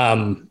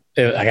 I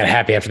got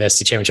happy after the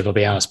SEC championship, I'll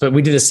be honest, but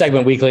we did a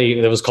segment weekly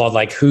that was called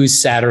like Who's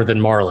Sadder Than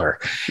Marlar.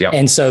 Yep.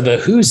 And so the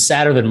Who's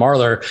Sadder Than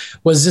Marlar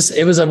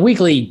it was a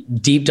weekly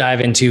deep dive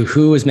into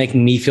who was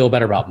making me feel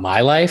better about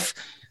my life.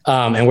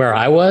 And where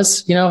I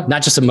was,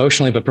 not just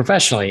emotionally, but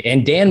professionally.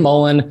 And Dan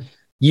Mullen,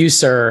 you,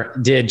 sir,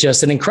 did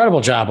just an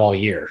incredible job all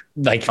year.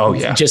 Like,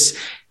 just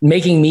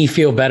making me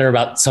feel better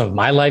about some of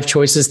my life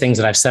choices, things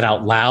that I've said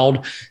out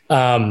loud,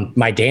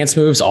 my dance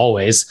moves,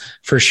 always,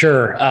 for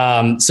sure.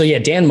 So yeah,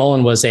 Dan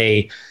Mullen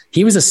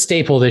he was a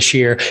staple this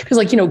year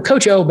because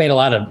Coach O made a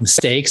lot of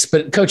mistakes,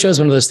 but Coach O is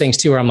one of those things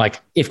too, where I'm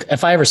like,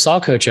 if I ever saw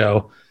Coach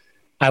O,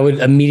 I would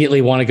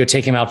immediately want to go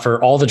take him out for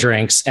all the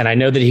drinks. And I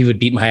know that he would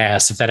beat my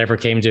ass if that ever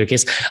came to a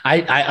case.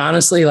 I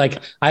honestly,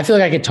 I feel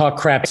like I could talk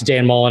crap to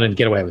Dan Mullen and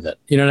get away with it.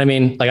 You know what I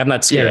mean? Like I'm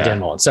not scared of Dan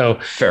Mullen. So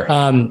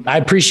I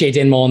appreciate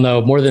Dan Mullen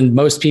though, more than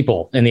most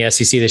people in the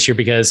SEC this year,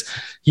 because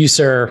you,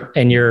 sir,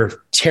 and your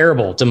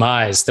terrible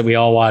demise that we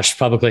all watched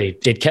publicly,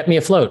 it kept me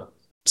afloat.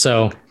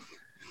 So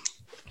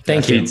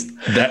thank you.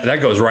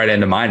 That goes right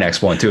into my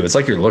next one too. It's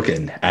like you're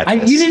looking at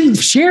this. You didn't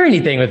share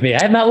anything with me.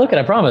 I have not looked,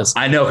 I promise.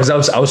 I know,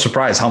 because I was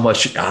surprised how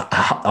much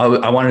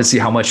I wanted to see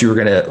how much we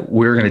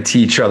were gonna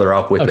tee each other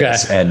up with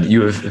this, and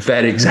you have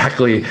fed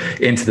exactly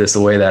into this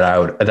the way that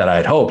I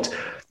had hoped.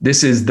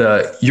 This is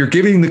You're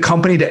Giving the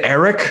Company to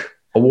Eric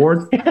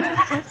award.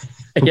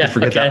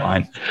 Forget that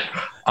line.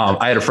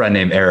 I had a friend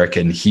named Eric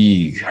and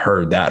he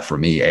heard that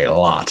from me a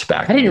lot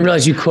back. I didn't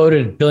realize you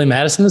quoted Billy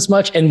Madison this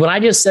much. And when I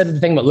just said the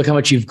thing about look how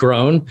much you've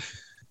grown,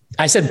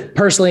 I said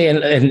personally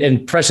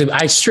and professionally,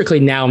 I strictly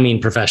now mean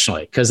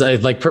professionally. Cause I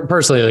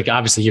personally,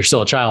 obviously you're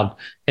still a child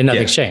and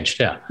nothing's changed.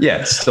 Yeah.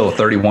 Yeah. It's still a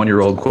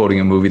 31-year-old quoting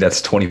a movie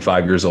that's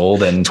 25 years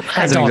old and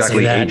hasn't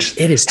exactly aged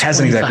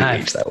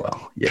that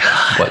well. Yeah.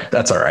 God. But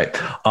that's all right.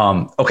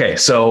 Okay.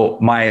 So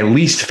my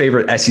least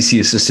favorite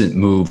SEC assistant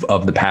move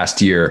of the past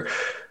year,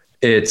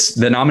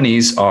 the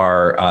nominees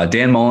are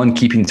Dan Mullen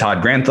keeping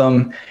Todd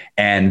Grantham,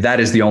 and that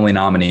is the only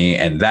nominee,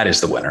 and that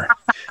is the winner.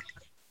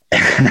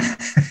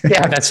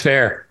 Yeah, that's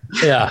fair.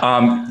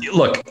 Yeah.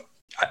 Look,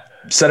 I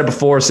said it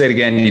before, say it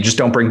again. You just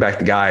don't bring back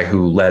the guy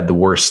who led the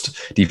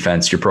worst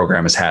defense your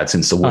program has had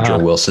since the Woodrow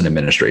Wilson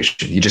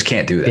administration. You just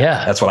can't do that.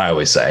 Yeah. That's what I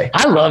always say.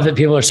 I love that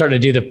people are starting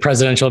to do the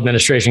presidential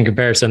administration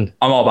comparison.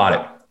 I'm all about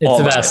it. It's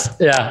the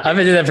best. Yeah. I've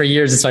been doing that for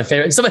years. It's my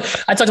favorite.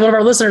 I talked to one of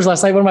our listeners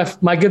last night. One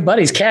of my good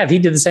buddies, Cav, he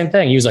did the same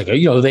thing. He was like,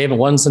 they haven't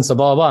won since the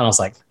blah, blah. And I was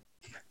like,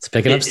 it's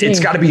picking up steam. It's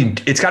gotta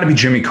be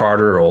Jimmy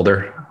Carter or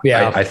older.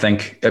 Yeah. I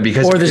think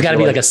because, or there's gotta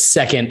be like a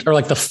second or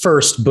like the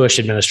first Bush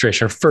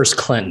administration or first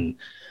Clinton.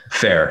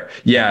 Fair.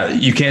 Yeah.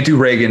 You can't do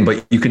Reagan,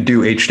 but you could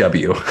do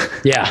HW.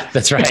 Yeah,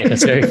 that's right.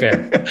 That's very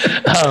fair.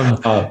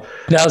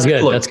 That was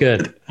good. Look, that's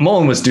good.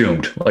 Mullen was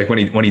doomed. Like when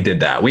he did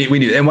that, we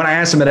knew. And when I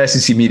asked him at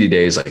SEC Media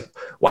Days, like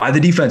why the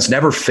defense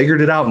never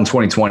figured it out in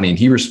 2020. And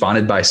he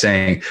responded by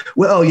saying,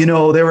 well,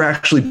 they were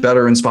actually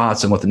better in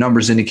spots than what the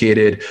numbers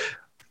indicated.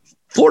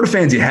 Florida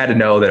fans, you had to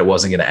know that it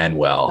wasn't going to end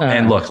well.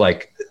 And look,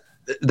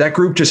 that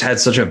group just had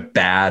such a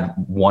bad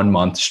 1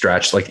 month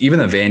stretch. Like even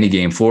the Vandy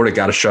game, Florida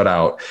got a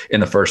shutout in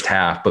the first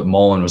half, but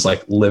Mullen was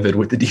livid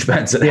with the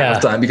defense at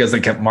halftime because they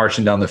kept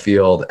marching down the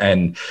field.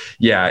 And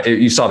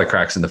you saw the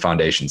cracks in the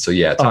foundation. So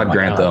Todd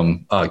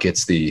Grantham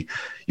gets the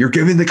You're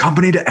Giving the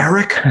Company to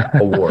Eric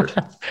award.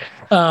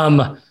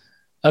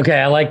 Okay.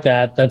 I like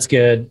that. That's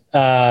good.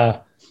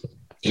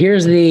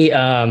 Here's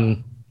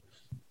the,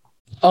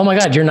 oh my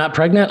God, you're not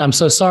pregnant? I'm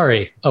so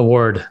sorry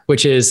award,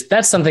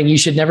 that's something you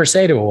should never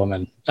say to a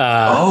woman.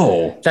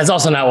 That's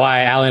also not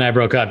why Allie and I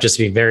broke up, just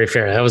to be very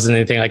fair. That wasn't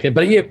anything like that.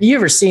 But you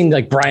ever seen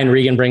Brian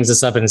Regan brings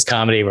this up in his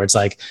comedy where it's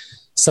like,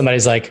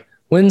 somebody's like,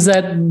 when's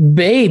that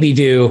baby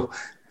due?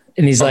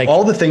 And he's like,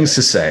 all the things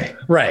to say.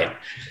 Right.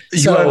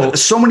 You have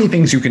so many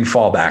things you can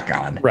fall back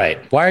on. Right.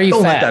 Why are you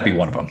Don't fat? let that be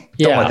one of them.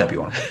 Don't let that be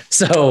one of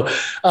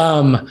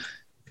them.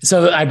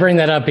 So I bring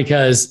that up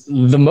because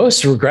the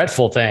most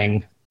regretful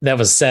thing that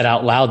was said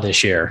out loud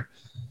this year,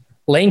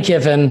 Lane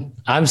Kiffin,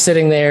 I'm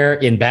sitting there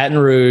in Baton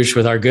Rouge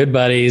with our good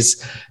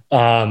buddies.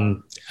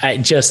 I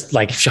just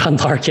like Sean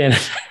Larkin,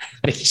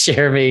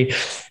 Jeremy,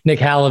 Nick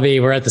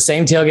Hallaby. We're at the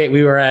same tailgate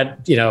we were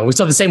at, we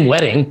saw the same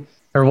wedding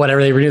or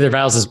whatever. They renew their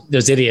vows as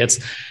those idiots.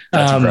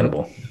 That's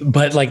incredible.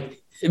 But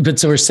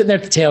so we're sitting there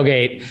at the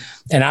tailgate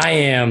and I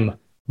am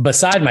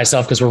beside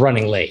myself because we're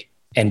running late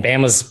and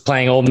Bama's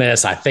playing Ole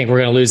Miss. I think we're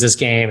going to lose this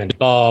game and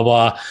blah,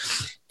 blah, blah.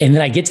 And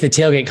then I get to the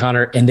tailgate,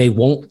 Connor, and they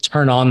won't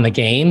turn on the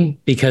game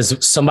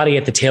because somebody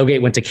at the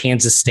tailgate went to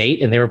Kansas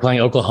State and they were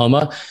playing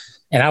Oklahoma.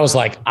 And I was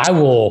like, I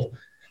will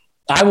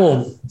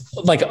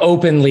like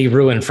openly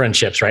ruin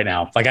friendships right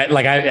now.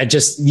 I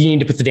just, you need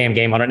to put the damn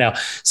game on right now.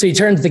 So he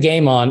turns the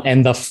game on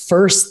and the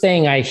first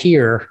thing I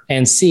hear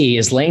and see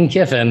is Lane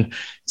Kiffin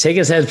take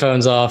his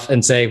headphones off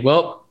and say,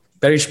 well,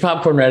 better get your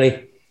popcorn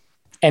ready.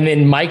 And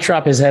then Mike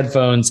drop his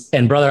headphones.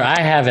 And brother,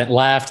 I haven't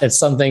laughed at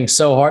something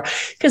so hard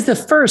because the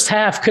first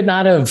half could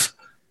not have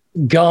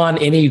gone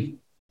any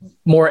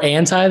more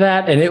anti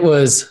that. And it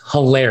was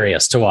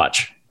hilarious to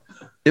watch.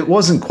 It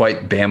wasn't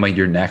quite Bama,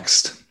 you're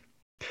next.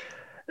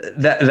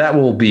 That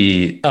will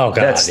be, oh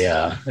God,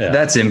 yeah.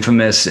 That's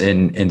infamous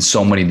in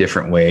so many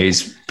different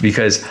ways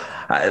because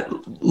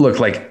look,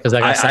 like does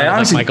that guy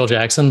sound like Michael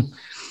Jackson?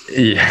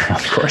 Yeah,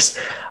 of course.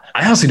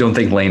 I honestly don't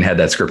think Lane had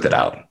that scripted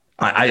out.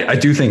 I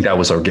do think that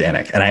was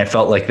organic. And I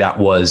felt like that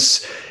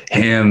was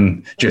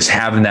him just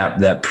having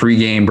that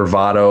pregame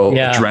bravado.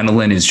 Yeah.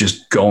 Adrenaline is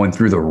just going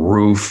through the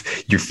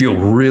roof. You feel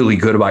really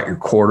good about your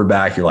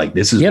quarterback. You're like,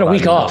 this is, you had a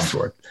week off.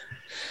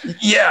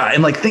 Yeah.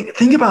 And like,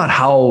 think about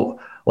how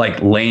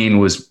like Lane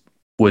was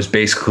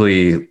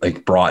basically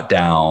like brought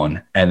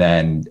down and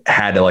then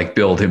had to like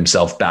build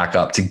himself back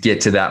up to get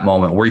to that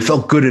moment where he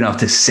felt good enough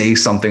to say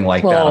something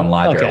like that on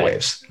live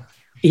airwaves.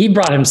 He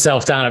brought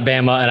himself down at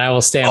Bama and I will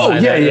stand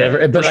by that.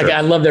 Yeah, but like, sure. I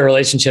love their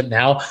relationship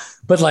now,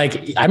 but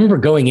like, I remember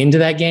going into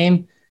that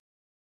game,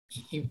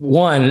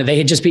 one, they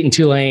had just beaten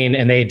Tulane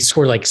and they had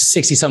scored like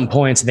 60 something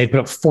points and they put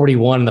up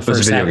 41 in the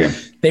first half.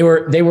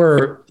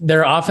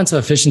 Their offensive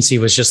efficiency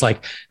was just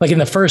like in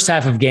the first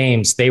half of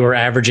games, they were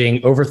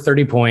averaging over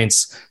 30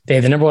 points. They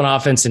had the number one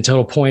offense in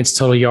total points,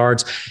 total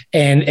yards.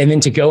 And then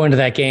to go into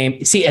that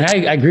game, see, and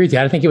I agree with you.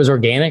 I think it was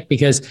organic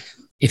because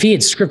if he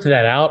had scripted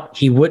that out,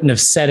 he wouldn't have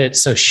said it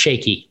so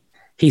shaky.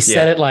 He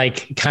said it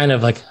like kind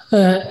of like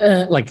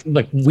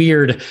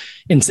weird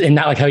and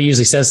not like how he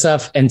usually says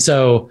stuff. And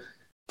so,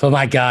 oh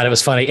my God, it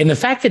was funny. And the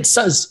fact that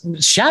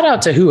shout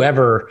out to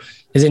whoever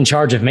is in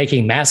charge of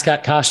making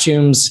mascot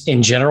costumes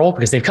in general,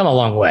 because they've come a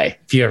long way.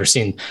 If you've ever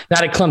seen,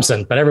 not at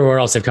Clemson, but everywhere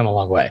else, they've come a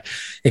long way.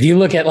 If you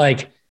look at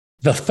like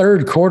the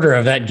third quarter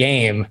of that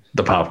game,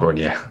 the popcorn,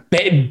 yeah.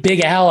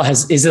 Big Al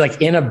is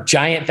like in a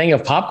giant thing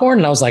of popcorn.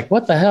 And I was like,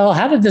 what the hell?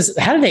 How did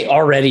they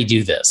already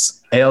do this?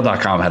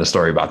 AL.com had a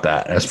story about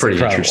that. That's pretty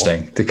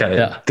interesting to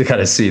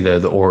kind of see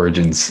the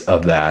origins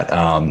of that.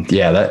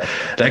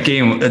 That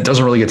game, it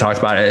doesn't really get talked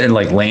about. And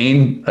like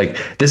Lane, like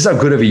this is how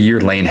good of a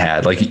year Lane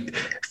had. Like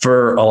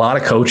for a lot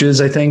of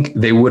coaches, I think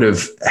they would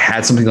have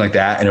had something like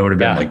that and it would have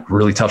been like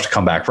really tough to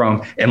come back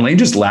from. And Lane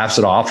just laughs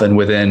it off. And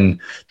within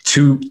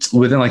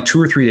like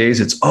 2 or 3 days,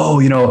 it's,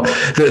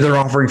 they're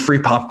offering free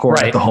popcorn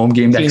at the home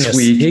game next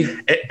week.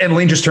 And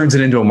Lane just turns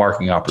it into a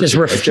marketing opportunity.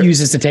 Just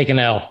refuses to take an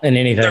L in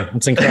anything.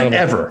 It's incredible.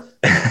 Ever.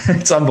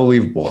 It's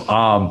unbelievable.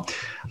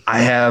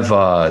 I have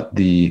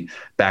the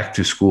back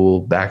to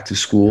school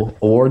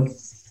award.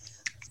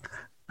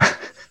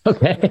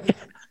 Okay.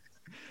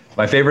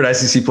 My favorite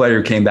SEC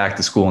player who came back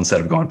to school instead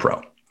of going pro.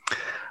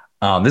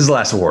 This is the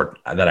last award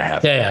that I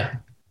have.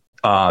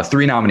 Yeah.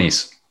 3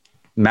 nominees: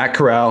 Matt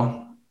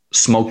Corral,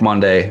 Smoke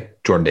Monday,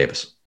 Jordan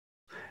Davis.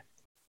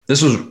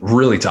 This was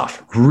really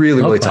tough.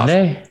 Really tough.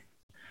 Monday?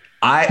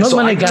 Smoke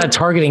Monday got a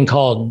targeting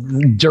call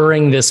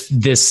during this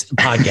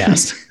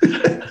podcast.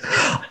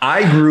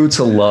 I grew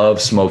to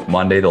love Smoke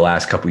Monday the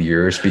last couple of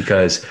years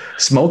because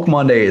Smoke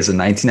Monday is a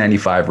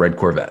 1995 red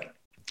Corvette.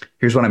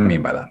 Here's what I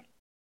mean by that.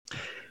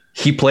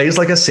 He plays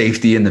like a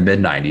safety in the mid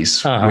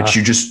 90s, which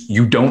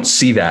you don't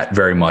see that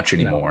very much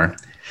anymore. No.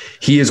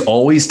 He is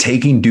always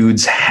taking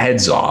dudes'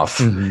 heads off.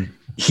 Mm-hmm.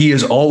 He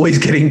is always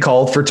getting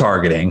called for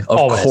targeting.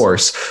 Of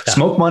course,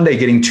 Smoke Monday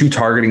getting 2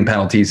 targeting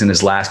penalties in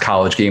his last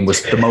college game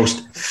was the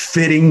most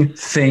fitting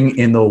thing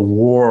in the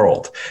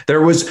world.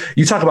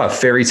 You talk about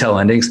fairy tale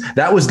endings.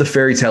 That was the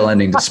fairy tale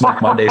ending to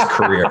Smoke Monday's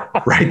career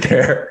right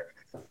there.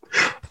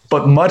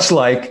 But much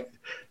like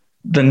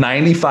the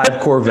 95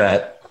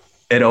 Corvette,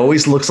 it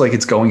always looks like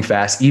it's going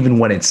fast, even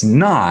when it's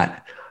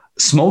not.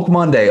 Smoke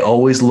Monday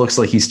always looks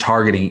like he's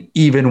targeting,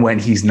 even when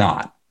he's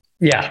not.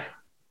 Yeah.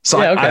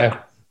 So okay.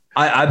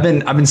 I've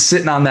been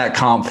sitting on that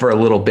comp for a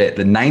little bit.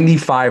 The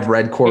 95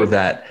 red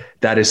Corvette,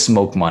 that is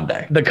Smoke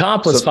Monday. The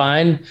comp was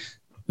fine.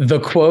 The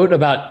quote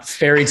about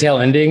fairy tale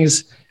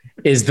endings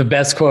is the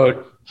best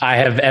quote I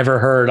have ever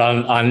heard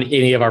on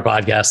any of our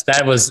podcasts.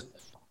 That was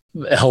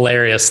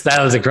hilarious.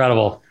 That was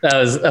incredible. That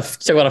was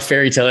talk about a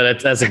fairy tale.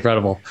 That's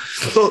incredible.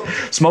 So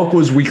Smoke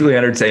was weekly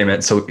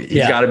entertainment, so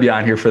he's got to be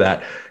on here for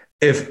that.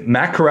 If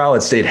Matt Corral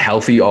had stayed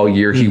healthy all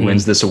year, he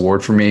wins this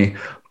award for me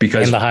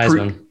because and the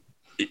Heisman.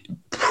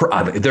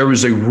 There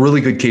was a really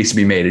good case to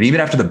be made. And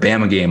even after the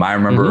Bama game, I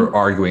remember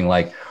arguing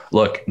like,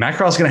 look, Matt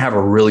Corral's going to have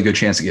a really good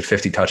chance to get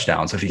 50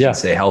 touchdowns if he can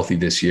stay healthy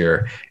this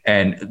year.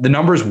 And the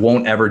numbers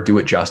won't ever do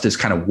it justice,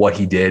 kind of what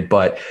he did,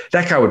 but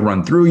that guy would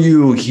run through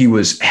you. He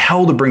was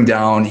hell to bring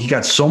down. He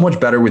got so much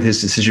better with his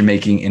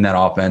decision-making in that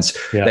offense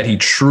that he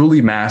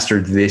truly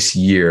mastered this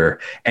year.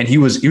 And he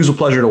was a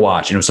pleasure to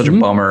watch. And it was such a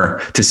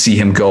bummer to see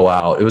him go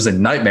out. It was a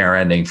nightmare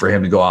ending for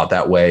him to go out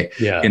that way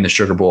in the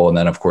Sugar Bowl. And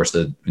then of course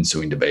the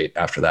ensuing debate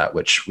after that,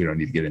 which we don't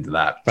need to get into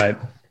that. Right.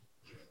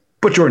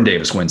 But Jordan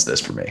Davis wins this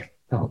for me.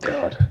 Oh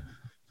God.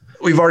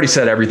 We've already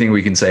said everything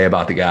we can say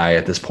about the guy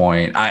at this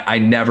point. I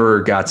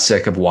never got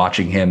sick of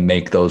watching him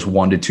make those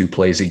 1 to 2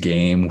 plays a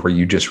game where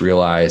you just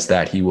realize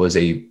that he was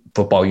a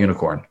football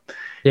unicorn.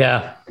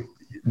 Yeah.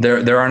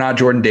 There are not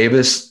Jordan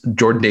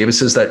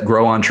Davises that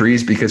grow on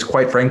trees because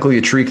quite frankly,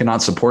 a tree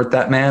cannot support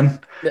that man.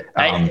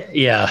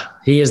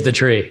 He is the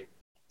tree.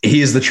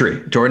 He is the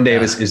tree. Jordan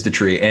Davis is the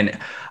tree. And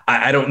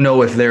I don't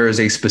know if there is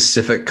a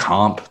specific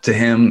comp to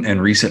him in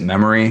recent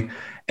memory.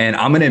 And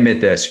I'm going to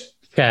admit this.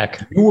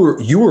 Heck.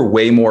 You were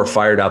way more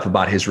fired up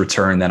about his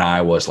return than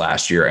I was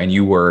last year. And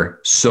you were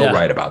so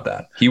right about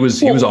that. He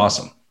was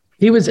awesome.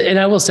 He was, and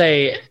I will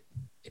say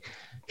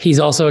he's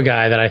also a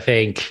guy that I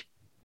think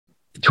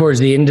towards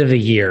the end of the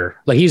year,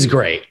 like he's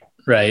great,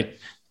 right?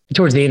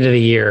 Towards the end of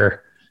the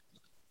year,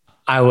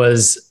 I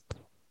was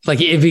like,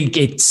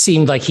 it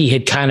seemed like he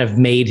had kind of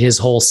made his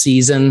whole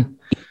season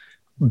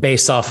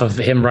based off of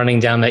him running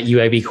down that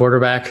UAB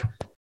quarterback.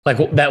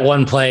 Like that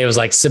one play was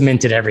like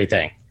cemented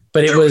everything.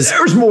 But there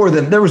was more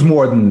than that. There was a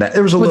little more than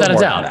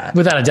that.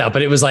 Without a doubt.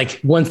 But it was like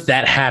once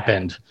that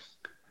happened,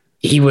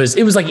 it was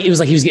like he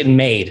was getting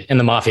made in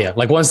the Mafia.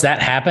 Like once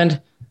that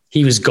happened,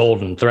 he was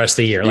golden the rest of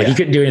the year. Like he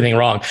couldn't do anything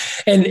wrong.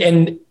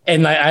 And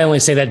I only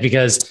say that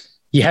because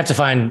you have to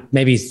find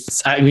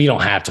you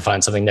don't have to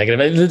find something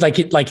negative.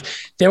 Like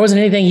there wasn't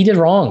anything he did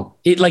wrong.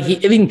 I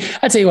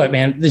tell you what,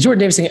 man, the Jordan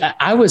Davis thing,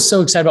 I was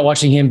so excited about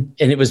watching him.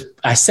 And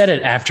I said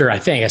it after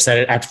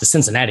the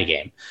Cincinnati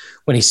game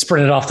when he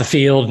sprinted off the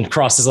field and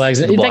crossed his legs.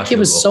 And that kid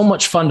was so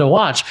much fun to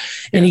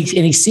watch. And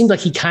he seemed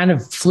like he kind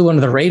of flew under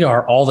the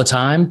radar all the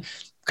time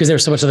because there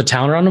was so much of the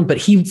talent around him, but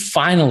he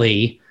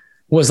finally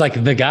was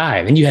like the guy.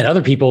 And you had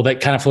other people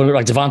that kind of flew under,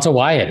 like Devonta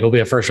Wyatt, who'll be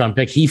a first round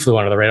pick. He flew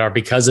under the radar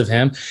because of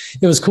him.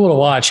 It was cool to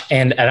watch.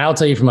 And I'll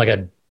tell you from like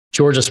a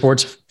Georgia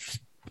sports,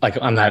 like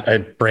I'm not a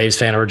Braves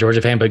fan or a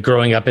Georgia fan, but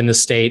growing up in the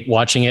state,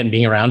 watching it and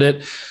being around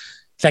it,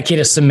 that kid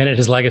has cemented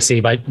his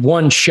legacy by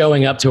one,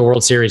 showing up to a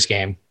World Series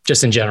game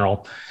just in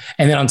general.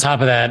 And then on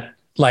top of that,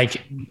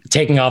 like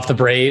taking off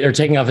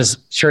his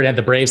shirt, had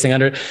the Braves thing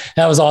under it.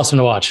 That was awesome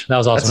to watch.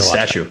 That's a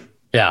statue.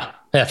 Yeah,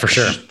 for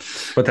sure.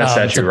 But that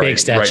statue, it's a big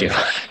statue.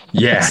 Right.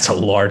 Yeah, it's a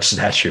large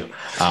statue.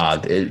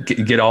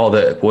 Get all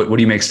what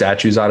do you make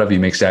statues out of? You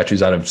make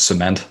statues out of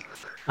cement.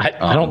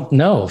 I don't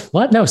know.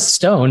 What? No,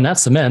 stone, not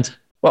cement.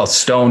 Well,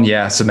 stone,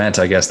 yeah. Cement,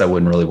 I guess that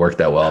wouldn't really work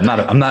that well.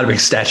 I'm not a big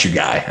statue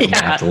guy.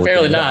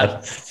 Apparently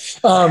not.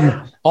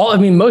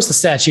 Most of the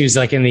statues,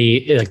 like in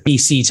the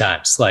BC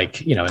times,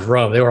 like in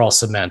Rome, they were all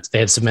cement. They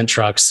had cement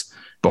trucks.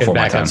 Before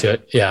my time. Into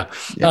it. Yeah.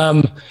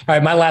 All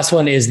right. My last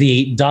one is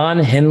the Don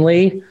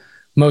Henley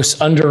Most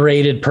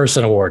Underrated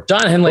Person Award.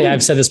 Don Henley,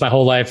 I've said this my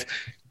whole life.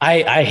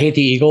 I hate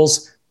the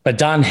Eagles, but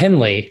Don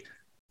Henley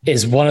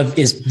is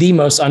the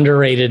most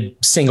underrated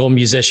single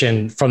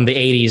musician from the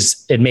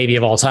 80s and maybe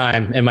of all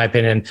time, in my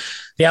opinion.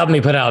 The album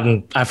he put out,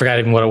 and I forgot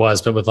even what it was,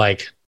 but with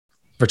like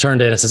Return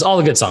to Innocence, all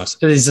the good songs.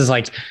 It's just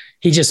like,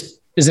 he just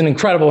is an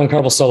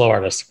incredible solo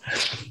artist.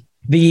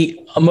 The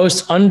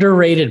most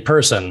underrated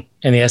person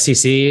in the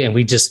SEC, and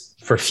we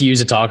just refuse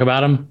to talk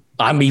about him.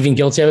 I'm even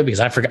guilty of it because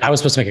I forgot. I was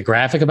supposed to make a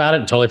graphic about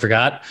it and totally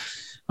forgot.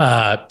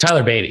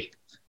 Tyler Beatty.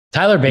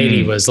 Tyler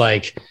Beatty was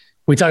like,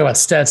 we talk about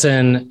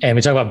Stetson and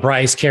we talk about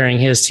Bryce carrying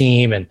his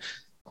team, and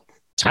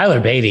Tyler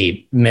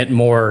Beatty meant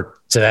more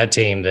to that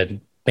team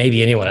than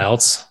maybe anyone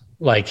else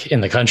like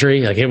in the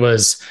country. Like it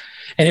was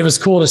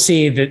cool to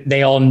see that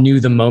they all knew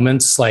the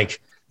moments.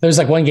 Like there was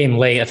like one game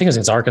late, I think it was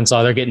against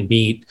Arkansas, they're getting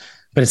beat,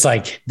 but it's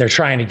like they're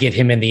trying to get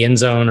him in the end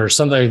zone or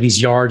something, like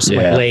these yards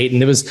like late.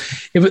 And it was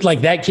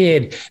like that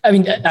kid. I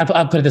mean,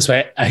 I'll put it this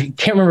way. I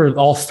can't remember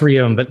all three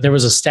of them, but there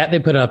was a stat they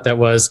put up that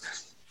was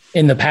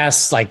in the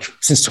past, like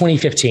since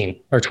 2015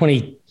 or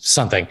 20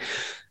 something,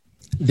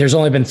 there's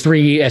only been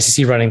 3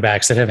 SEC running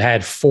backs that have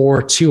had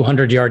 4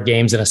 200-yard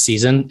games in a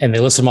season. And they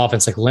list them off.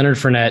 It's like Leonard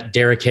Fournette,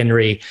 Derrick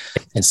Henry,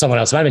 and someone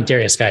else. It might have been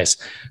Darius Geis.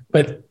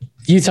 But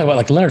you talk about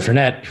like Leonard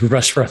Fournette, who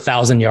rushed for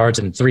 1,000 yards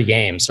in 3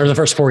 games, or the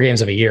first 4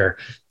 games of a year.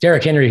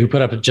 Derrick Henry, who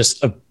put up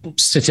just a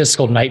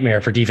statistical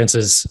nightmare for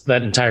defenses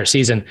that entire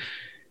season.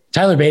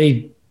 Tyler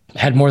Beatty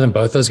had more than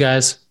both those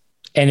guys.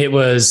 And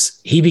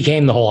he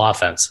became the whole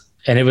offense.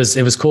 And it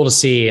was cool to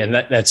see. And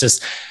that's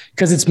just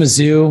because it's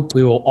Mizzou.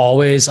 We will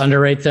always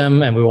underrate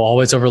them and we will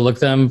always overlook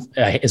them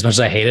as much as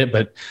I hate it.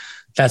 But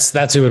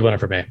that's who would win it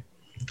for me.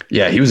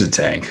 Yeah, he was a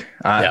tank.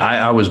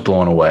 I was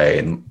blown away.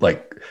 And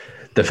like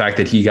the fact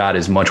that he got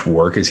as much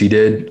work as he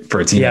did for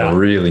a team that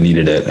really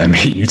needed it. I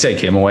mean, you take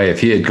him away. If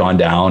he had gone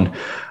down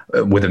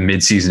with a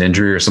midseason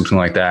injury or something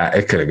like that,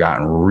 it could have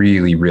gotten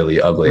really,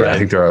 really ugly. Right. I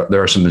think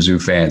there are some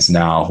Mizzou fans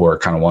now who are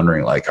kind of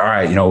wondering, like, all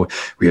right,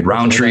 we had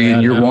Roundtree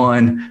in year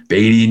 1,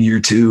 Beatty in year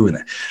 2,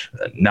 and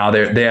now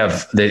they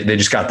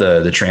just got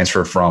the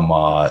transfer from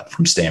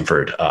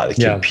Stanford, the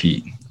kid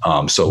Pete.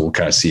 So we'll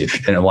kind of see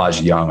if, and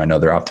Elijah Young, I know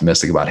they're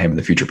optimistic about him in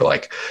the future, but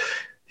like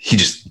he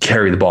just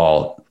carried the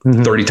ball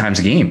 30 times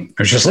a game.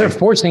 It's just they're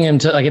forcing him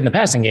to, like, in the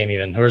passing game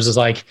even, or is this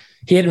like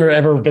he hadn't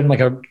ever been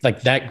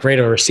like that great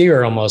of a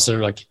receiver almost, or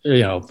like,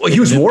 well, he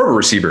was more of a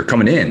receiver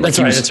coming in. That's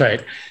right. That's right.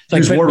 Like, he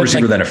was more of a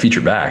receiver than a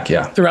featured back.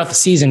 Yeah. Throughout the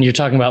season, you're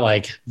talking about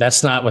like,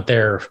 that's not been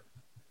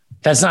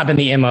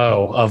the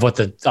MO of what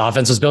the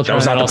offense was built on.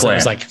 That was also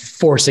was like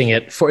forcing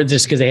it for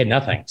just because they had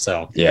nothing.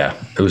 So yeah,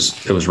 it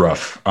was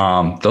rough.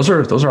 Those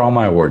are all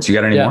my awards. You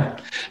got any more?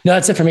 No,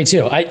 that's it for me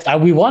too.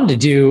 We wanted to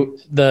do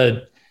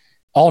the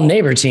all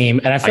neighbor team,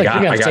 and I feel like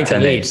you're going to take the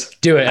lead.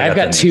 Do it. I've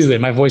got 2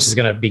 and my voice is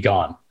going to be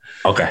gone.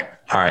 Okay.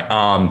 All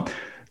right.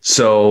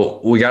 So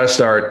we got to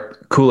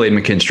start Kool-Aid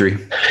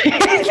McKinstry.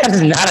 That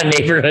is not a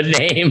neighborhood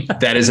name.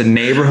 That is a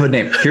neighborhood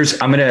name.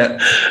 I'm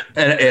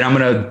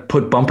gonna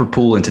put Bumper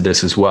Pool into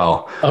this as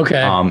well.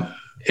 Okay.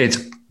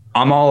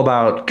 I'm all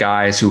about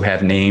guys who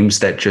have names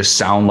that just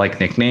sound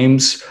like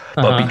nicknames,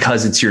 but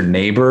because it's your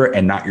neighbor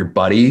and not your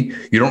buddy,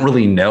 you don't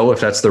really know if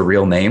that's the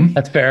real name.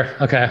 That's fair.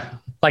 Okay.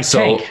 Like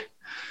Tank.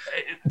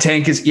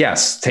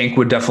 Tank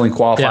would definitely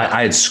qualify. Yeah.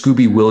 I had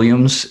Scooby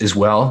Williams as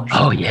well.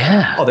 Oh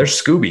yeah. Oh,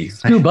 there's Scooby.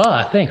 Scuba,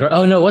 I think.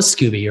 Oh no, it was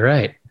Scooby. You're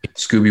right.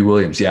 Scooby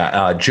Williams.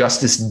 Yeah.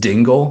 Justice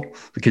Dingle,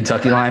 the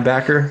Kentucky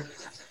linebacker.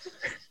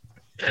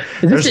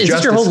 Is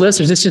this your whole list,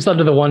 or is this just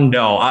under the one?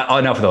 No,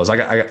 enough of those.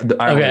 I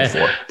only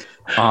 4.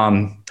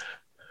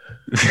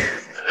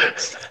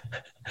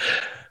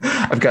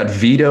 I've got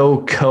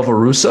Vito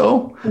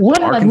Calvaruso.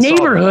 What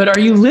neighborhood are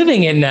you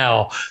living in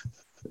now?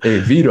 Hey,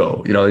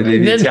 Vito,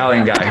 the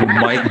Italian guy who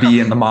might be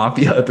in the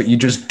mafia, but you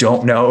just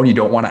don't know. You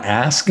don't want to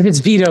ask. If it's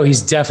Vito,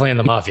 he's definitely in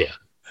the mafia.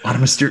 A lot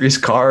of mysterious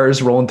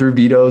cars rolling through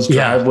Vito's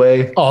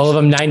driveway. All of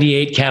them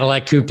 98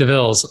 Cadillac Coupe de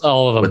Villes.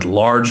 All of them. With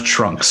large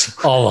trunks.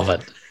 All of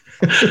it.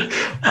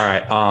 All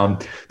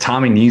right.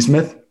 Tommy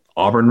Neesmith,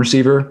 Auburn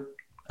receiver.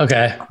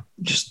 Okay.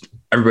 Just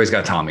everybody's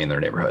got Tommy in their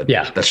neighborhood.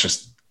 Yeah. That's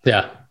just.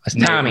 Yeah. That's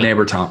Tommy.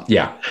 Neighbor Tom.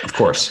 Yeah, of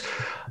course.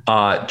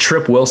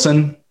 Trip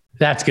Wilson.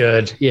 That's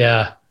good.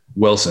 Yeah.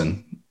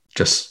 Wilson.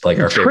 Just like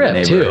our favorite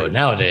neighbor. Trip too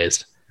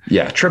nowadays.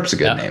 Yeah. Trip's a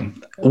good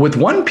name. With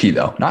 1 P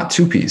though, not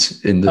 2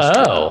 P's in this.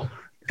 Oh.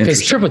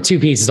 Because Trip with 2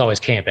 P's is always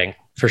camping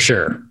for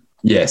sure.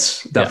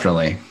 Yes,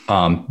 definitely.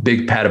 Yeah.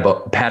 Big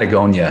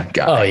Patagonia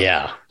guy. Oh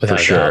yeah, for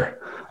sure.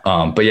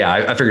 But yeah,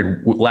 I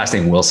figured last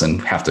name Wilson,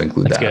 have to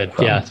include that. Good.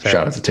 Yeah.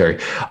 Shout out to Terry.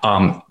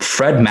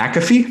 Fred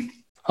McAfee.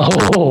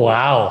 Oh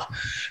wow,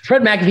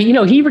 Fred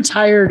McAfee. He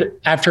retired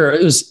after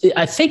it was.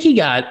 I think he's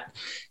only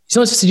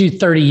supposed to do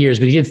 30 years,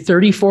 but he did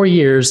 34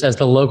 years as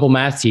the local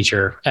math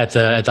teacher at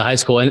the high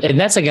school, and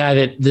that's a guy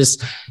that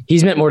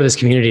he's meant more to this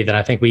community than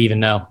I think we even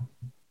know.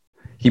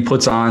 He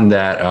puts on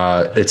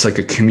that, it's like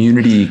a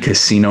community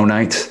casino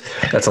night.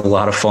 That's a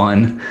lot of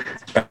fun.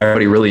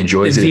 Everybody really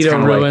enjoys it. Vito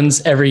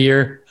ruins every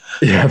year.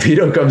 Yeah,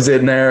 Vito comes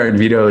in there and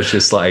Vito is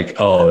just like,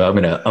 oh, I'm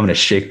gonna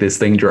shake this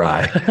thing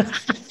dry.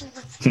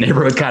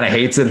 Neighborhood kind of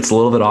hates it. It's a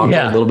little bit awkward,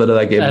 a little bit of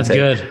that game. That's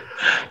good.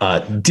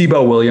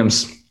 Debo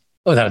Williams.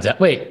 Oh, that was that.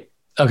 Wait.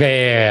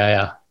 Okay.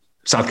 Yeah.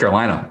 South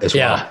Carolina as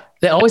well. Yeah.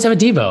 They always have a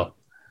Debo.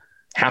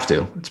 Have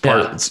to. It's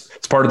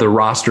part of the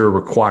roster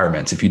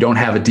requirements. If you don't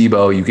have a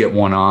Debo, you get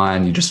one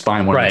on. You just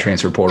find one in the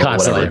transfer portal,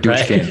 whatever. Do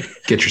what you can.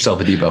 Get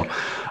yourself a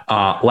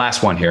Debo.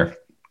 Last one here.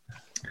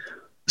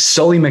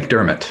 Sully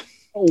McDermott.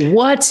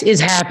 What is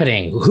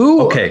happening?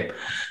 Who? Okay.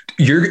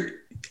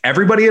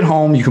 Everybody at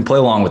home, you can play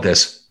along with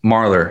this.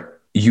 Marler,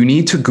 you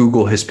need to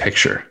Google his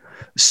picture.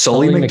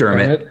 Sully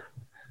McDermott.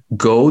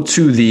 Go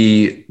to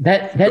the...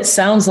 That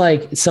sounds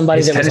like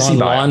somebody that was on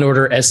Law and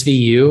Order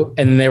SVU,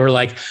 and they were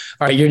like,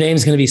 all right, your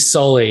name's going to be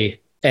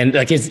Sully. And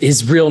like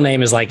his real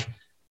name is like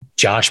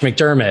Josh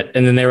McDermott.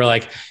 And then they were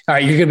like, all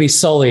right, you're going to be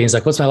Sully. He's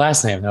like, what's my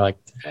last name? And they're like,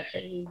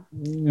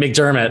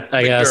 McDermott,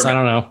 I guess. I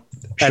don't know.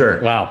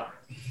 Sure. Wow.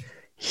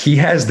 He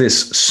has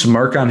this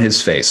smirk on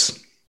his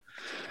face.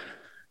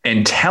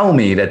 And tell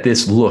me that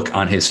this look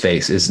on his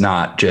face is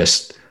not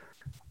just,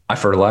 I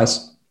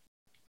fertilized,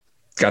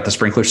 got the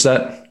sprinkler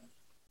set,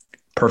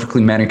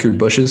 perfectly manicured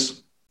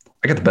bushes.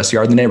 I got the best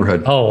yard in the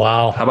neighborhood. Oh,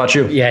 wow. How about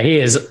you? Yeah, he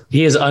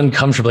is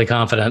uncomfortably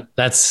confident.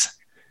 That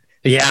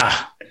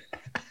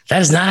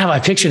is not how I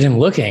pictured him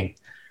looking.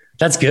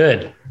 That's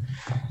good.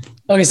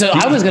 Okay. So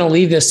I was going to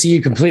leave this to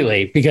you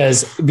completely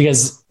because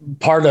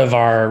part of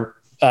our,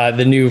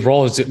 the new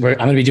role is I'm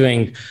going to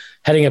be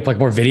heading up like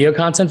more video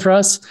content for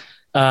us.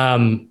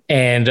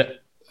 And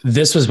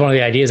this was one of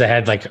the ideas I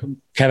had, like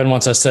Kevin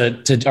wants us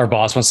to our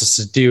boss wants us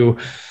to do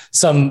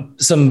some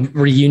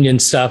reunion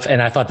stuff.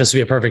 And I thought this would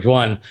be a perfect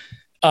one.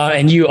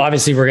 And you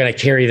obviously were going to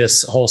carry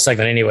this whole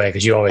segment anyway,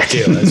 because you always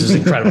do. This is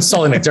incredible.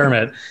 Sully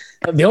McDermott.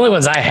 The only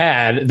ones I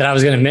had that I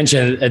was going to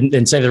mention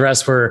and save the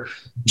rest were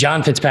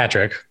John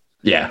Fitzpatrick.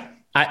 Yeah.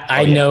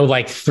 I know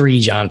like 3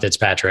 John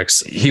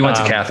Fitzpatricks. He went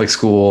to Catholic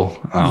school.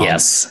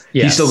 Yes.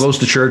 He still goes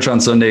to church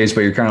on Sundays,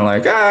 but you're kind of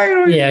like,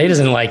 yeah, he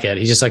doesn't like it.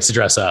 He just likes to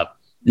dress up.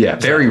 Yeah.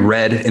 Very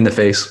red in the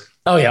face.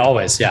 Oh yeah,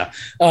 always. Yeah.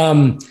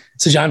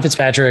 So John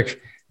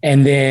Fitzpatrick,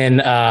 and then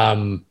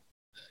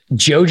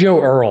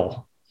JoJo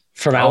Earl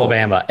from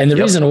Alabama. And the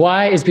reason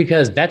why is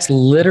because that's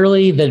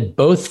literally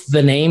both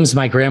the names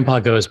my grandpa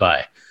goes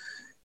by.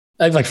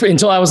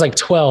 Until I was like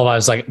 12, I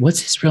was like,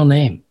 what's his real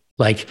name?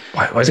 Like,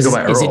 why does it go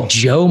by Earl? Is it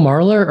Joe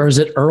Marler or is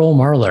it Earl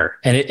Marler?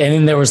 And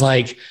then there was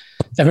like,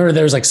 I remember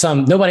there was like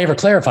nobody ever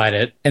clarified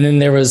it. And then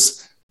there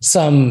was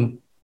some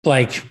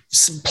like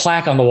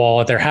plaque on the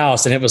wall at their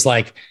house. And it was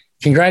like,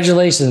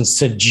 congratulations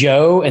to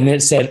Joe. And then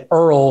it said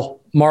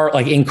Earl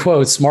like in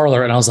quotes,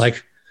 Marler. And I was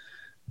like,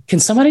 can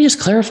somebody just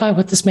clarify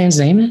what this man's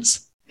name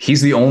is?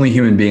 He's the only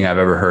human being I've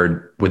ever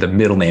heard with a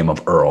middle name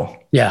of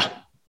Earl. Yeah.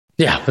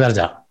 Yeah. Without a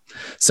doubt.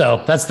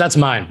 So that's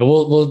mine, but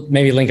we'll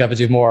maybe link up and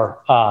do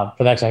more for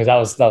the next one. That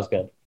was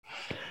good.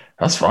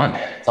 That was fun.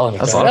 That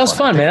was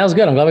fun, man. That was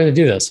good. I'm glad we could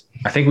do this.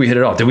 I think we hit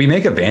it all. Did we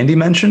make a Vandy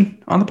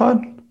mention on the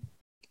pod?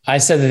 I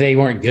said that they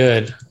weren't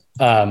good.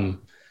 They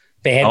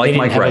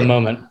didn't have a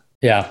moment.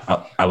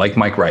 Yeah. I like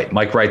Mike Wright.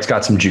 Mike Wright's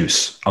got some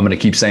juice. I'm going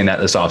to keep saying that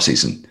this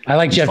offseason. I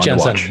like Jeff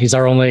Jensen. He's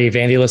our only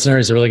Vandy listener.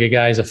 He's a really good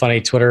guy. He's a funny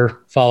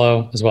Twitter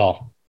follow as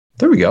well.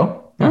 There we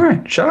go. All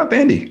right. Shout out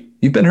Vandy.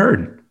 You've been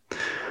heard.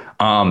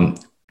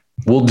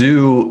 We'll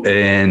do,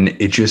 and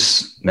it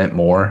just meant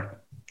more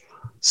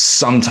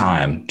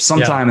sometime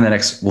in the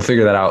next, we'll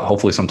figure that out.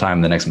 Hopefully sometime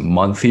in the next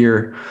month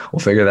here, we'll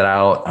figure that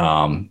out.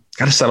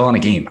 Got to settle on a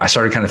game. I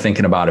started kind of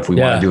thinking about if we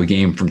want to do a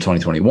game from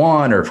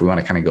 2021 or if we want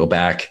to kind of go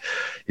back,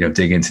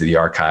 dig into the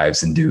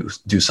archives and do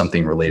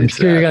something related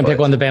to that. You're going to pick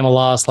one the Bama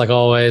lost like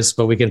always,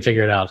 but we can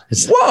figure it out.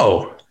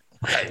 Whoa.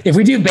 If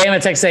we do Bama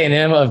Texas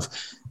A&M of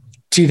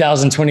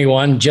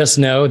 2021, just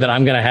know that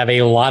I'm going to have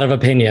a lot of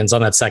opinions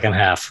on that second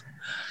half.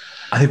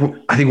 I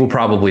think we'll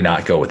probably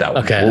not go with that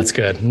one. Okay, that's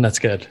good. That's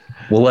good.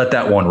 We'll let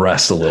that one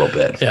rest a little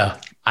bit. Yeah.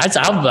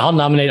 I'll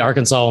nominate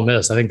Arkansas Ole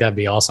Miss. I think that'd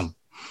be awesome.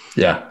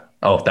 Yeah.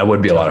 Oh, that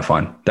would be a lot of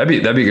fun. That'd be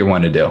a good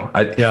one to do.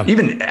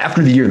 Even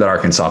after the year that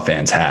Arkansas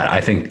fans had,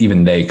 I think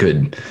even they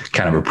could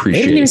kind of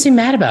appreciate. They didn't even seem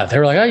mad about it. They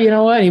were like, oh, you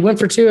know what? He went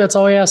for 2. That's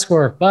all he asked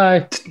for.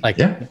 Bye.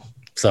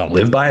 So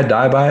live by it,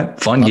 die by it.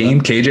 Fun game.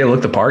 KJ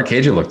looked the part.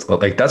 KJ looked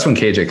like that's when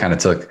KJ kind of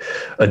took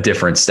a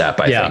different step,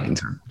 I think.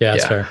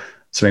 That's fair.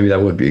 So maybe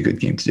that would be a good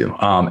game to do.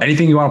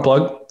 Anything you want to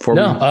plug for?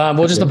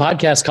 Well, just the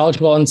podcast, College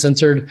Football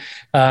Uncensored.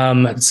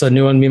 It's a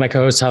new one. Me and my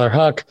co-host Tyler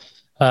Huck.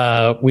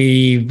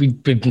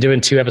 We've been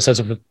doing 2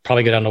 episodes. We'll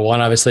probably go down to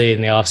 1, obviously,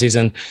 in the off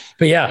season.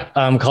 But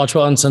College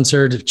Football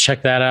Uncensored.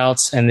 Check that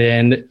out, and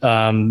then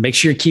make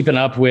sure you're keeping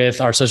up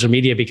with our social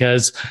media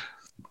because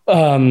we're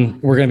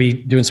going to be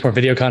doing some more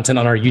video content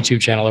on our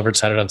YouTube channel over at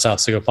Saturday Down South.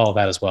 So go follow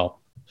that as well.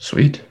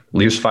 Sweet.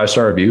 Leave us a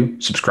 5-star review.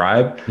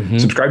 Subscribe.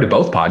 Subscribe to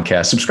both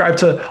podcasts. Subscribe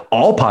to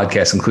all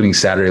podcasts, including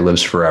Saturday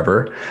Lives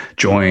Forever.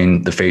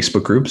 Join the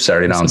Facebook group,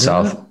 Saturday Down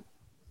South.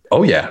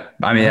 Oh yeah.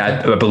 I mean,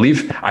 I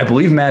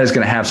believe Matt is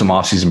going to have some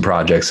off-season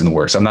projects in the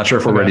works. I'm not sure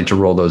if we're ready to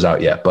roll those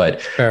out yet,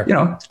 but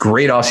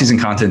great off-season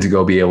content to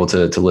go be able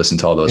to listen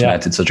to all those.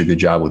 Matt did such a good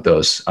job with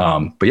those.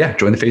 But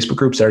join the Facebook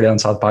group, Saturday Down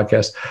South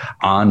Podcast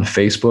on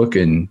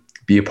Facebook, and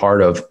be a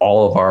part of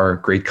all of our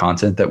great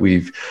content that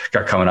we've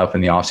got coming up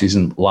in the off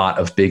season. A lot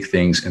of big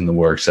things in the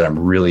works that I'm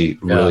really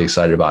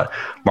excited about.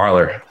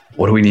 Marler,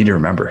 what do we need to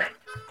remember?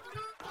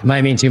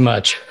 Might mean too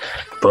much.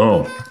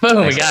 Boom.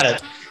 We got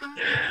it.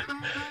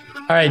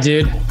 All right,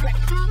 dude.